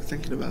still, like,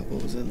 thinking about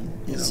what was in,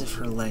 as if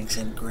her legs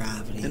had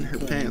gravity. in her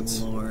Good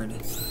pants. Lord.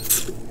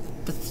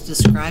 But to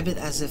describe it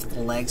as if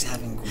the legs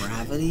having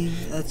gravity,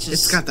 that's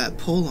just... It's got that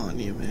pull on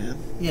you, man.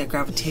 Yeah,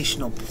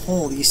 gravitational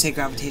pull. You say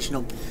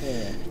gravitational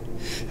pull.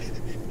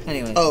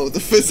 Anyway. Oh, the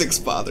physics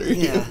bother you.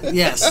 Yeah,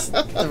 yes,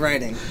 the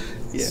writing.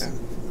 Yeah.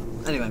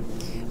 Anyway,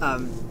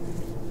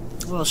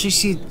 well, she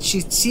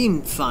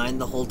seemed fine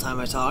the whole time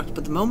I talked,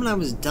 but the moment I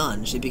was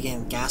done, she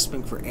began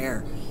gasping for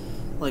air,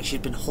 like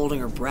she'd been holding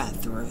her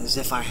breath, or as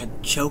if I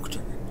had choked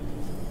her.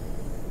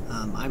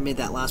 I made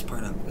that last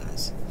part up,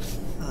 guys.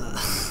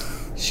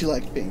 She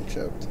liked being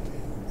choked.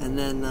 And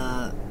then,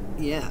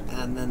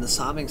 and then the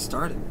sobbing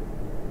started.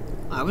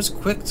 I was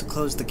quick to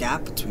close the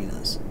gap between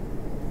us.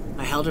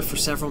 I held her for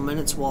several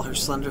minutes while her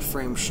slender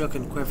frame shook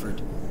and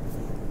quivered.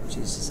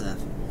 Jesus F.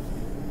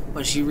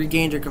 When she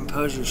regained her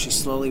composure, she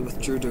slowly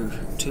withdrew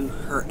to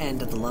her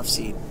end of the love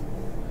seat.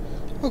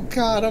 Oh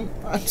God,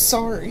 I'm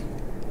sorry,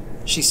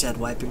 she said,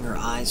 wiping her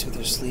eyes with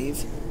her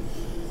sleeve.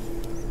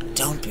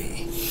 Don't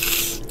be.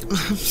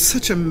 I'm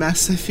such a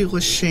mess. I feel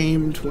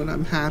ashamed when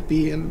I'm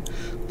happy and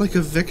like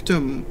a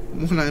victim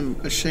when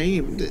I'm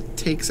ashamed. It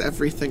takes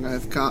everything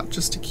I've got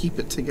just to keep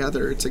it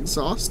together. It's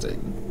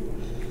exhausting.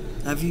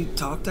 Have you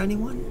talked to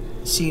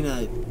anyone? Seen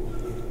a...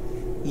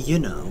 you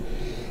know?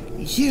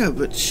 Yeah,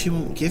 but she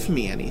won't give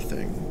me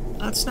anything.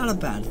 That's not a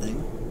bad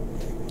thing.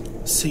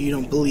 So you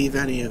don't believe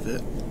any of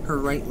it? Her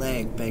right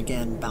leg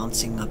began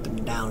bouncing up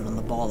and down on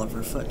the ball of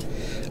her foot.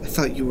 I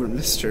thought you were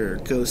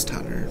Mr. Ghost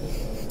Hunter.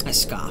 I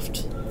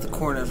scoffed. The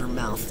corner of her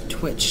mouth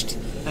twitched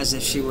as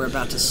if she were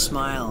about to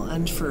smile,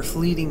 and for a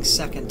fleeting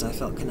second I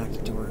felt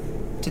connected to her,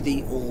 to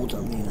the old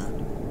Alina.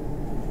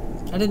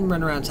 I didn't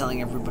run around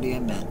telling everybody I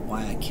met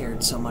why I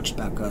cared so much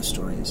about ghost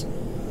stories.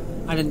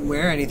 I didn't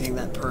wear anything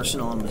that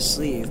personal on my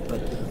sleeve,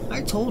 but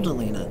I told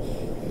Alina.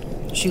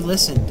 She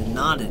listened and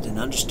nodded and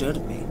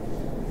understood me.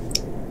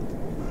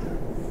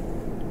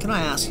 Can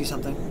I ask you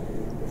something?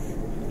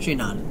 She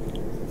nodded.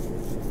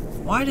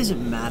 Why does it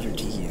matter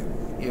to you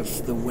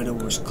if the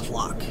widower's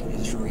clock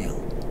is real?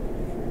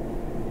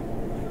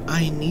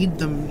 I need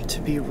them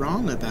to be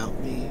wrong about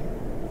me.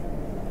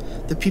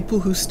 The people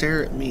who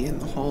stare at me in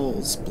the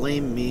halls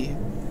blame me,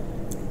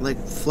 like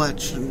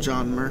Fletch and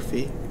John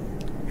Murphy.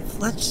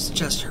 Fletch's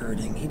just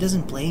hurting. He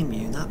doesn't blame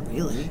you, not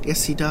really.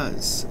 Yes, he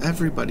does.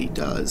 Everybody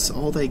does.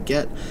 All they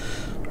get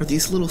are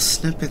these little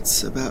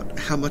snippets about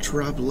how much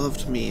Rob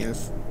loved me.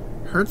 I've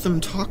heard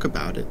them talk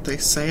about it. They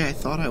say I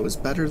thought I was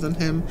better than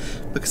him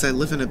because I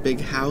live in a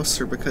big house,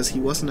 or because he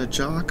wasn't a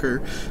jock,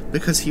 or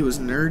because he was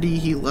nerdy,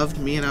 he loved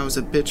me, and I was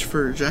a bitch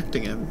for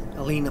rejecting him.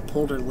 Alina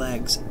pulled her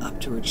legs up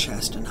to her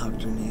chest and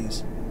hugged her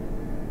knees.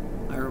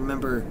 I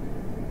remember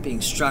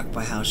being struck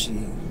by how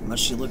much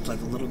she looked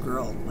like a little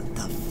girl. What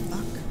the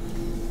fuck?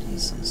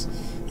 Jesus.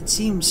 It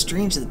seemed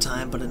strange at the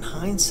time, but in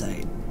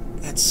hindsight,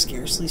 at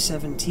scarcely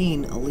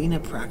 17, Alina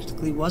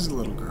practically was a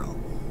little girl.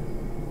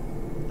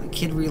 A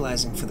kid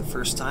realizing for the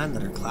first time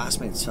that her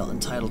classmates felt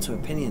entitled to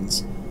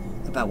opinions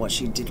about what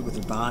she did with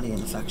her body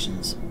and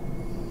affections.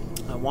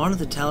 I wanted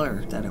to tell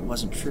her that it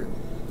wasn't true,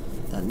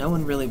 that no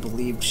one really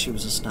believed she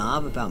was a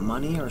snob about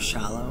money or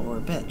shallow or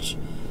a bitch.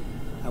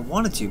 I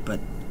wanted to, but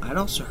I'd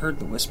also heard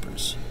the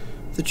whispers.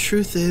 The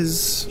truth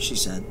is, she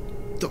said,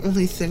 the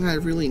only thing I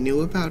really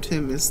knew about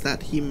him is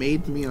that he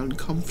made me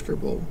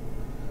uncomfortable.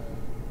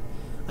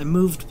 I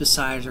moved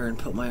beside her and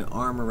put my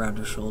arm around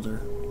her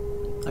shoulder.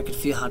 I could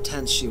feel how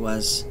tense she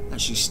was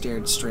as she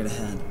stared straight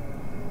ahead.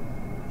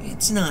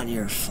 It's not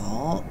your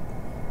fault.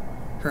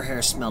 Her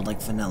hair smelled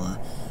like vanilla.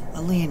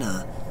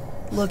 Alina,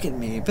 look at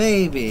me,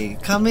 baby.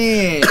 Come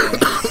here.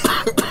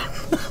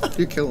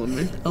 You're killing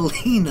me.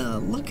 Alina,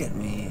 look at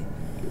me.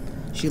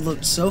 She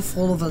looked so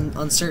full of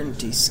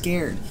uncertainty,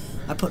 scared.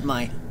 I put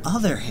my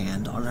other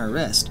hand on her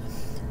wrist.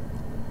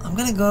 I'm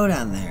gonna go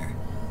down there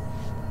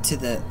to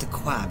the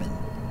cabin.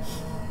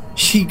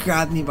 She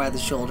grabbed me by the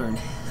shoulder and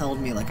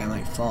held me like I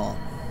might fall.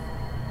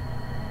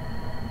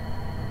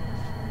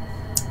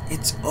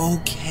 It's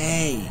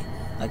okay.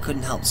 I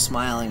couldn't help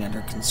smiling at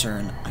her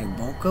concern. I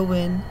won't go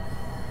in.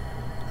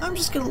 I'm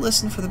just gonna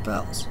listen for the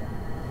bells.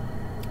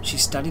 She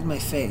studied my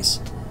face.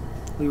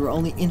 We were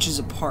only inches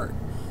apart.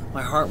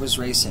 My heart was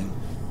racing.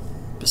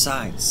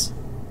 Besides,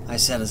 I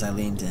said as I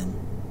leaned in,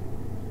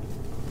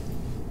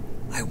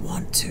 I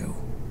want to.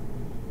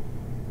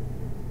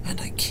 And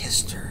I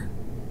kissed her.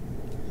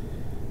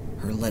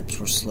 Her lips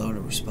were slow to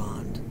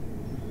respond.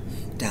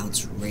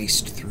 Doubts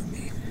raced through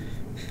me.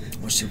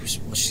 Was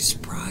she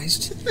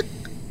surprised?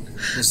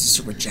 Was this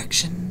a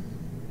rejection?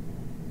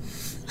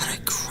 Had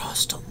I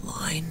crossed a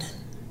line?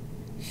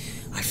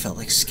 I felt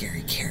like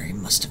Scary Carrie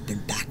must have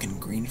been back in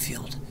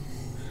Greenfield,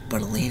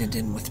 but Alina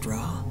didn't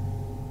withdraw.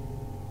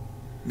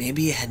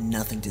 Maybe it had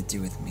nothing to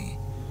do with me.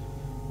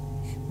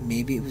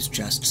 Maybe it was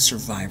just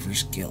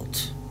survivor's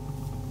guilt.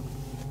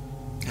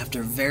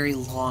 After a very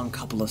long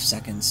couple of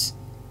seconds,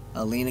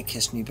 Alina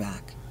kissed me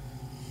back.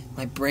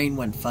 My brain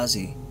went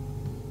fuzzy.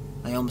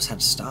 I almost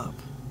had to stop.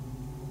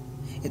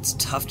 It's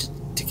tough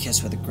to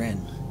kiss with a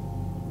grin.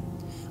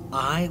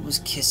 I was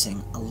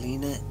kissing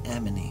Alina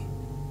Emily.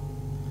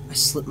 I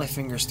slipped my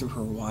fingers through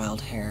her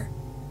wild hair.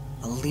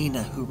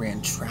 Alina, who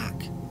ran track.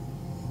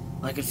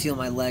 I could feel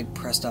my leg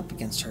pressed up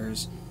against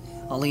hers.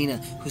 Alina,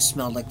 who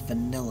smelled like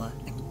vanilla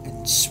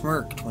and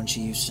smirked when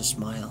she used to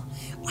smile.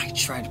 I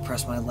tried to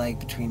press my leg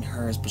between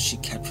hers, but she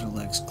kept her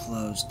legs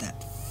closed.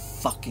 That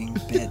fucking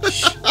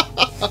bitch.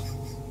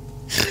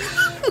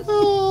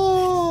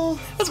 Oh.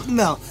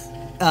 No.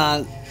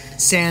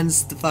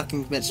 Sans the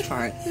fucking bitch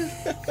part.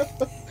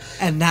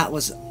 And I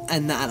was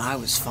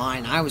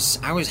fine. I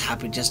was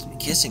happy just to be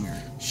kissing her.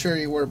 Sure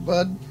you were,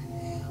 bud.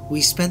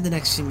 We spent the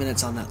next few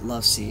minutes on that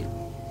love seat.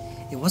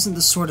 It wasn't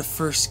the sort of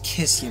first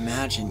kiss you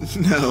imagine.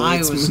 No,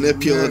 it's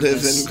manipulative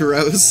nervous. And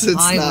gross.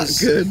 It's not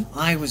good.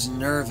 I was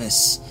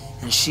nervous,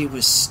 and she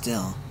was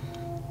still.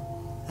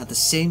 At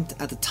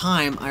the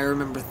time, I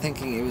remember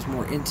thinking it was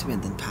more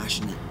intimate than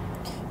passionate,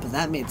 but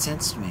that made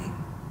sense to me.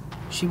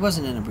 She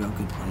wasn't in a real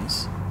good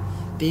place.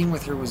 Being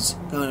with her was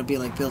going to be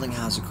like building a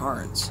house of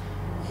cards.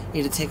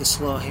 It'd take a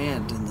slow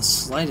hand, and the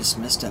slightest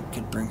misstep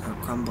could bring her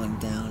crumbling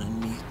down, and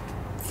me,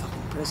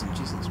 fucking prison,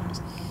 Jesus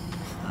Christ,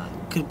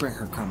 could bring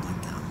her crumbling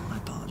down. My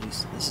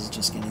apologies. This is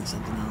just getting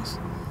something else.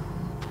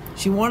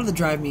 She wanted to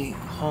drive me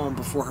home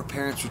before her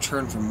parents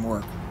returned from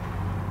work.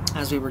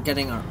 As we were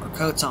getting our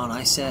coats on,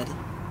 I said,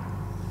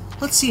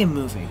 "Let's see a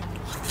movie."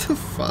 What the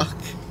fuck?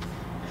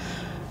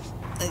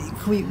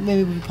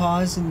 Maybe we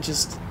pause and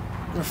just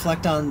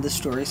reflect on the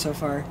story so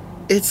far?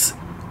 It's...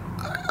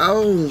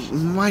 Oh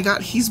my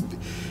god,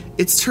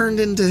 it's turned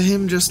into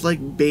him just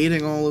like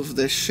baiting all of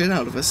this shit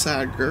out of a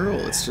sad girl.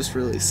 It's just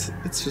really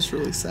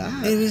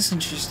sad. It is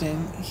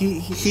interesting.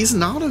 He's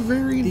not a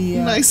very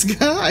nice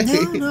guy.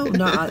 No.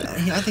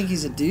 I think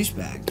he's a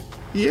douchebag.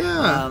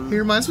 Yeah, he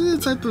reminds me of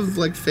the type of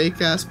like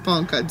fake ass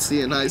punk I'd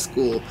see in high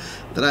school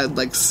that I'd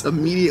like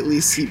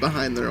immediately see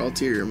behind their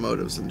ulterior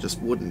motives and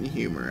just wouldn't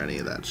humor any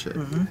of that shit.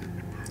 Mm-hmm.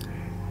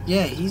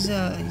 Yeah, he's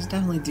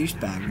definitely a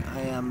douchebag.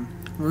 I am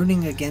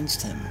rooting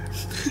against him.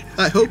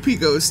 I hope he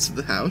goes to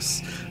the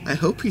house. I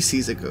hope he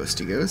sees a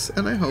ghosty ghost,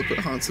 and I hope it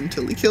haunts him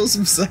till he kills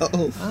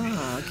himself.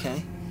 Ah,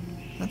 okay.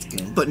 That's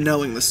good. But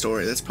knowing the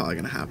story, that's probably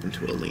going to happen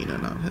to Alina,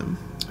 not him.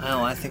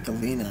 Oh, I think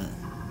Alina,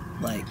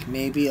 like,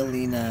 maybe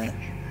Alina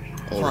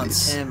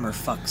haunts him or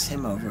fucks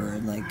him over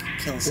and, like,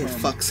 kills him. Or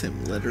fucks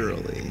him,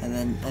 literally.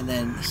 And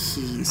then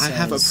he says... I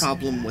have a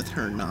problem with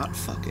her not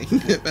fucking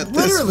him at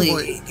this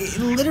point.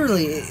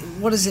 Literally,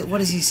 what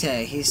does he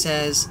say? He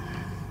says,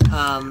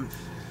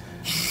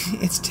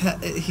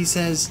 He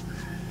says,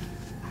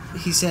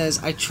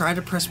 I tried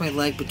to press my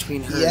leg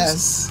between hers,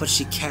 yes, but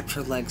she kept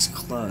her legs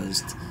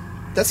closed.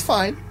 That's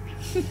fine.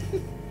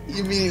 He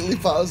immediately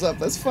follows up.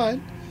 That's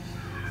fine.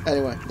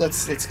 Anyway,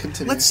 let's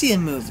continue. Let's see a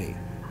movie.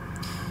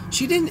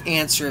 She didn't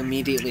answer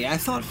immediately. I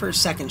thought for a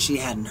second she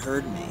hadn't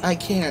heard me. I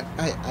can't.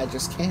 I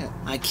just can't.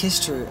 I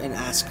kissed her and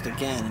asked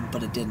again,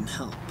 but it didn't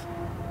help.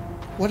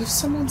 What if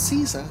someone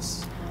sees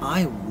us?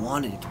 I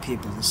wanted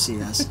people to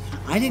see us.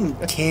 I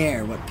didn't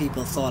care what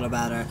people thought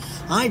about her.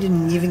 I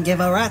didn't even give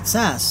a rat's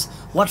ass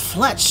what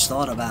Fletch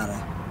thought about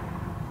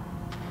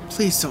her.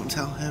 Please don't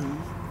tell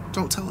him.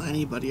 Don't tell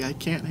anybody. I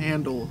can't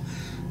handle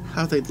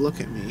how they'd look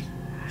at me.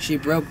 She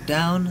broke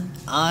down.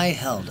 I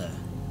held her.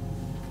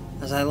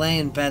 As I lay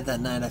in bed that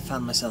night, I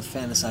found myself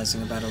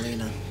fantasizing about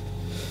Alina.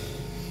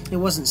 It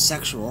wasn't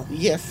sexual.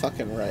 Yeah,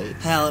 fucking right.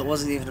 Hell, it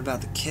wasn't even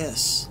about the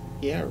kiss.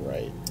 Yeah,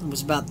 right. It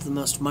was about the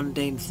most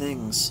mundane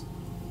things.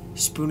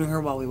 Spooning her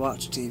while we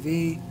watched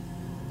TV,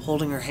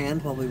 holding her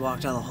hand while we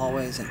walked down the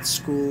hallways at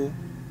school,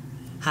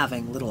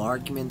 having little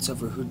arguments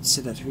over who'd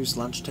sit at whose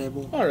lunch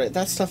table. Alright,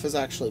 that stuff is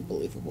actually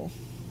believable.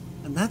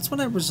 And that's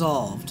when I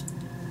resolved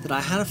that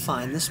I had to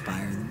find the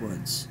Spire in the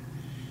woods.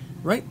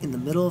 Right in the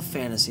middle of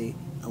fantasy,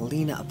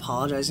 Alina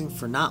apologizing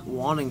for not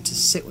wanting to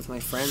sit with my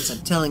friends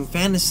and telling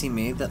Fantasy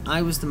Me that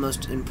I was the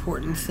most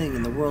important thing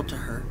in the world to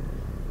her.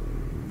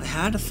 I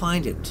had to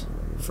find it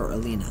for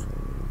Alina,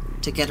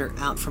 to get her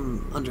out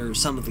from under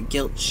some of the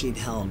guilt she'd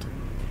held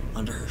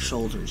under her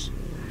shoulders.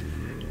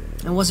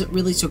 And was it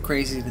really so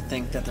crazy to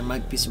think that there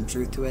might be some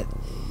truth to it?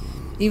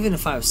 Even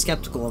if I was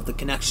skeptical of the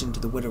connection to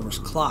the widower's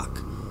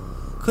clock,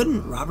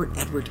 couldn't Robert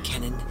Edward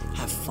Kennan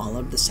have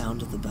followed the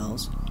sound of the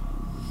bells?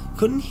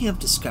 Couldn't he have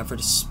discovered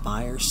a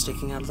spire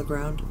sticking out of the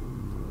ground?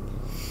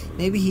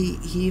 Maybe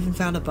he even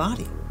found a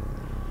body.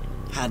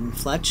 Hadn't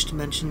Fletch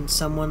mentioned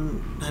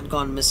someone had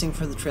gone missing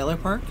from the trailer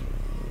park?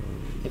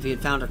 If he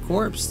had found her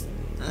corpse,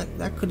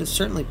 that could have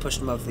certainly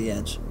pushed him over the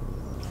edge.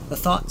 The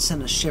thought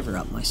sent a shiver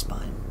up my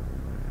spine.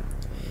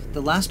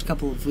 The last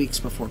couple of weeks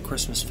before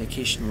Christmas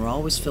vacation were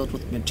always filled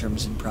with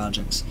midterms and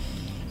projects,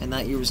 and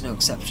that year was no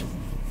exception.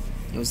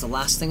 It was the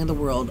last thing in the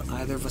world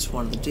either of us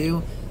wanted to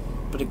do,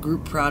 but a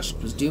group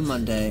project was due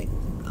Monday.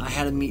 I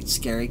had to meet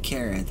Scary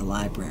Carrie at the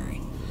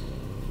library.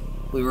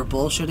 We were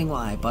bullshitting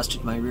while I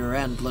busted my rear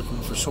end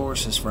looking for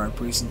sources for our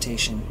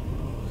presentation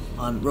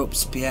on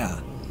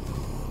Robespierre.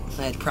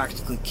 I had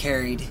practically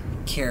carried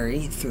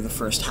Carrie through the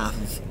first half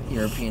of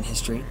European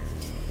history.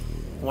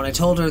 When I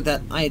told her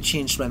that I had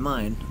changed my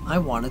mind, I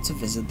wanted to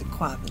visit the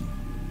Quabbin.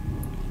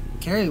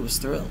 Carrie was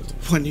thrilled.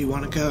 When do you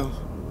want to go?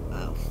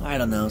 Oh, I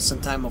don't know,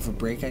 sometime over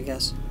break, I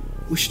guess.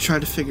 We should try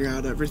to figure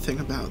out everything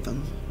about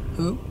them.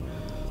 Who?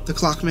 The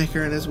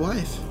clockmaker and his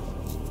wife.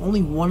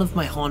 Only one of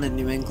my haunted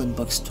New England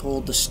books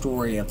told the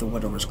story of the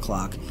widower's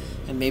clock,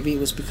 and maybe it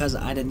was because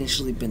I'd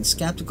initially been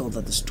skeptical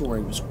that the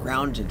story was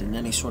grounded in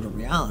any sort of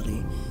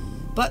reality,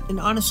 but it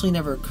honestly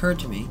never occurred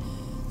to me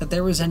that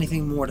there was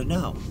anything more to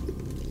know.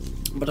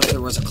 But if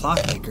there was a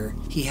clockmaker,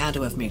 he had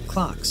to have made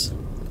clocks.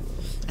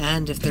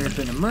 And if there had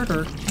been a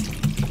murder,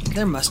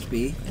 there must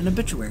be an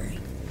obituary.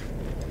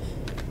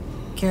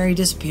 Carrie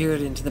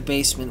disappeared into the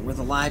basement where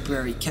the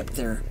library kept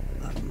their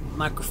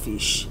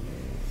microfiche.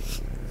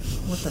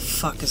 What the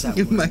fuck is that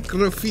word?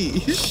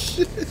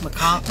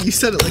 Microfiche. You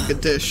said it like a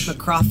dish.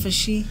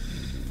 Macrofiche?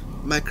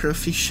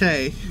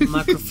 Microfiche.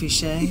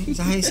 Microfiche? Is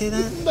that how you say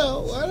that?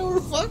 No, I don't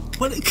know. Fuck.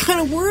 What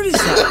kind of word is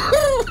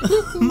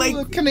that?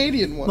 The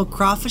Canadian one.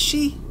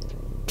 Macrofiche?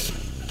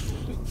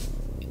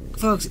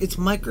 Folks, it's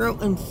micro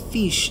and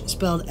fiche,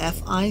 spelled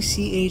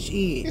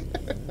F-I-C-H-E.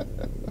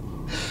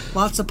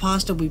 Lots of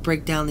pasta, we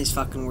break down these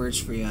fucking words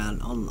for you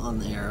on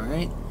the air,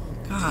 alright?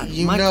 God,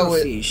 you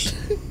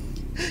microfiche.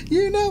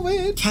 You know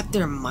it. Kept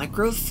their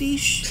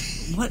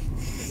microfiche? What?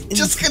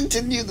 Just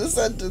continue the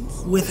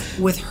sentence.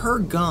 With her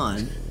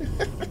gone,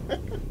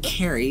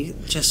 Carrie,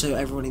 just so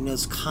everybody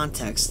knows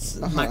context,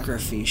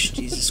 microfiche,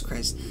 Jesus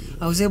Christ,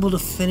 I was able to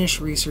finish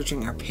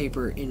researching our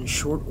paper in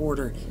short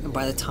order, and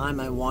by the time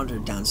I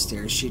wandered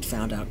downstairs, she'd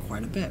found out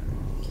quite a bit.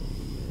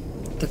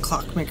 The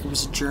clockmaker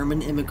was a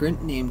German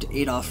immigrant named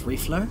Adolf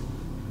Riefler,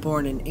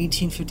 born in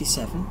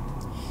 1857.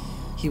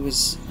 He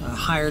was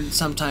hired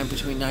sometime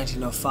between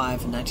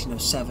 1905 and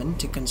 1907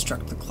 to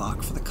construct the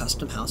clock for the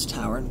Custom House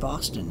Tower in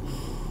Boston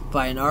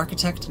by an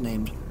architect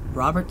named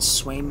Robert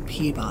Swain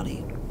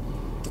Peabody.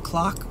 The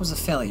clock was a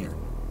failure.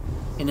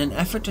 In an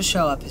effort to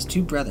show up his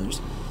two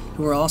brothers,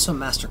 who were also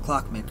master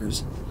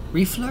clockmakers,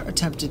 Riefler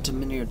attempted to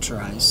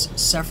miniaturize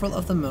several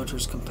of the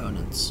motor's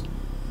components.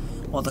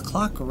 While the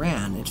clock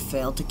ran, it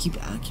failed to keep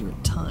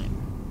accurate time.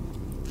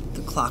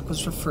 The clock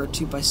was referred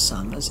to by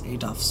some as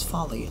Adolf's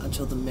Folly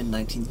until the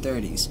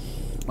mid-1930s,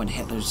 when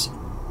Hitler's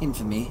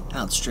infamy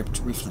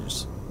outstripped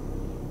Riefler's.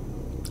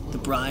 The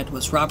bride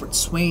was Robert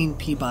Swain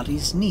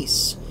Peabody's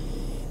niece,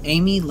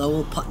 Amy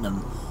Lowell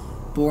Putnam,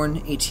 born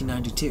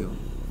 1892.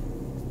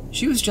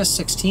 She was just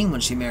 16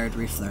 when she married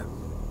Riefler,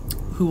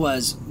 who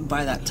was,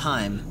 by that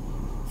time,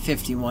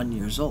 51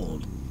 years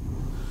old.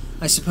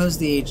 I suppose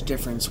the age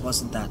difference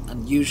wasn't that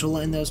unusual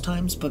in those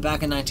times, but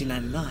back in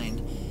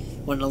 1999,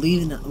 When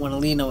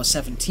Alina was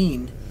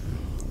 17,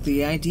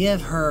 the idea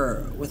of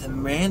her with a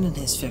man in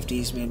his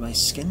 50s made my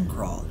skin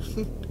crawl.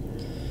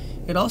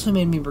 It also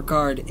made me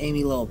regard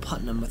Amy Lowell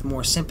Putnam with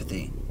more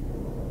sympathy.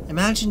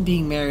 Imagine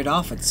being married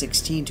off at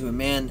 16 to a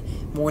man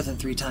more than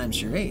 3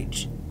 times your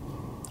age.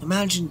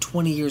 Imagine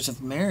 20 years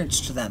of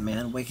marriage to that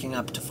man, waking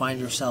up to find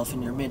yourself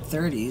in your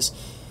mid-30s,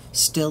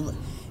 still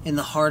in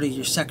the heart of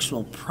your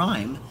sexual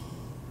prime,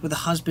 with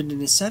a husband in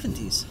his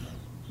 70s.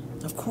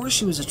 Of course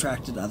she was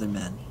attracted to other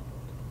men.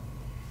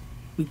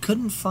 We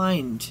couldn't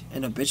find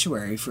an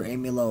obituary for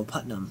Amy Lowell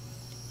Putnam,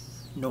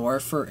 nor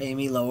for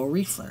Amy Lowell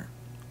Riefler,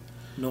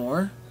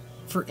 nor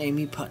for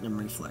Amy Putnam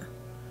Riefler.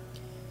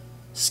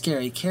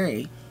 Scary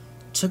Carrie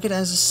took it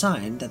as a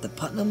sign that the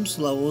Putnams,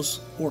 Lowells,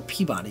 or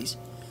Peabodys,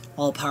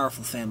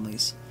 all-powerful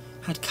families,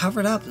 had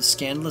covered up the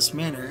scandalous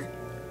manner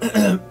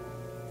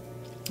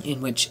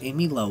in which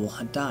Amy Lowell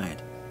had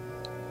died.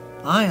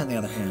 I, on the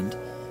other hand,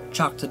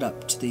 chalked it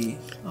up to the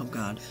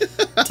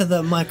to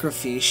the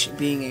microfiche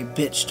being a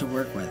bitch to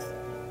work with.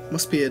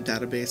 Must be a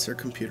database or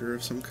computer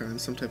of some kind,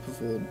 some type of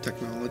old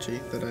technology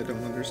that I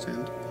don't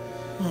understand.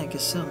 Yeah, I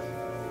guess so.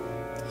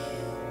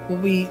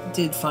 What we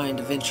did find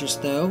of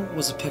interest, though,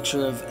 was a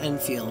picture of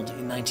Enfield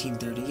in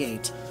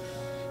 1938.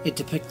 It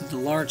depicted a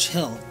large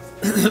hill.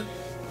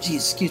 Jeez,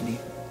 excuse me.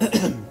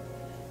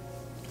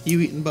 You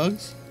eating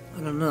bugs?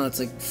 I don't know, it's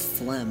like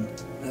phlegm.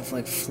 I have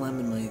like phlegm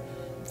in my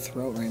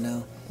throat right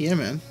now. Yeah,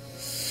 man.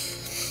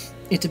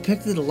 It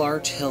depicted a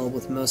large hill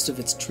with most of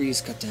its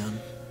trees cut down,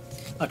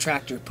 a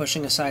tractor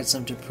pushing aside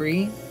some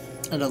debris,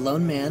 and a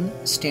lone man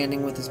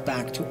standing with his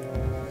back to...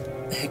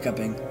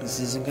 Hiccuping. This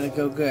isn't going to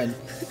go good.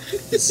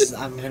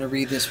 I'm going to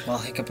read this while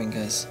hiccuping,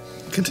 guys.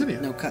 Continue.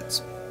 No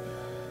cuts.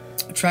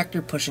 A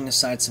tractor pushing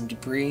aside some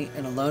debris,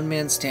 and a lone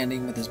man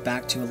standing with his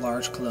back to a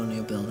large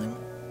colonial building.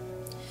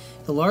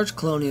 The large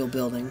colonial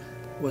building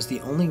was the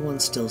only one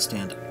still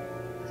standing.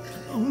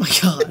 Oh my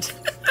god.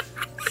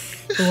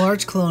 The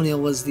large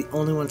colonial was the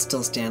only one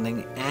still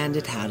standing, and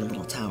it had a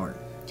little tower.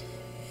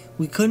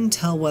 We couldn't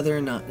tell whether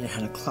or not it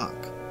had a clock.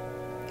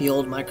 The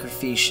old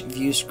microfiche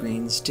view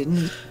screens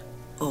didn't...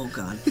 Oh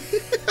god.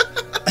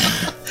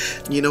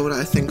 You know what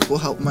I think will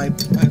help my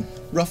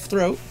rough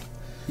throat?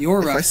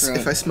 Your rough throat?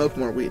 If I smoke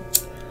more weed.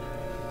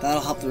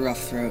 That'll help the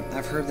rough throat.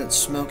 I've heard that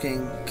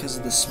smoking, because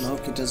of the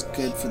smoke, it does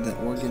good for the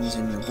organs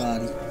in your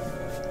body.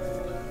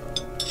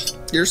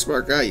 You're a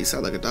smart guy. You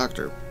sound like a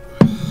doctor.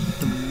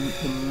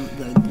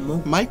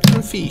 The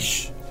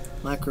microfiche.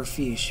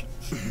 Microfiche.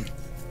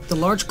 The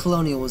large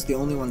colonial was the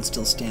only one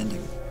still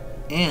standing,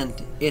 and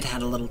it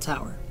had a little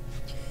tower.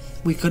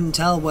 We couldn't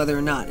tell whether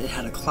or not it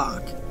had a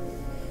clock.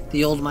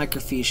 The old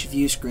microfiche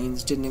view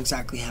screens didn't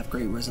exactly have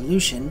great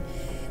resolution,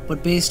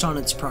 but based on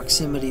its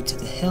proximity to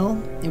the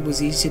hill, it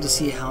was easy to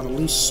see how the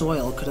loose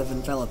soil could have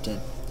enveloped it,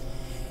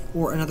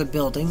 or another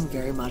building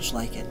very much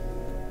like it,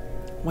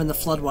 when the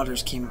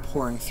floodwaters came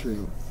pouring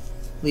through,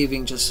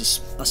 leaving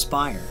just a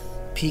spire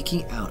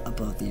peeking out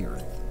above the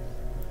earth.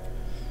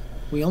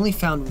 We only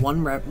found one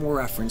more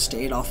reference to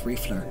Adolf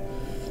Riefler,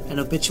 an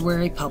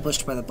obituary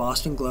published by the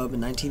Boston Globe in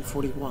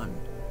 1941.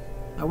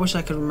 I wish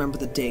I could remember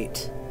the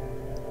date.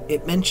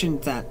 It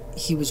mentioned that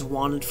he was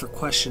wanted for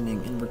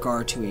questioning in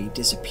regard to a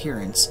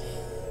disappearance,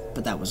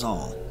 but that was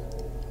all.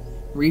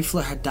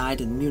 Riefler had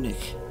died in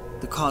Munich.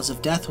 The cause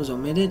of death was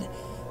omitted,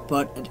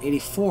 but at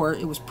 84,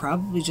 it was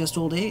probably just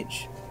old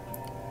age.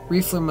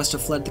 Riefler must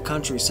have fled the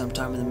country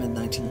sometime in the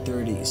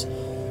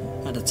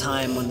mid-1930s, at a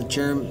time when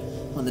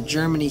the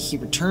Germany he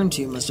returned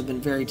to must have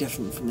been very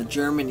different from the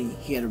Germany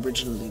he had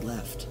originally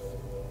left.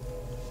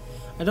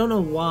 I don't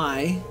know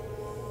why,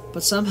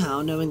 but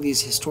somehow knowing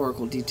these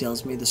historical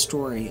details made the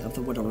story of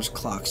the widower's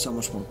clock so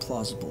much more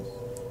plausible.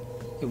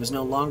 It was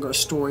no longer a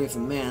story of a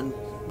man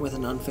with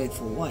an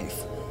unfaithful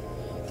wife.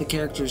 The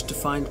characters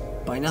defined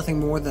by nothing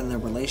more than their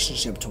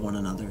relationship to one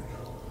another.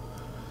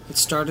 It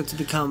started to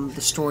become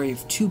the story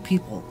of two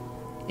people,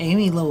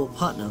 Amy Lowell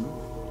Putnam,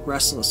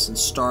 restless and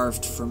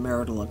starved for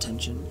marital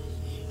attention,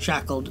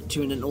 shackled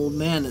to an old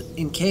man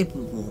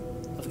incapable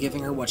of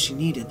giving her what she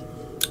needed.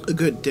 A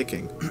good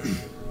dicking.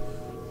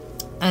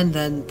 And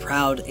then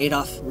proud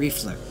Adolf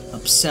Riefler,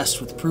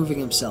 obsessed with proving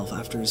himself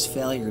after his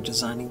failure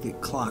designing the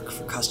clock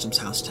for Customs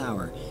House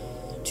Tower,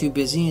 too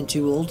busy and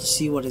too old to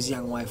see what his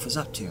young wife was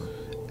up to.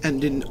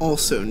 And in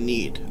also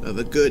need of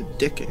a good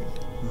dicking.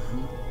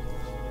 Mm-hmm.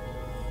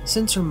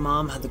 Since her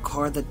mom had the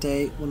car that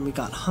day, when we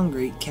got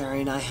hungry,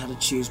 Carrie and I had to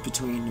choose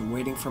between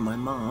waiting for my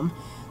mom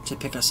to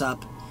pick us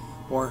up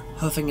or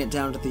hoofing it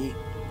down to the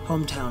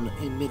hometown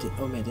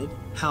omitted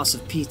House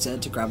of Pizza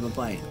to grab a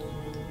bite.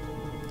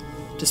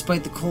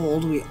 Despite the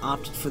cold, we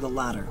opted for the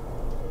latter.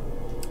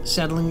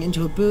 Settling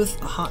into a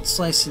booth, a hot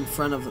slice in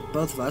front of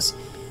both of us,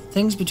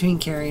 things between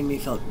Carrie and me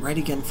felt right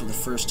again for the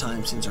first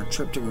time since our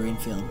trip to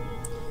Greenfield.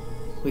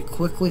 We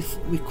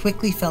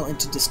quickly fell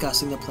into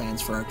discussing the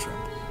plans for our trip.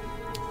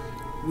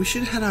 We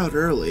should head out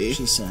early,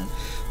 she said.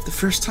 The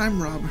first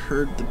time Rob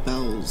heard the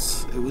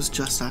bells, it was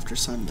just after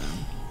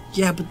sundown.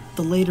 Yeah, but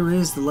the later it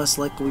is, the less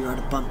likely we are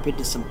to bump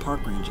into some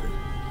park ranger.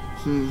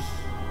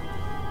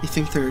 You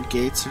think there are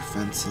gates or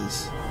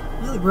fences?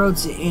 Well, the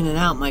roads in and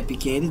out might be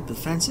gated, but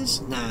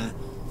fences? Nah.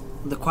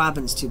 The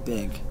Quabbin's too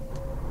big.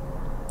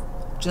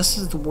 Just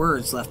as the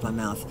words left my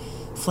mouth,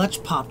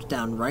 Fletch popped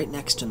down right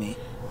next to me,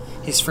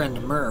 his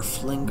friend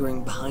Murph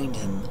lingering behind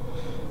him.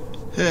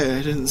 Hey,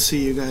 I didn't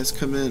see you guys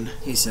come in,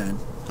 he said.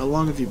 How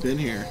long have you been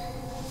here?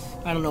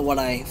 I don't know what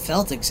I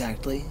felt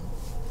exactly.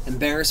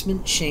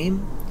 Embarrassment?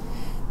 Shame?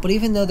 But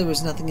even though there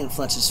was nothing in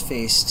Fletch's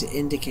face to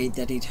indicate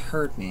that he'd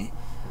heard me,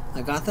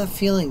 I got that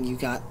feeling you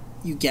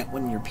get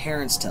when your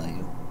parents tell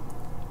you.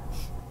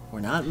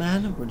 We're not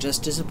mad, we're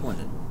just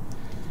disappointed.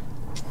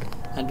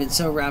 I'd been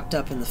so wrapped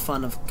up in the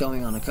fun of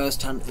going on a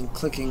ghost hunt and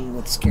clicking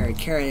with Scary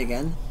Carrie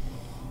again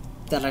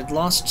that I'd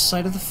lost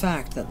sight of the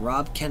fact that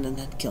Rob Kennan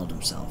had killed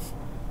himself.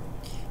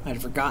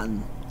 I'd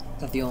forgotten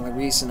that the only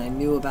reason I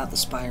knew about the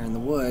Spire in the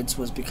woods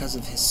was because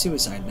of his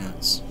suicide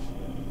notes,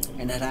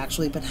 and had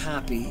actually been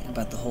happy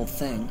about the whole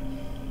thing,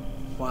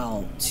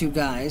 while two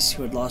guys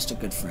who had lost a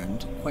good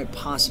friend, quite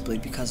possibly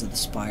because of the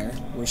Spire,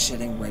 were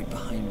sitting right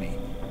behind me.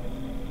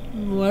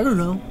 Well, I don't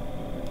know.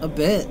 A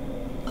bit,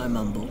 I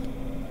mumbled.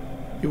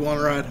 You want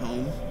to ride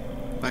home?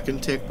 I can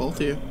take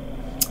both of you.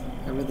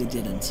 I really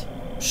didn't.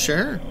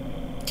 Sure,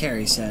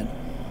 Carrie said.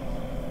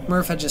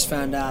 Murph had just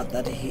found out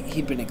that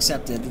he'd been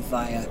accepted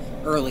via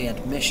early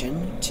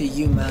admission to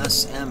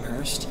UMass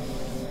Amherst,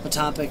 a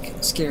topic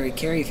Scary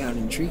Carrie found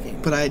intriguing.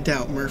 But I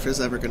doubt Murph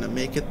is ever going to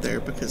make it there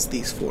because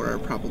these four are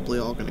probably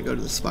all going to go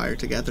to the Spire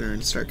together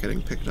and start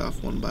getting picked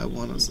off one by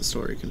one as the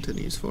story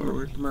continues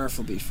forward. Murph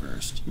will be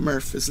first.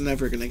 Murph is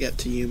never going to get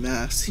to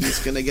UMass. He's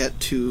going to get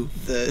to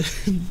the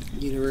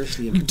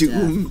University of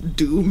Doomass.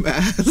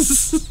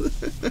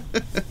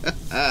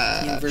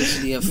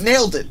 University of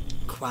Nailed it.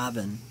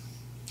 Quabbin.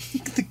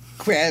 The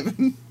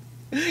Quabbin.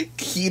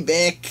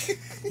 Quebec.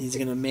 He's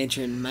going to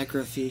major in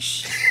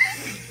microfiche.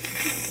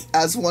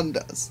 As one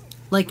does.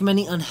 Like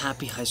many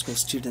unhappy high school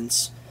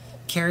students,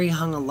 Carrie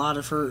hung a lot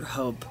of her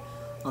hope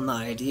on the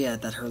idea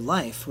that her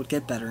life would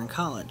get better in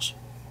college.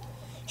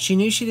 She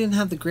knew she didn't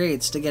have the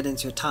grades to get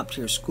into a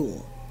top-tier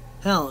school.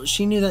 Hell,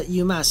 she knew that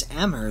UMass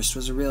Amherst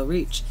was a real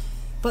reach,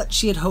 but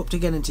she had hoped to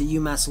get into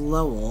UMass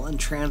Lowell and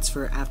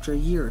transfer after a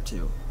year or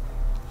two.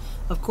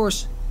 Of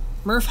course,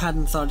 Murph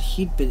hadn't thought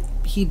he'd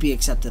be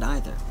accepted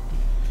either.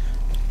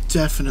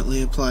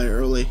 Definitely apply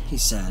early, he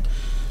said.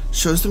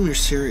 Shows them you're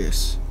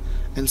serious.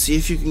 And see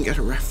if you can get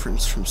a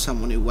reference from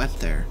someone who went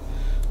there.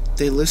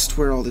 They list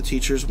where all the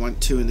teachers went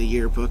to in the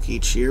yearbook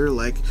each year,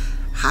 like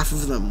half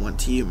of them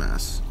went to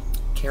UMass.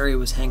 Carrie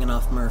was hanging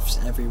off Murph's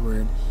every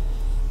word,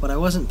 but I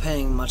wasn't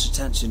paying much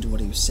attention to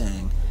what he was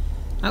saying.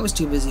 I was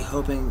too busy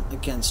hoping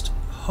against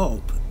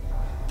hope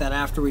that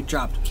after we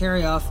dropped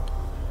Carrie off,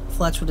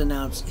 Fletch would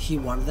announce he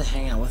wanted to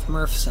hang out with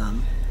Murph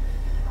some,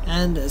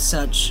 and as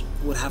such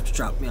would have to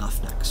drop me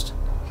off next.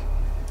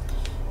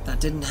 That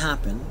didn't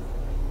happen,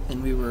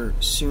 and we were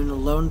soon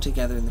alone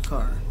together in the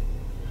car.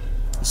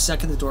 The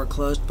second the door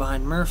closed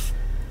behind Murph,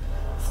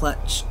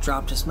 Fletch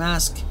dropped his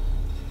mask,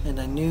 and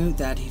I knew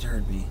that he'd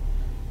heard me.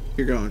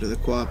 You're going to the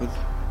Quabbin.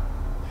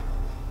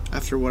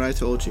 After what I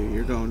told you,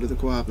 you're going to the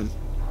Quabbin.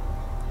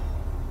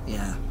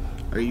 Yeah.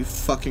 Are you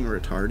fucking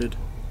retarded?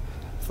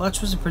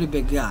 Fletch was a pretty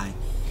big guy.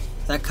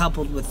 That,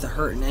 coupled with the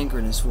hurt and anger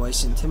in his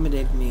voice,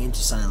 intimidated me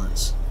into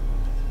silence.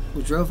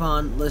 We drove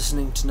on,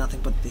 listening to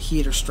nothing but the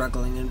heater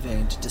struggling in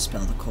vain to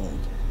dispel the cold.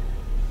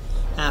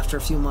 After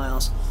a few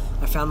miles,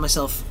 I found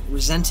myself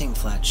resenting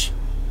Fletch.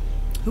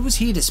 Who was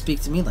he to speak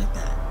to me like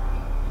that?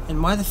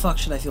 And why the fuck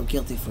should I feel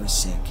guilty for his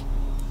sake?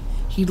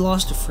 He'd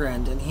lost a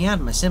friend, and he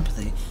had my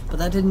sympathy, but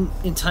that didn't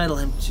entitle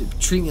him to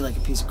treat me like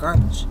a piece of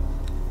garbage.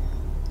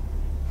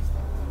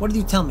 What did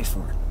you tell me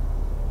for?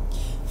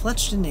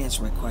 Fletch didn't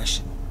answer my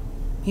question.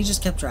 He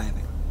just kept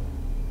driving.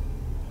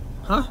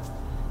 Huh?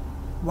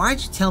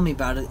 Why'd you tell me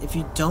about it if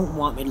you don't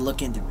want me to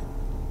look into it?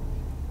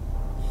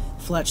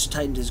 Fletch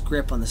tightened his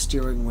grip on the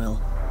steering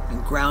wheel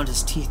and ground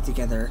his teeth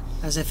together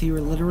as if he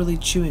were literally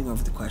chewing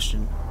over the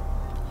question.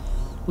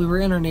 We were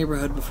in our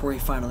neighborhood before he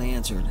finally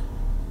answered.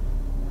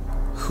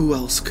 Who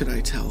else could I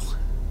tell?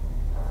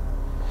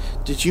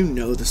 Did you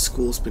know the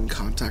school's been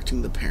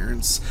contacting the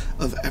parents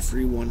of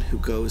everyone who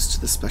goes to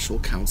the special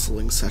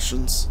counseling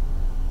sessions?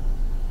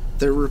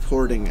 They're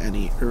reporting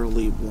any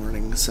early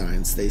warning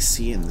signs they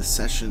see in the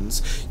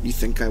sessions. You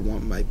think I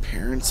want my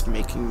parents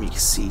making me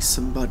see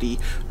somebody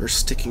or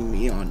sticking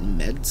me on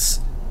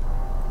meds?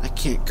 I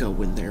can't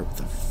go in there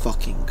with a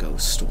fucking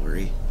ghost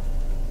story.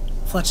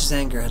 Fletch's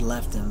anger had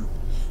left him.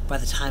 By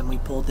the time we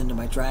pulled into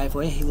my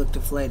driveway, he looked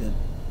deflated.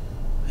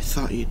 I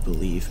thought you'd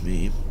believe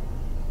me.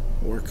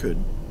 Or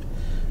could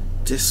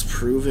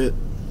disprove it.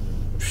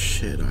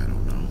 Shit, I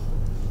don't know.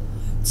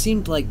 It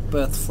seemed like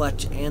both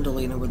Fletch and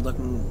Alina were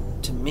looking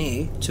to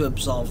me to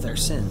absolve their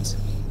sins.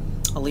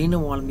 Alina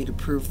wanted me to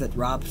prove that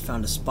Rob had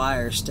found a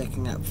spire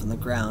sticking up from the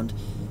ground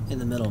in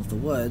the middle of the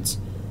woods,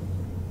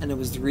 and it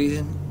was the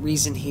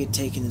reason he had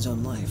taken his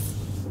own life.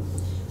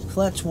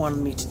 Fletch wanted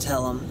me to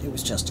tell him it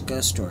was just a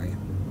ghost story.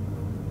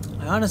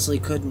 I honestly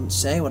couldn't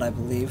say what I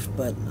believed,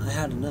 but I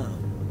had to know.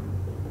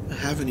 I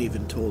haven't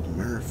even told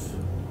Murph,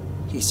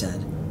 he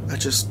said. I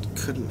just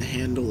couldn't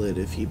handle it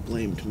if he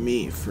blamed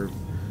me for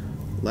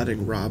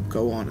letting Rob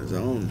go on his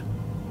own.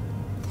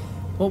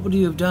 What would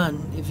you have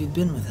done if you'd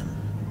been with him?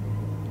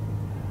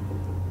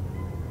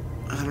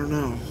 I don't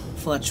know.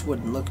 Fletch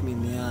wouldn't look me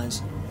in the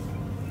eyes.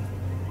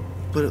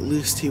 But at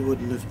least he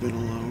wouldn't have been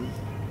alone.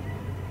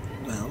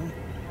 Well,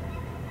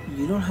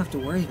 you don't have to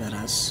worry about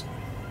us.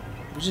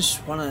 We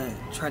just want to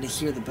try to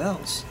hear the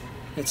bells.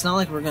 It's not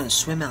like we're going to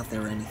swim out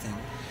there or anything.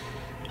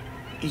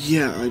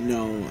 Yeah, I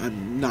know.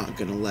 I'm not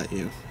going to let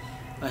you.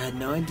 I had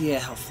no idea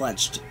how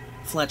Fletch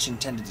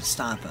intended to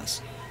stop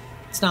us.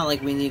 It's not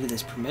like we needed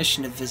his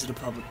permission to visit a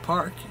public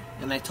park,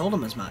 and I told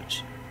him as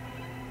much.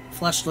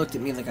 Fletch looked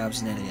at me like I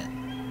was an idiot.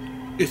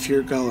 If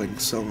you're going,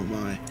 so am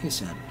I, he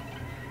said.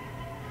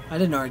 I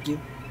didn't argue.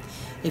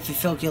 If he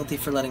felt guilty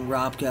for letting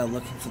Rob go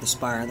looking for the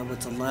Spire in the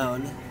woods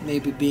alone,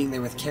 maybe being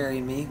there with Carrie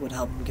and me would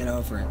help him get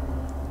over it.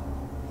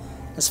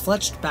 As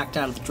Fletch backed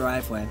out of the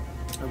driveway,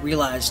 I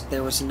realized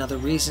there was another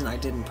reason I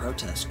didn't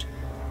protest.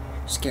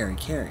 Scary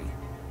Carrie.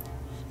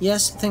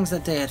 Yes, things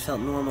that day had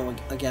felt normal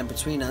again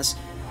between us,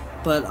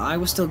 but I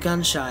was still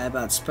gun-shy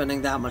about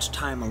spending that much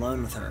time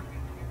alone with her,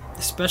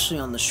 especially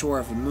on the shore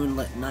of a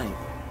moonlit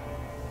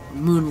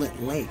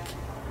lake.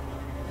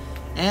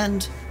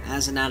 And,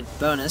 as an added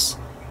bonus,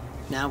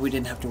 now we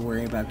didn't have to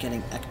worry about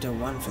getting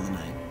Ecto-1 for the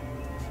night.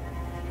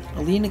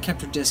 Alina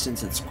kept her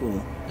distance at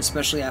school,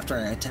 especially after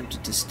I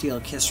attempted to steal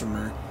a kiss from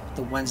her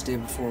the Wednesday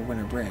before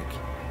winter break.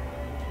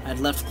 I'd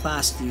left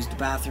class to use the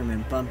bathroom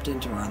and bumped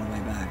into her on the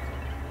way back.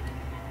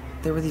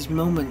 There were these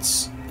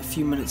moments, a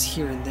few minutes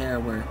here and there,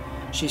 where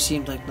she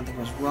seemed like nothing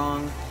was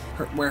wrong,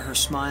 where her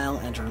smile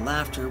and her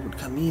laughter would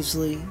come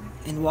easily,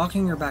 and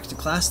walking her back to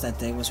class that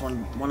day was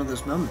one of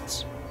those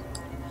moments.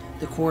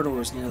 The corridor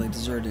was nearly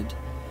deserted.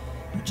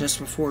 Just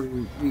before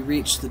we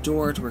reached the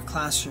door to her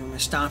classroom, I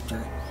stopped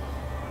her.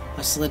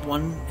 I slid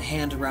one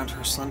hand around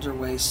her slender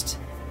waist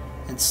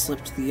and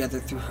slipped the other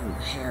through her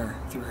hair,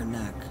 through her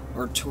neck,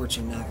 or towards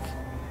her neck.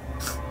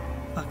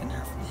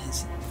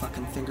 His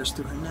fucking fingers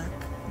through her neck.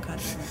 God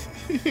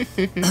damn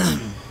it.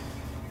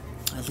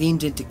 I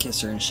leaned in to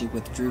kiss her and she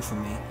withdrew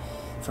from me,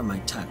 from my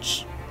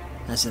touch,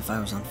 as if I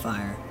was on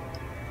fire.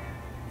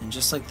 And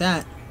just like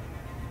that,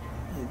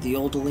 the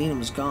old Alina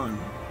was gone,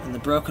 and the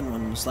broken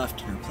one was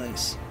left in her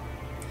place.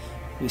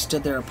 We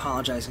stood there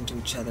apologizing to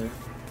each other,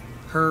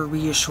 her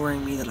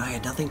reassuring me that I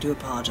had nothing to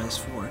apologize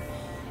for,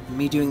 and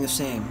me doing the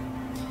same,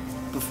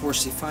 before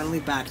she finally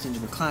backed into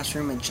her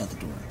classroom and shut the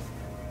door.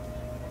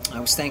 I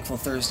was thankful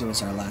Thursday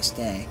was our last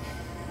day.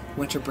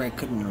 Winter break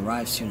couldn't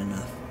arrive soon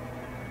enough.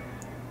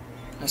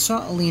 I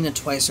saw Alina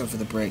twice over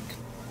the break.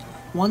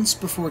 Once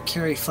before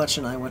Carrie, Fletch,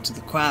 and I went to the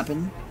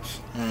cabin,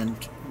 and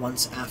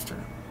once after.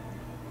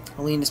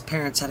 Alina's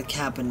parents had a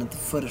cabin at the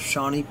foot of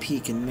Shawnee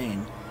Peak in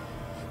Maine,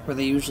 where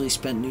they usually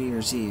spent New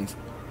Year's Eve.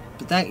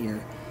 But that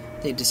year,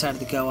 they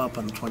decided to go up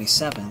on the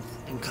 27th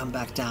and come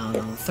back down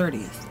on the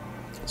 30th,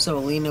 so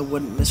Alina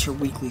wouldn't miss her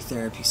weekly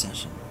therapy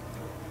session.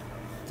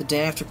 The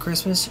day after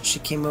Christmas, she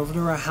came over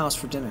to our house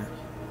for dinner.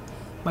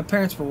 My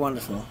parents were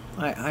wonderful.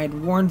 I had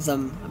warned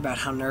them about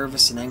how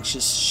nervous and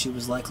anxious she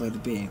was likely to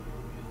be.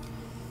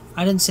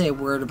 I didn't say a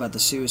word about the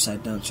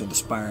suicide notes or the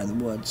Spire in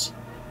the woods,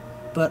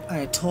 but I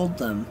had told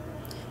them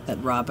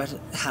that Rob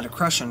had a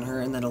crush on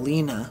her and that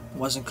Alina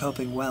wasn't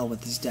coping well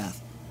with his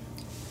death.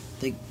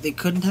 They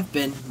couldn't have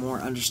been more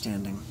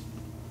understanding.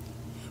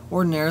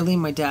 Ordinarily,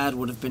 my dad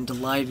would have been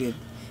delighted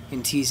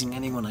in teasing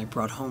anyone I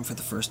brought home for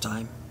the first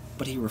time,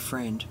 but he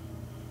refrained.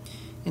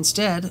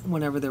 Instead,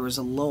 whenever there was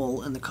a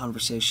lull in the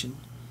conversation,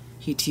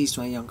 he teased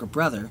my younger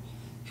brother,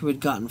 who had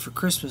gotten for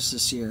Christmas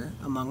this year,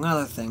 among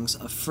other things,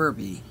 a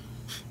Furby,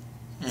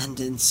 and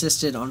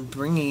insisted on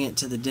bringing it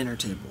to the dinner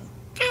table.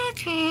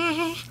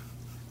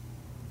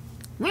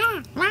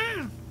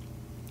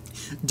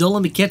 Don't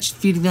let me catch you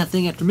feeding that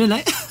thing after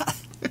midnight.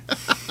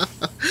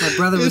 My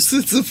brother was...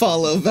 It's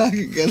Apollo back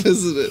again,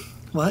 isn't it?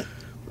 What?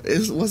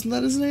 Wasn't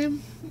that his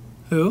name?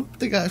 Who?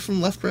 The guy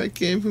from Left Right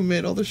Game who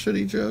made all the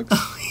shitty jokes?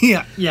 Oh,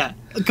 yeah.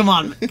 Come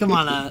on, Rob. Come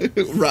on,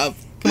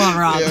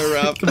 Rob. Yeah,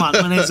 Rob. Come on,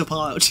 my name's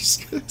Apollo.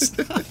 Jesus.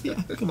 Yeah,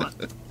 come on.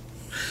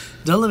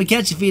 Don't let me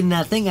catch you feeding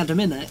that thing after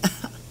midnight.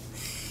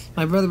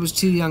 My brother was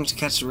too young to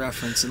catch the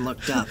reference and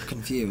looked up,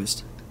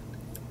 confused.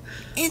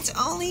 It's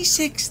only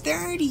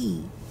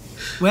 6:30.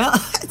 Well,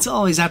 it's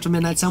always after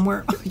midnight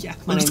somewhere. Oh, yeah,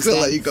 I'm just going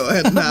to let you go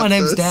ahead and My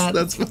name's Dad.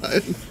 That's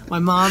fine. My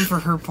mom, for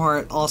her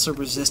part, also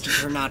resisted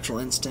her natural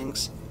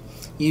instincts.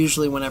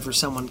 Usually whenever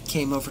someone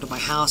came over to my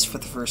house for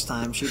the first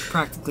time, she would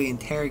practically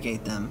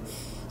interrogate them,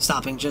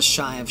 stopping just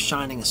shy of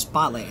shining a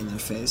spotlight in their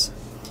face.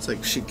 It's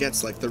like she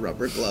gets like the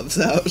rubber gloves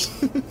out,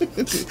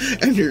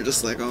 and you're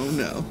just like, oh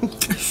no.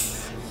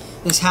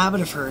 This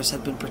habit of hers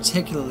had been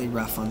particularly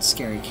rough on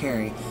Scary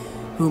Carrie,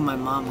 whom my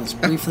mom was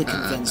briefly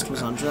convinced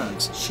was on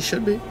drugs. She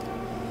should be.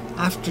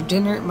 After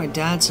dinner, my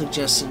dad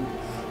suggested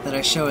that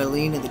I show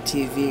Alina the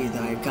TV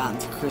that I had gotten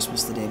for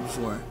Christmas the day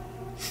before.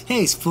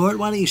 Hey, sport,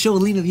 why don't you show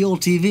Alina the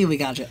old TV we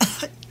got you?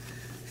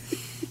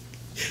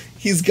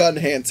 He's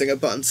gun-handsing a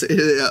bunch.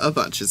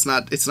 It's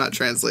not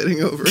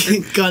translating over.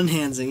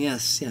 Gun-handsing,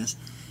 yes.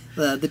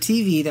 The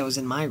TV that was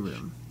in my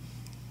room.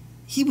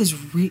 He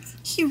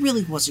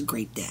really was a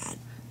great dad.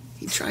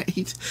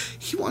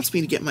 He wants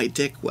me to get my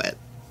dick wet.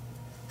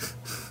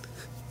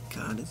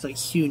 God, it's like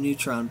Hugh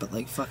Neutron, but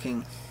like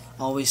fucking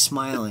always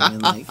smiling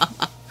and like...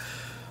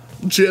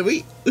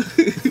 Jimmy!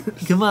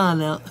 Come on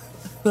now.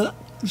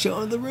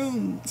 Show him the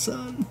room,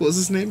 son. What was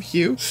his name?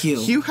 Hugh?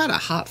 Hugh. Hugh had a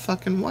hot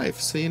fucking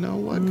wife, so you know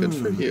what? Good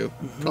for Hugh.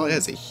 Mm-hmm. Probably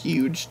has a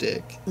huge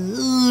dick.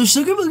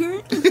 Sugar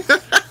booger.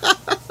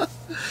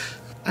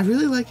 I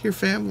really like your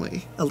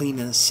family.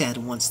 Alina said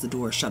once the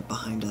door shut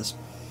behind us.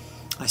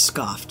 I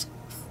scoffed.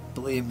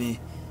 Believe me,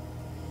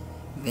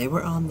 they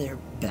were on their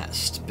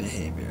best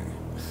behavior.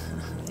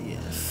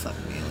 Yeah, fuck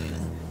me,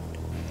 Alina.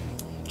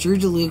 Drew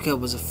DeLuca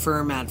was a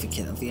firm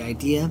advocate of the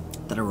idea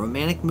that a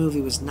romantic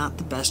movie was not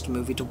the best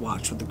movie to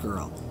watch with a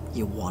girl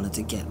you wanted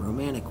to get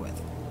romantic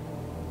with.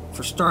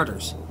 For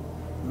starters,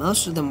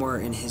 most of them were,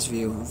 in his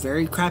view,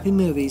 very crappy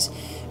movies,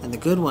 and the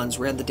good ones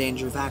ran the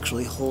danger of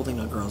actually holding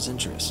a girl's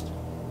interest.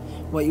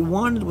 What you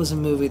wanted was a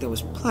movie that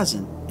was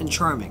pleasant and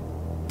charming,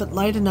 but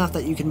light enough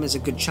that you could miss a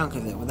good chunk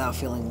of it without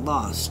feeling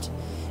lost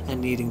and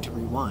needing to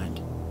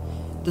rewind.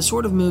 The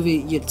sort of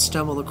movie you'd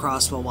stumble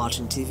across while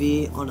watching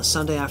TV on a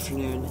Sunday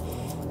afternoon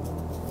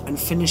and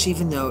finish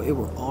even though it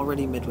were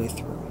already midway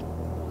through.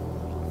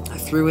 I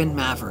threw in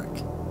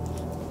Maverick.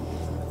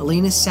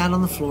 Alina sat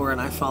on the floor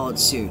and I followed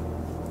suit,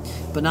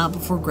 but not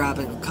before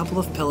grabbing a couple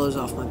of pillows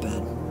off my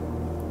bed.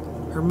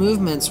 Her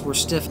movements were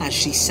stiff as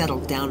she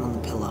settled down on the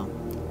pillow.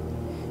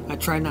 I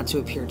tried not to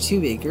appear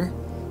too eager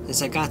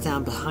as I got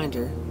down behind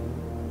her.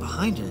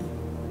 Behind her?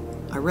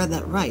 I read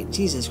that right.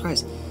 Jesus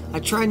Christ. I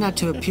tried not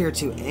to appear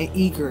too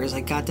eager as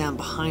I got down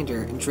behind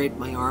her and draped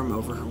my arm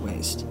over her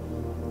waist.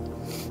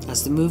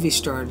 As the movie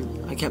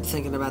started, I kept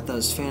thinking about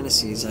those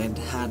fantasies I'd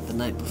had the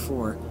night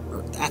before.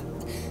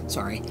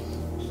 Sorry.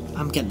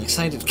 I'm getting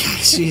excited,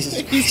 guys.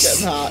 Jesus Christ. He's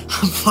getting hot.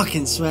 I'm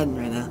fucking sweating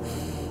right now.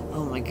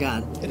 Oh my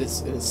god. It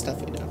is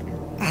stuffy down here.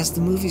 As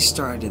the movie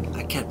started,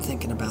 I kept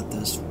thinking about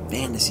those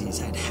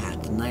fantasies I'd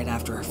had the night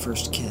after our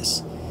first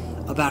kiss.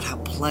 About how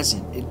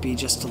pleasant it'd be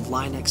just to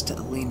lie next to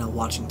Alina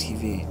watching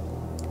TV.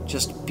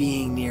 Just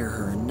being near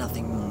her and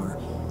nothing more.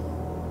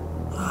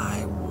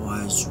 I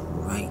was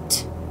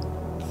right.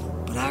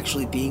 But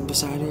actually being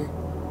beside her,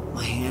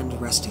 my hand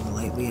resting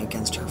lightly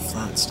against her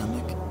flat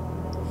stomach,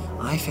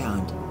 I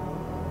found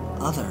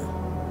other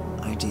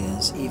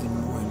ideas even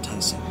more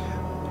enticing.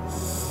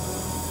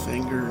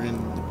 Finger in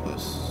the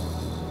puss.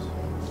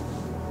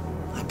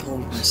 I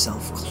pulled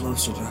myself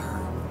closer to her,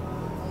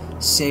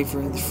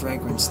 savoring the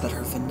fragrance that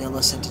her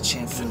vanilla-scented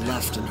shampoo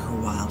left in her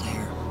wild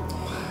hair.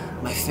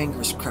 My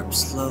fingers crept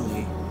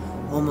slowly,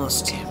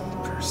 almost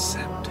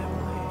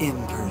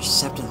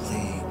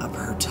imperceptibly up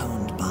her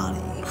toned body.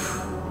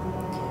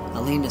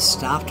 Alina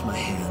stopped my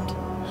hand.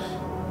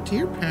 Do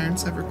your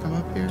parents ever come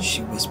up here?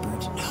 She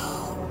whispered,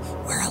 "No,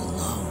 we're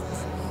alone."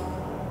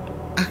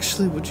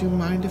 Actually, would you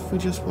mind if we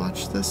just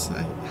watched this?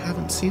 I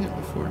haven't seen it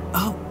before.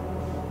 Oh,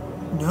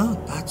 no,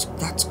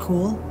 that's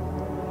cool,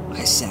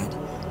 I said,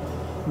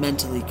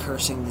 mentally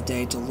cursing the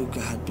day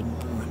DeLuca had been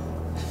born.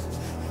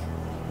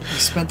 I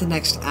spent the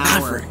next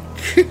hour...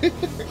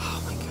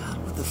 Oh my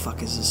god, what the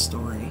fuck is this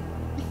story?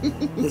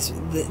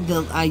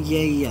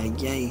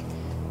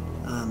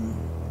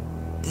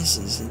 This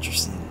is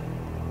interesting.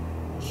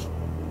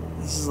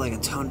 This is like a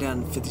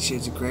toned-down 50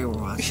 Shades of Grey we're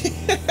watching.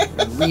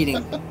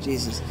 Reading.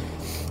 Jesus.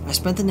 I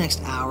spent the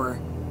next hour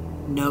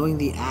knowing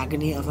the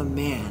agony of a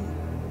man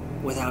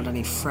without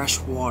any fresh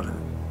water,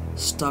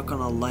 stuck on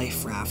a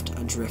life raft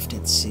adrift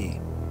at sea.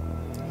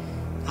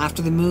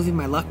 After the movie,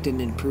 my luck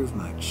didn't improve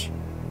much.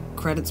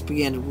 Credits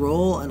began to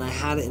roll, and I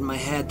had it in my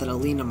head that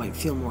Alina might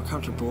feel more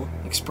comfortable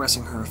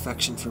expressing her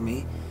affection for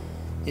me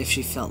if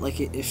she felt like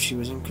it, if she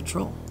was in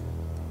control.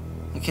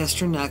 I kissed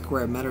her neck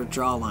where it met her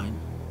jawline,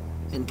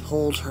 and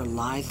pulled her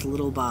lithe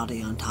little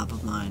body on top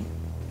of mine.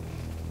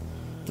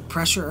 The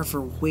pressure of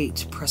her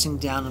weight pressing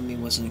down on me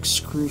was an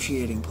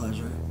excruciating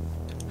pleasure.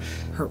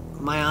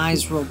 My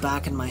eyes rolled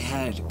back in my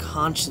head,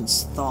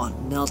 conscious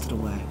thought melted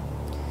away.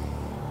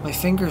 My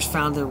fingers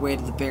found their way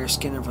to the bare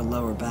skin of her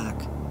lower back.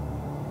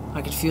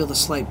 I could feel the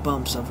slight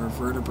bumps of her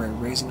vertebrae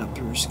raising up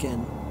through her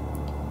skin.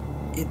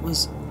 It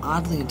was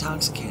oddly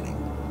intoxicating.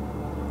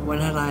 When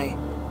had I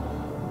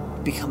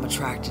become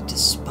attracted to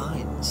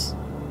spines?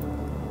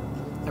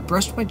 I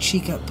brushed my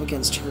cheek up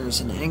against hers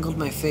and angled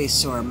my face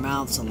so our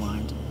mouths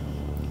aligned.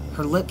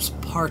 Her lips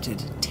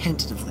parted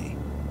tentatively.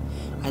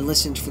 I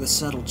listened for the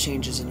subtle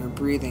changes in her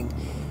breathing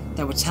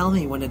that would tell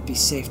me when it'd be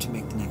safe to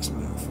make the next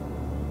move.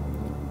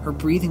 Her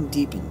breathing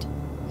deepened.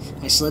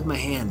 I slid my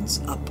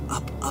hands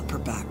up her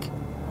back,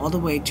 all the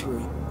way to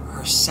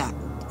her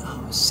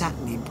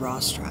satiny bra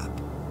strap.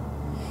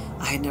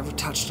 I had never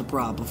touched a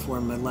bra before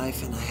in my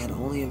life, and I had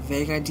only a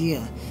vague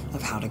idea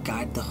of how to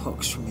guide the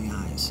hooks from the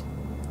eyes.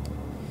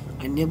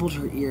 I nibbled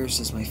her ears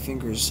as my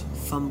fingers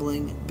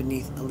fumbling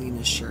beneath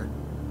Alina's shirt.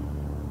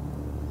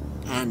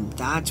 And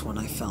that's when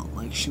I felt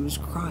like she was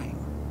crying.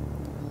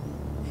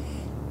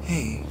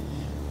 Hey,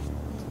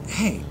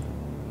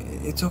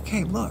 it's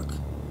okay, look.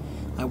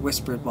 I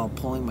whispered while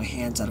pulling my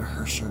hands out of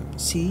her shirt.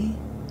 See?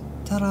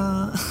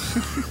 Ta-da!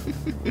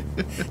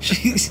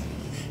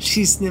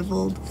 She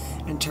sniffled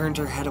and turned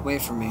her head away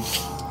from me.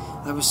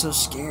 I was so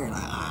scared.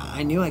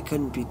 I knew I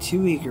couldn't be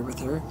too eager with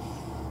her.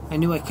 I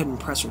knew I couldn't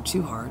press her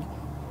too hard.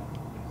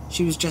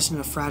 She was just in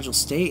a fragile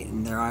state,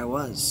 and there I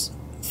was,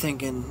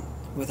 thinking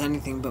with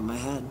anything but my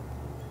head.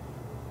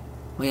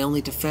 My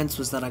only defense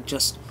was that I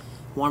just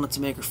wanted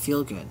to make her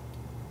feel good.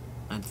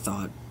 I'd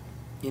thought,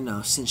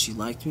 since she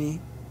liked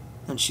me,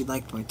 and she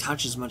liked my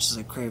touch as much as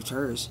I craved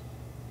hers.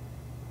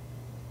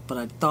 But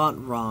I'd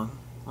thought wrong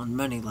on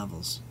many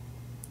levels.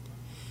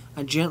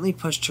 I gently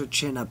pushed her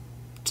chin up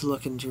to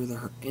look into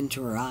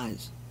her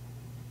eyes.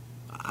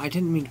 I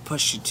didn't mean to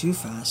push you too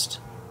fast.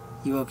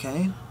 You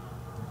okay?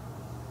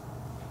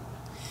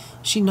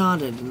 She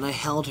nodded, and I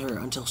held her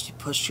until she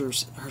pushed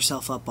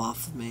herself up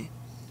off of me.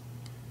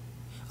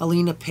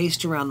 Alina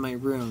paced around my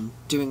room,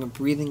 doing a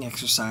breathing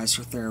exercise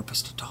her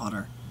therapist had taught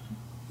her.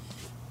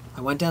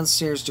 I went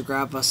downstairs to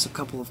grab us a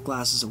couple of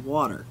glasses of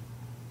water.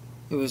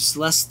 It was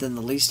less than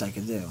the least I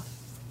could do.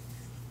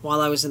 While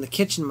I was in the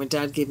kitchen, my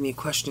dad gave me a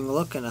questioning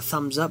look and a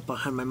thumbs up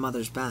behind my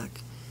mother's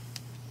back.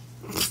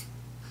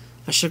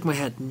 I shook my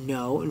head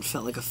no and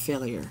felt like a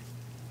failure.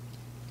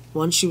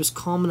 Once she was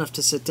calm enough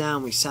to sit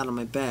down, we sat on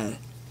my bed,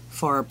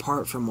 far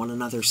apart from one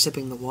another,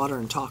 sipping the water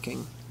and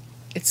talking.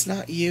 It's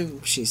not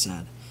you, she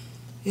said.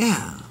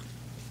 Yeah,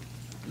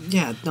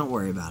 don't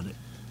worry about it.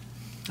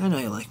 I know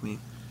you like me.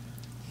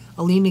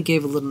 Alina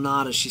gave a little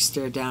nod as she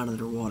stared down at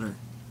her water.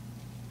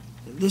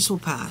 This will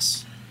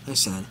pass, I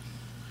said.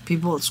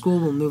 People at school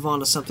will move on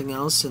to something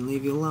else and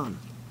leave you alone,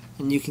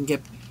 and you can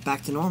get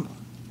back to normal.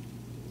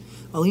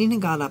 Alina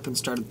got up and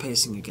started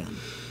pacing again.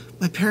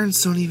 My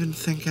parents don't even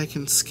think I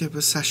can skip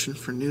a session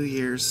for New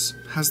Year's.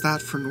 How's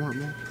that for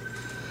normal?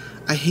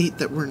 I hate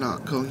that we're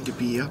not going to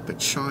be up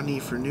at Shawnee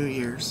for New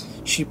Year's.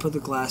 She put the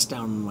glass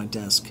down on my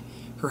desk,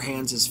 her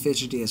hands as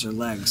fidgety as her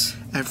legs.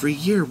 Every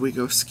year we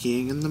go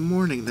skiing in the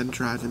morning, then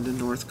drive into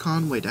North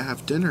Conway to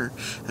have dinner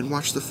and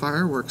watch the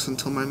fireworks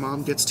until my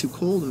mom gets too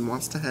cold and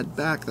wants to head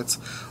back. That's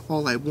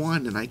all I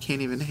want, and I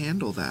can't even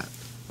handle that.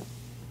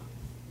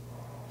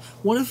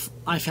 What if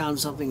I found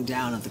something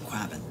down at the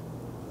cabin?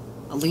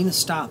 Alina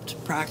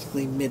stopped,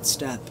 practically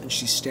mid-step, and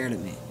she stared at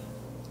me.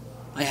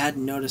 I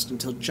hadn't noticed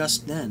until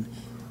just then,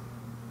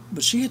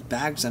 but she had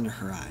bags under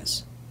her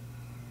eyes.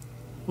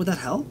 Would that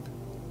help?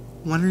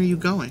 When are you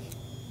going?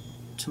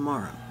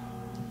 Tomorrow.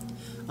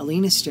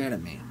 Alina stared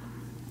at me.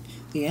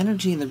 The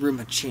energy in the room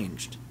had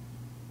changed.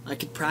 I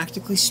could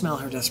practically smell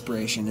her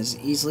desperation as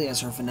easily as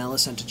her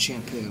vanilla-scented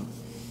shampoo.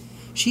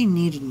 She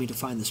needed me to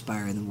find the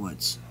spire in the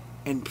woods,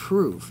 and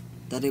prove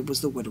that it was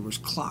the widower's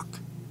clock.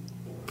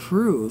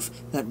 Prove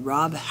that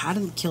Rob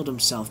hadn't killed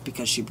himself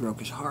because she broke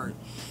his heart,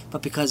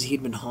 but because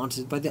he'd been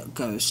haunted by the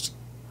ghost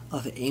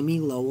of Amy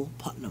Lowell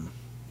Putnam.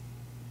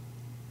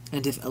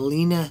 And if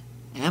Alina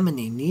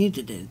Amity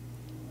needed it,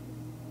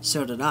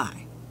 so did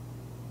I.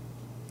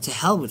 To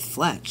hell with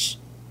Fletch.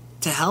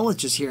 To hell with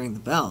just hearing the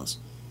bells.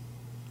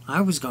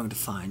 I was going to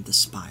find the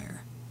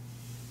spire.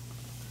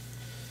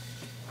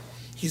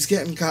 He's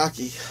getting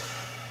cocky.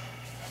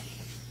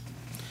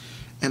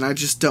 And I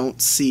just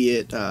don't see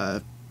it,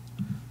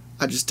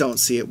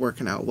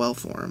 working out well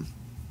for him.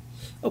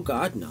 Oh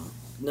God, no.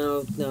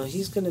 No,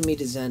 he's gonna meet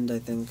his end, I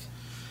think.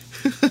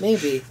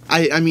 Maybe.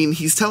 I mean,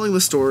 he's telling the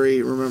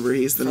story, remember,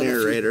 he's the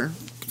narrator.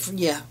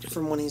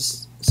 From when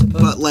he's supposed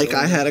to. But like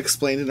I had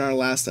explained in our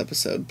last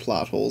episode,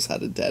 plot holes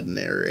had a dead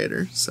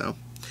narrator, so.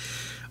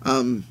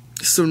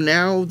 So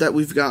now that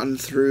we've gotten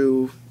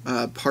through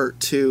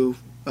part 2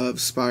 of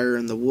Spire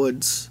in the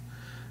Woods,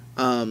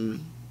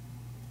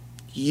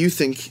 you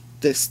think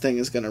this thing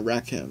is going to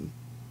wreck him.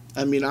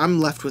 I mean, I'm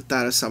left with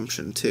that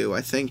assumption too.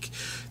 I think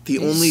the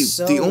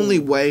only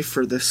way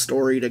for this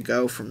story to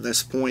go from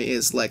this point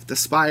is like the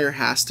Spire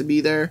has to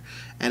be there,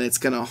 and it's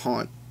going to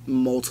haunt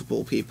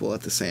multiple people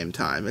at the same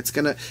time. It's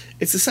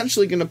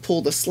essentially going to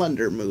pull the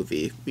Slender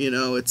movie.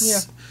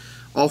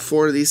 All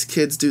 4 of these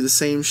kids do the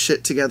same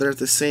shit together at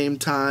the same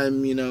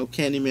time.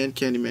 Candyman,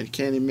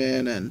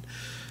 and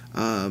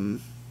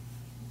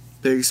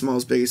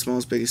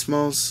Biggie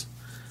Smalls.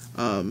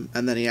 And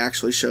then he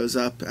actually shows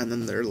up, and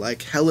then they're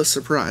like hella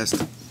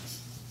surprised.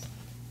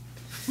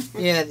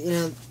 Yeah,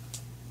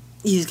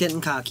 he's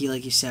getting cocky,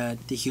 like you said.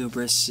 The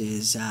hubris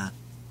is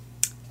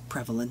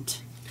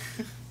prevalent,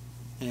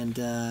 and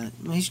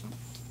he's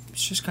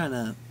just kind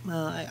of.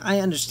 I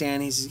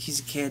understand. He's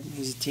a kid.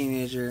 He's a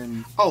teenager,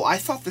 and I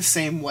thought the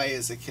same way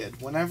as a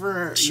kid.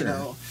 Whenever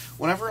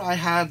whenever I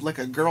had like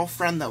a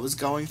girlfriend that was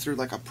going through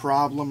like a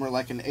problem or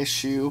like an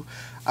issue,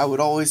 I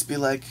would always be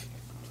like,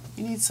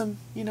 you need some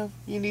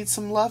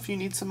love, you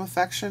need some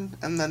affection,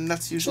 and then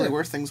that's usually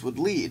where things would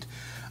lead.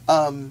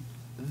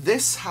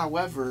 This,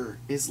 however,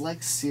 is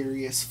like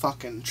serious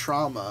fucking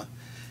trauma,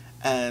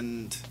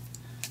 and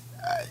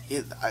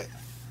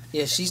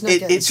she's not.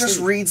 It just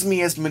reads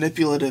me as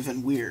manipulative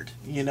and weird,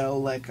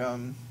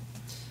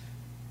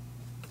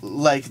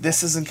 like,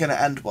 this isn't going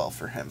to end well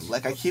for him.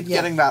 Like, I keep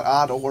getting that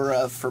odd aura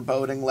of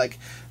foreboding, like,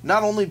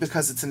 not only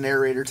because it's a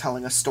narrator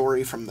telling a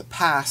story from the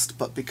past,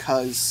 but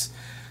because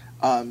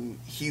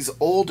he's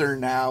older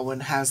now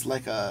and has,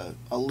 like, a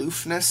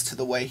aloofness to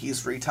the way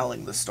he's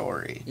retelling the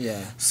story.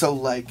 Yeah. So,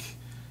 like,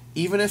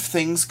 even if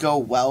things go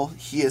well,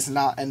 he is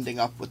not ending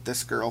up with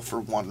this girl for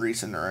one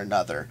reason or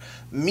another.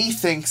 Me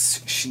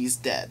thinks she's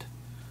dead.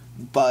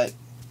 But,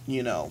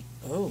 you know,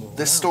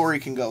 this story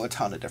can go a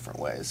ton of different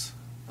ways.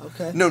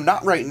 Okay. No,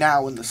 not right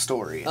now in the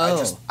story.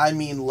 Oh. I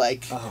mean,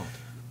 like,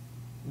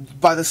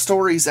 by the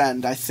story's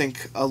end, I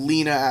think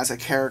Alina as a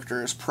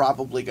character is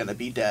probably going to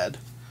be dead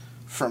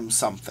from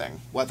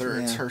something, whether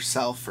it's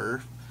herself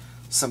or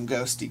some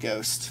ghosty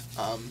ghost.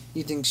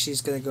 You think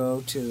she's going to go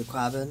to the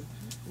cabin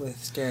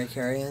with Scary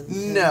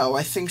Carrion? No,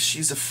 I think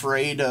she's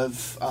afraid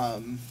of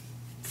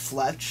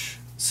Fletch,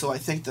 so I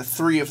think the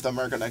three of them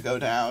are going to go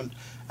down,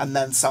 and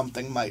then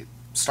something might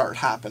start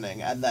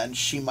happening, and then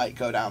she might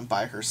go down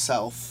by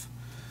herself.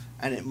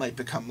 And it might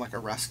become like a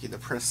rescue the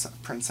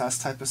princess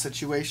type of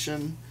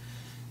situation,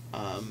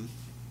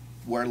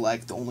 where,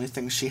 like, the only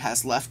thing she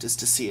has left is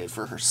to see it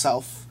for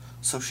herself,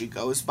 so she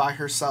goes by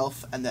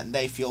herself, and then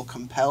they feel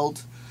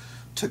compelled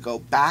to go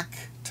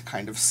back to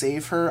kind of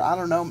save her. I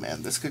don't know,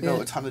 man. This could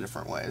go a ton of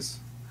different ways.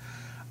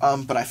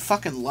 But I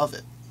fucking love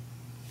it.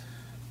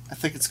 I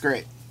think it's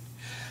great.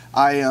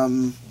 I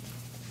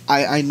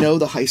know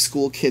the high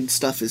school kid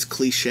stuff is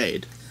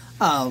cliched.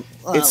 Oh.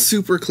 Well, it's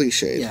super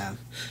cliched. Yeah.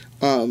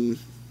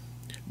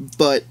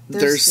 But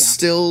there's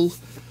still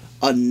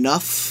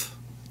enough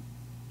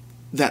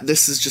that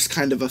this is just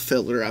kind of a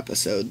filler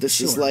episode.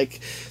 This is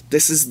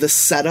the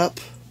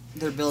setup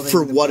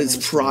for what is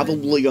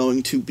probably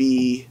going to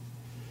be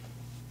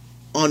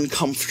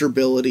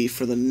uncomfortability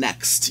for the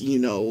next, you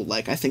know,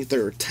 like, I think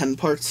there are 10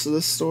 parts to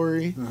this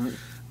story.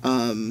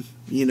 Mm-hmm.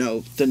 You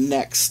know, the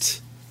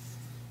next,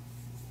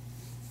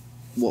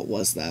 what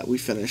was that? We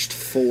finished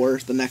 4.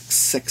 The next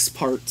 6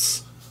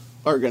 parts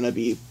are gonna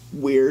be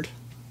weird.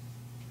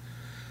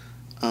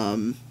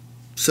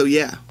 So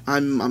yeah,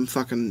 I'm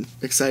fucking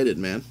excited,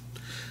 man.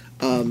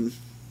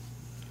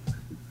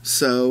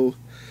 So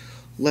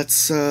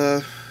let's,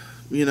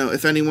 you know,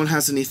 if anyone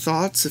has any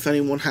thoughts, if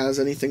anyone has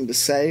anything to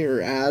say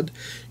or add,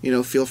 you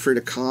know, feel free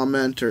to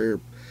comment or,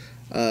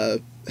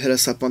 hit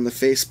us up on the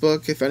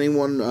Facebook. If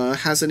anyone,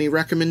 has any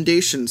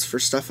recommendations for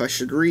stuff I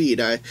should read,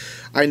 I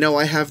know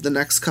I have the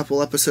next couple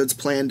episodes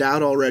planned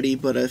out already,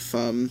 but if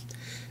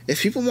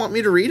people want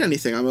me to read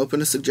anything, I'm open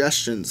to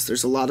suggestions.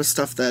 There's a lot of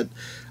stuff that,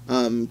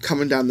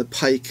 coming down the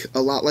pike,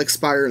 a lot like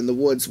Spire in the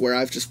Woods, where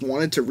I've just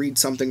wanted to read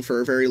something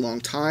for a very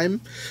long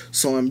time,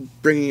 so I'm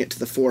bringing it to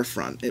the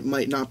forefront. It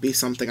might not be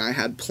something I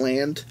had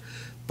planned,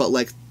 but,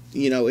 like,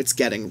 you know, it's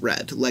getting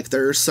read. Like,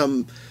 there are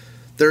going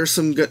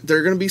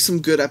to be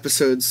some good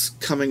episodes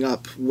coming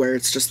up where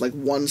it's just, like,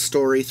 one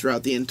story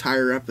throughout the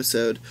entire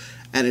episode,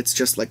 and it's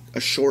just, like,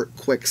 a short,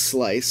 quick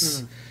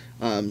slice.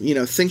 You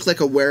know, think like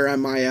a Where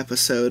Am I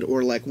episode,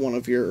 or like one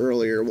of your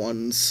earlier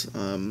ones,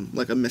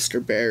 like a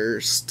Mr.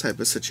 Bears type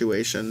of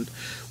situation,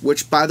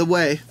 which, by the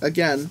way,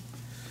 again,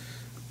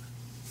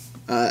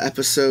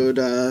 episode,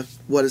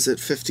 what is it,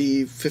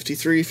 50,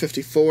 53,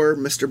 54,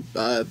 Mr.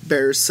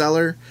 Bear's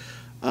Cellar,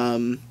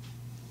 that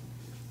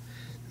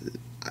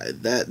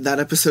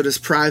episode is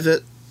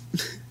private.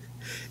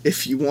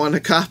 If you want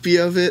a copy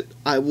of it,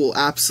 I will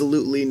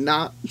absolutely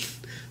not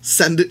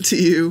send it to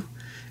you.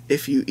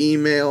 If you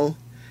email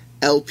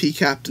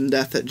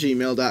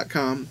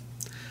lpcaptaindeath@gmail.com.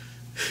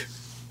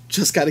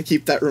 Just got to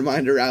keep that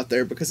reminder out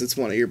there because it's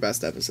one of your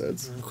best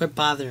episodes. Quit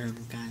bothering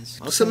him, guys.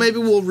 Okay. So maybe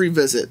we'll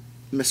revisit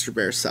Mr.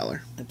 Bear's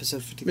Cellar.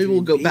 Episode 53. Maybe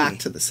we'll go back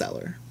to the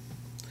cellar.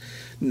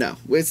 No,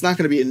 it's not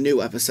going to be a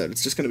new episode.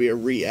 It's just going to be a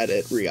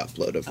re-edit,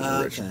 re-upload of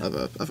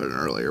an of an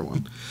earlier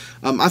one.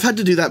 I've had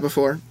to do that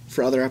before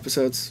for other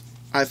episodes.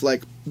 I've,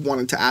 like,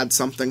 wanted to add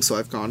something, so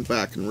I've gone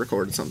back and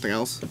recorded something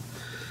else.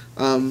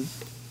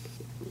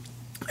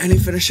 Any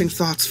finishing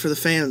thoughts for the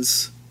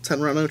fans?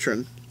 Tenron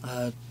Otrin.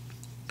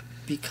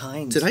 Be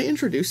kind. Did I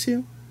introduce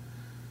you?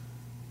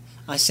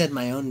 I said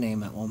my own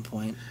name at one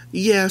point.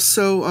 Yeah,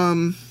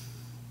 so,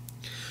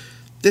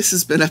 this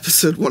has been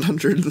episode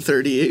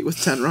 138 with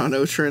Tenron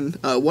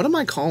Otrin. What am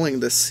I calling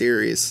this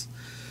series?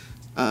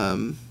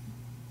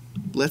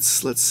 Let's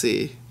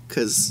see,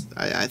 because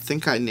I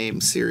think I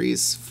named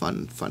series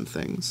fun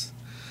things.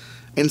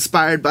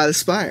 Inspired by the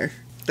Spire.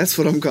 That's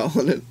what I'm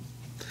calling it.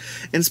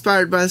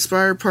 Inspired by the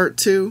Spire Part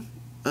 2,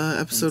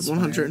 episode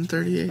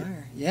 138.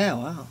 Yeah,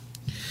 wow.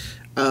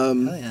 Hell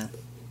yeah.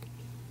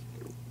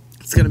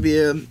 It's gonna be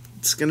a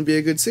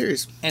good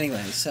series.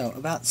 Anyway, so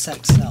about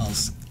sex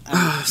cells.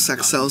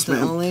 Sex cells,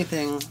 man. The only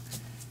thing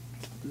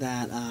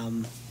that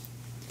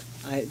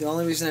the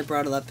only reason I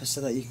brought it up is so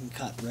that you can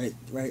cut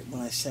right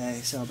when I say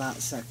so about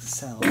sex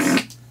cells.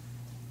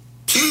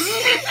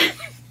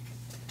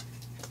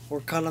 Or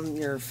cut on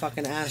your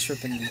fucking ass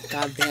ripping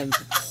goddamn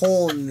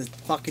hole in the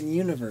fucking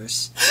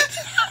universe.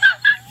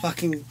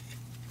 Fucking,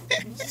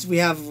 we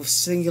have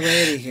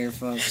singularity here,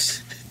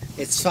 folks.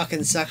 It's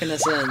fucking sucking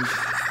us in.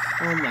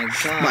 Oh my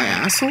god. My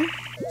asshole?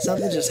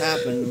 Something just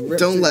happened.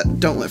 Don't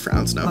let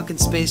Frowns know. Fucking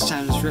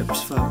space-time is ripped,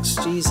 folks.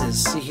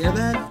 Jesus. You hear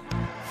that?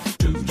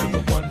 2 to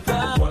the 1, from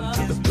the 1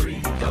 to the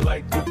 3. I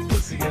like good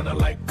pussy and I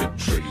like good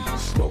trees.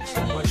 Smoke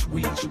so much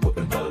weed you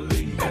wouldn't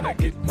believe. And I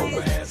get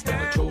more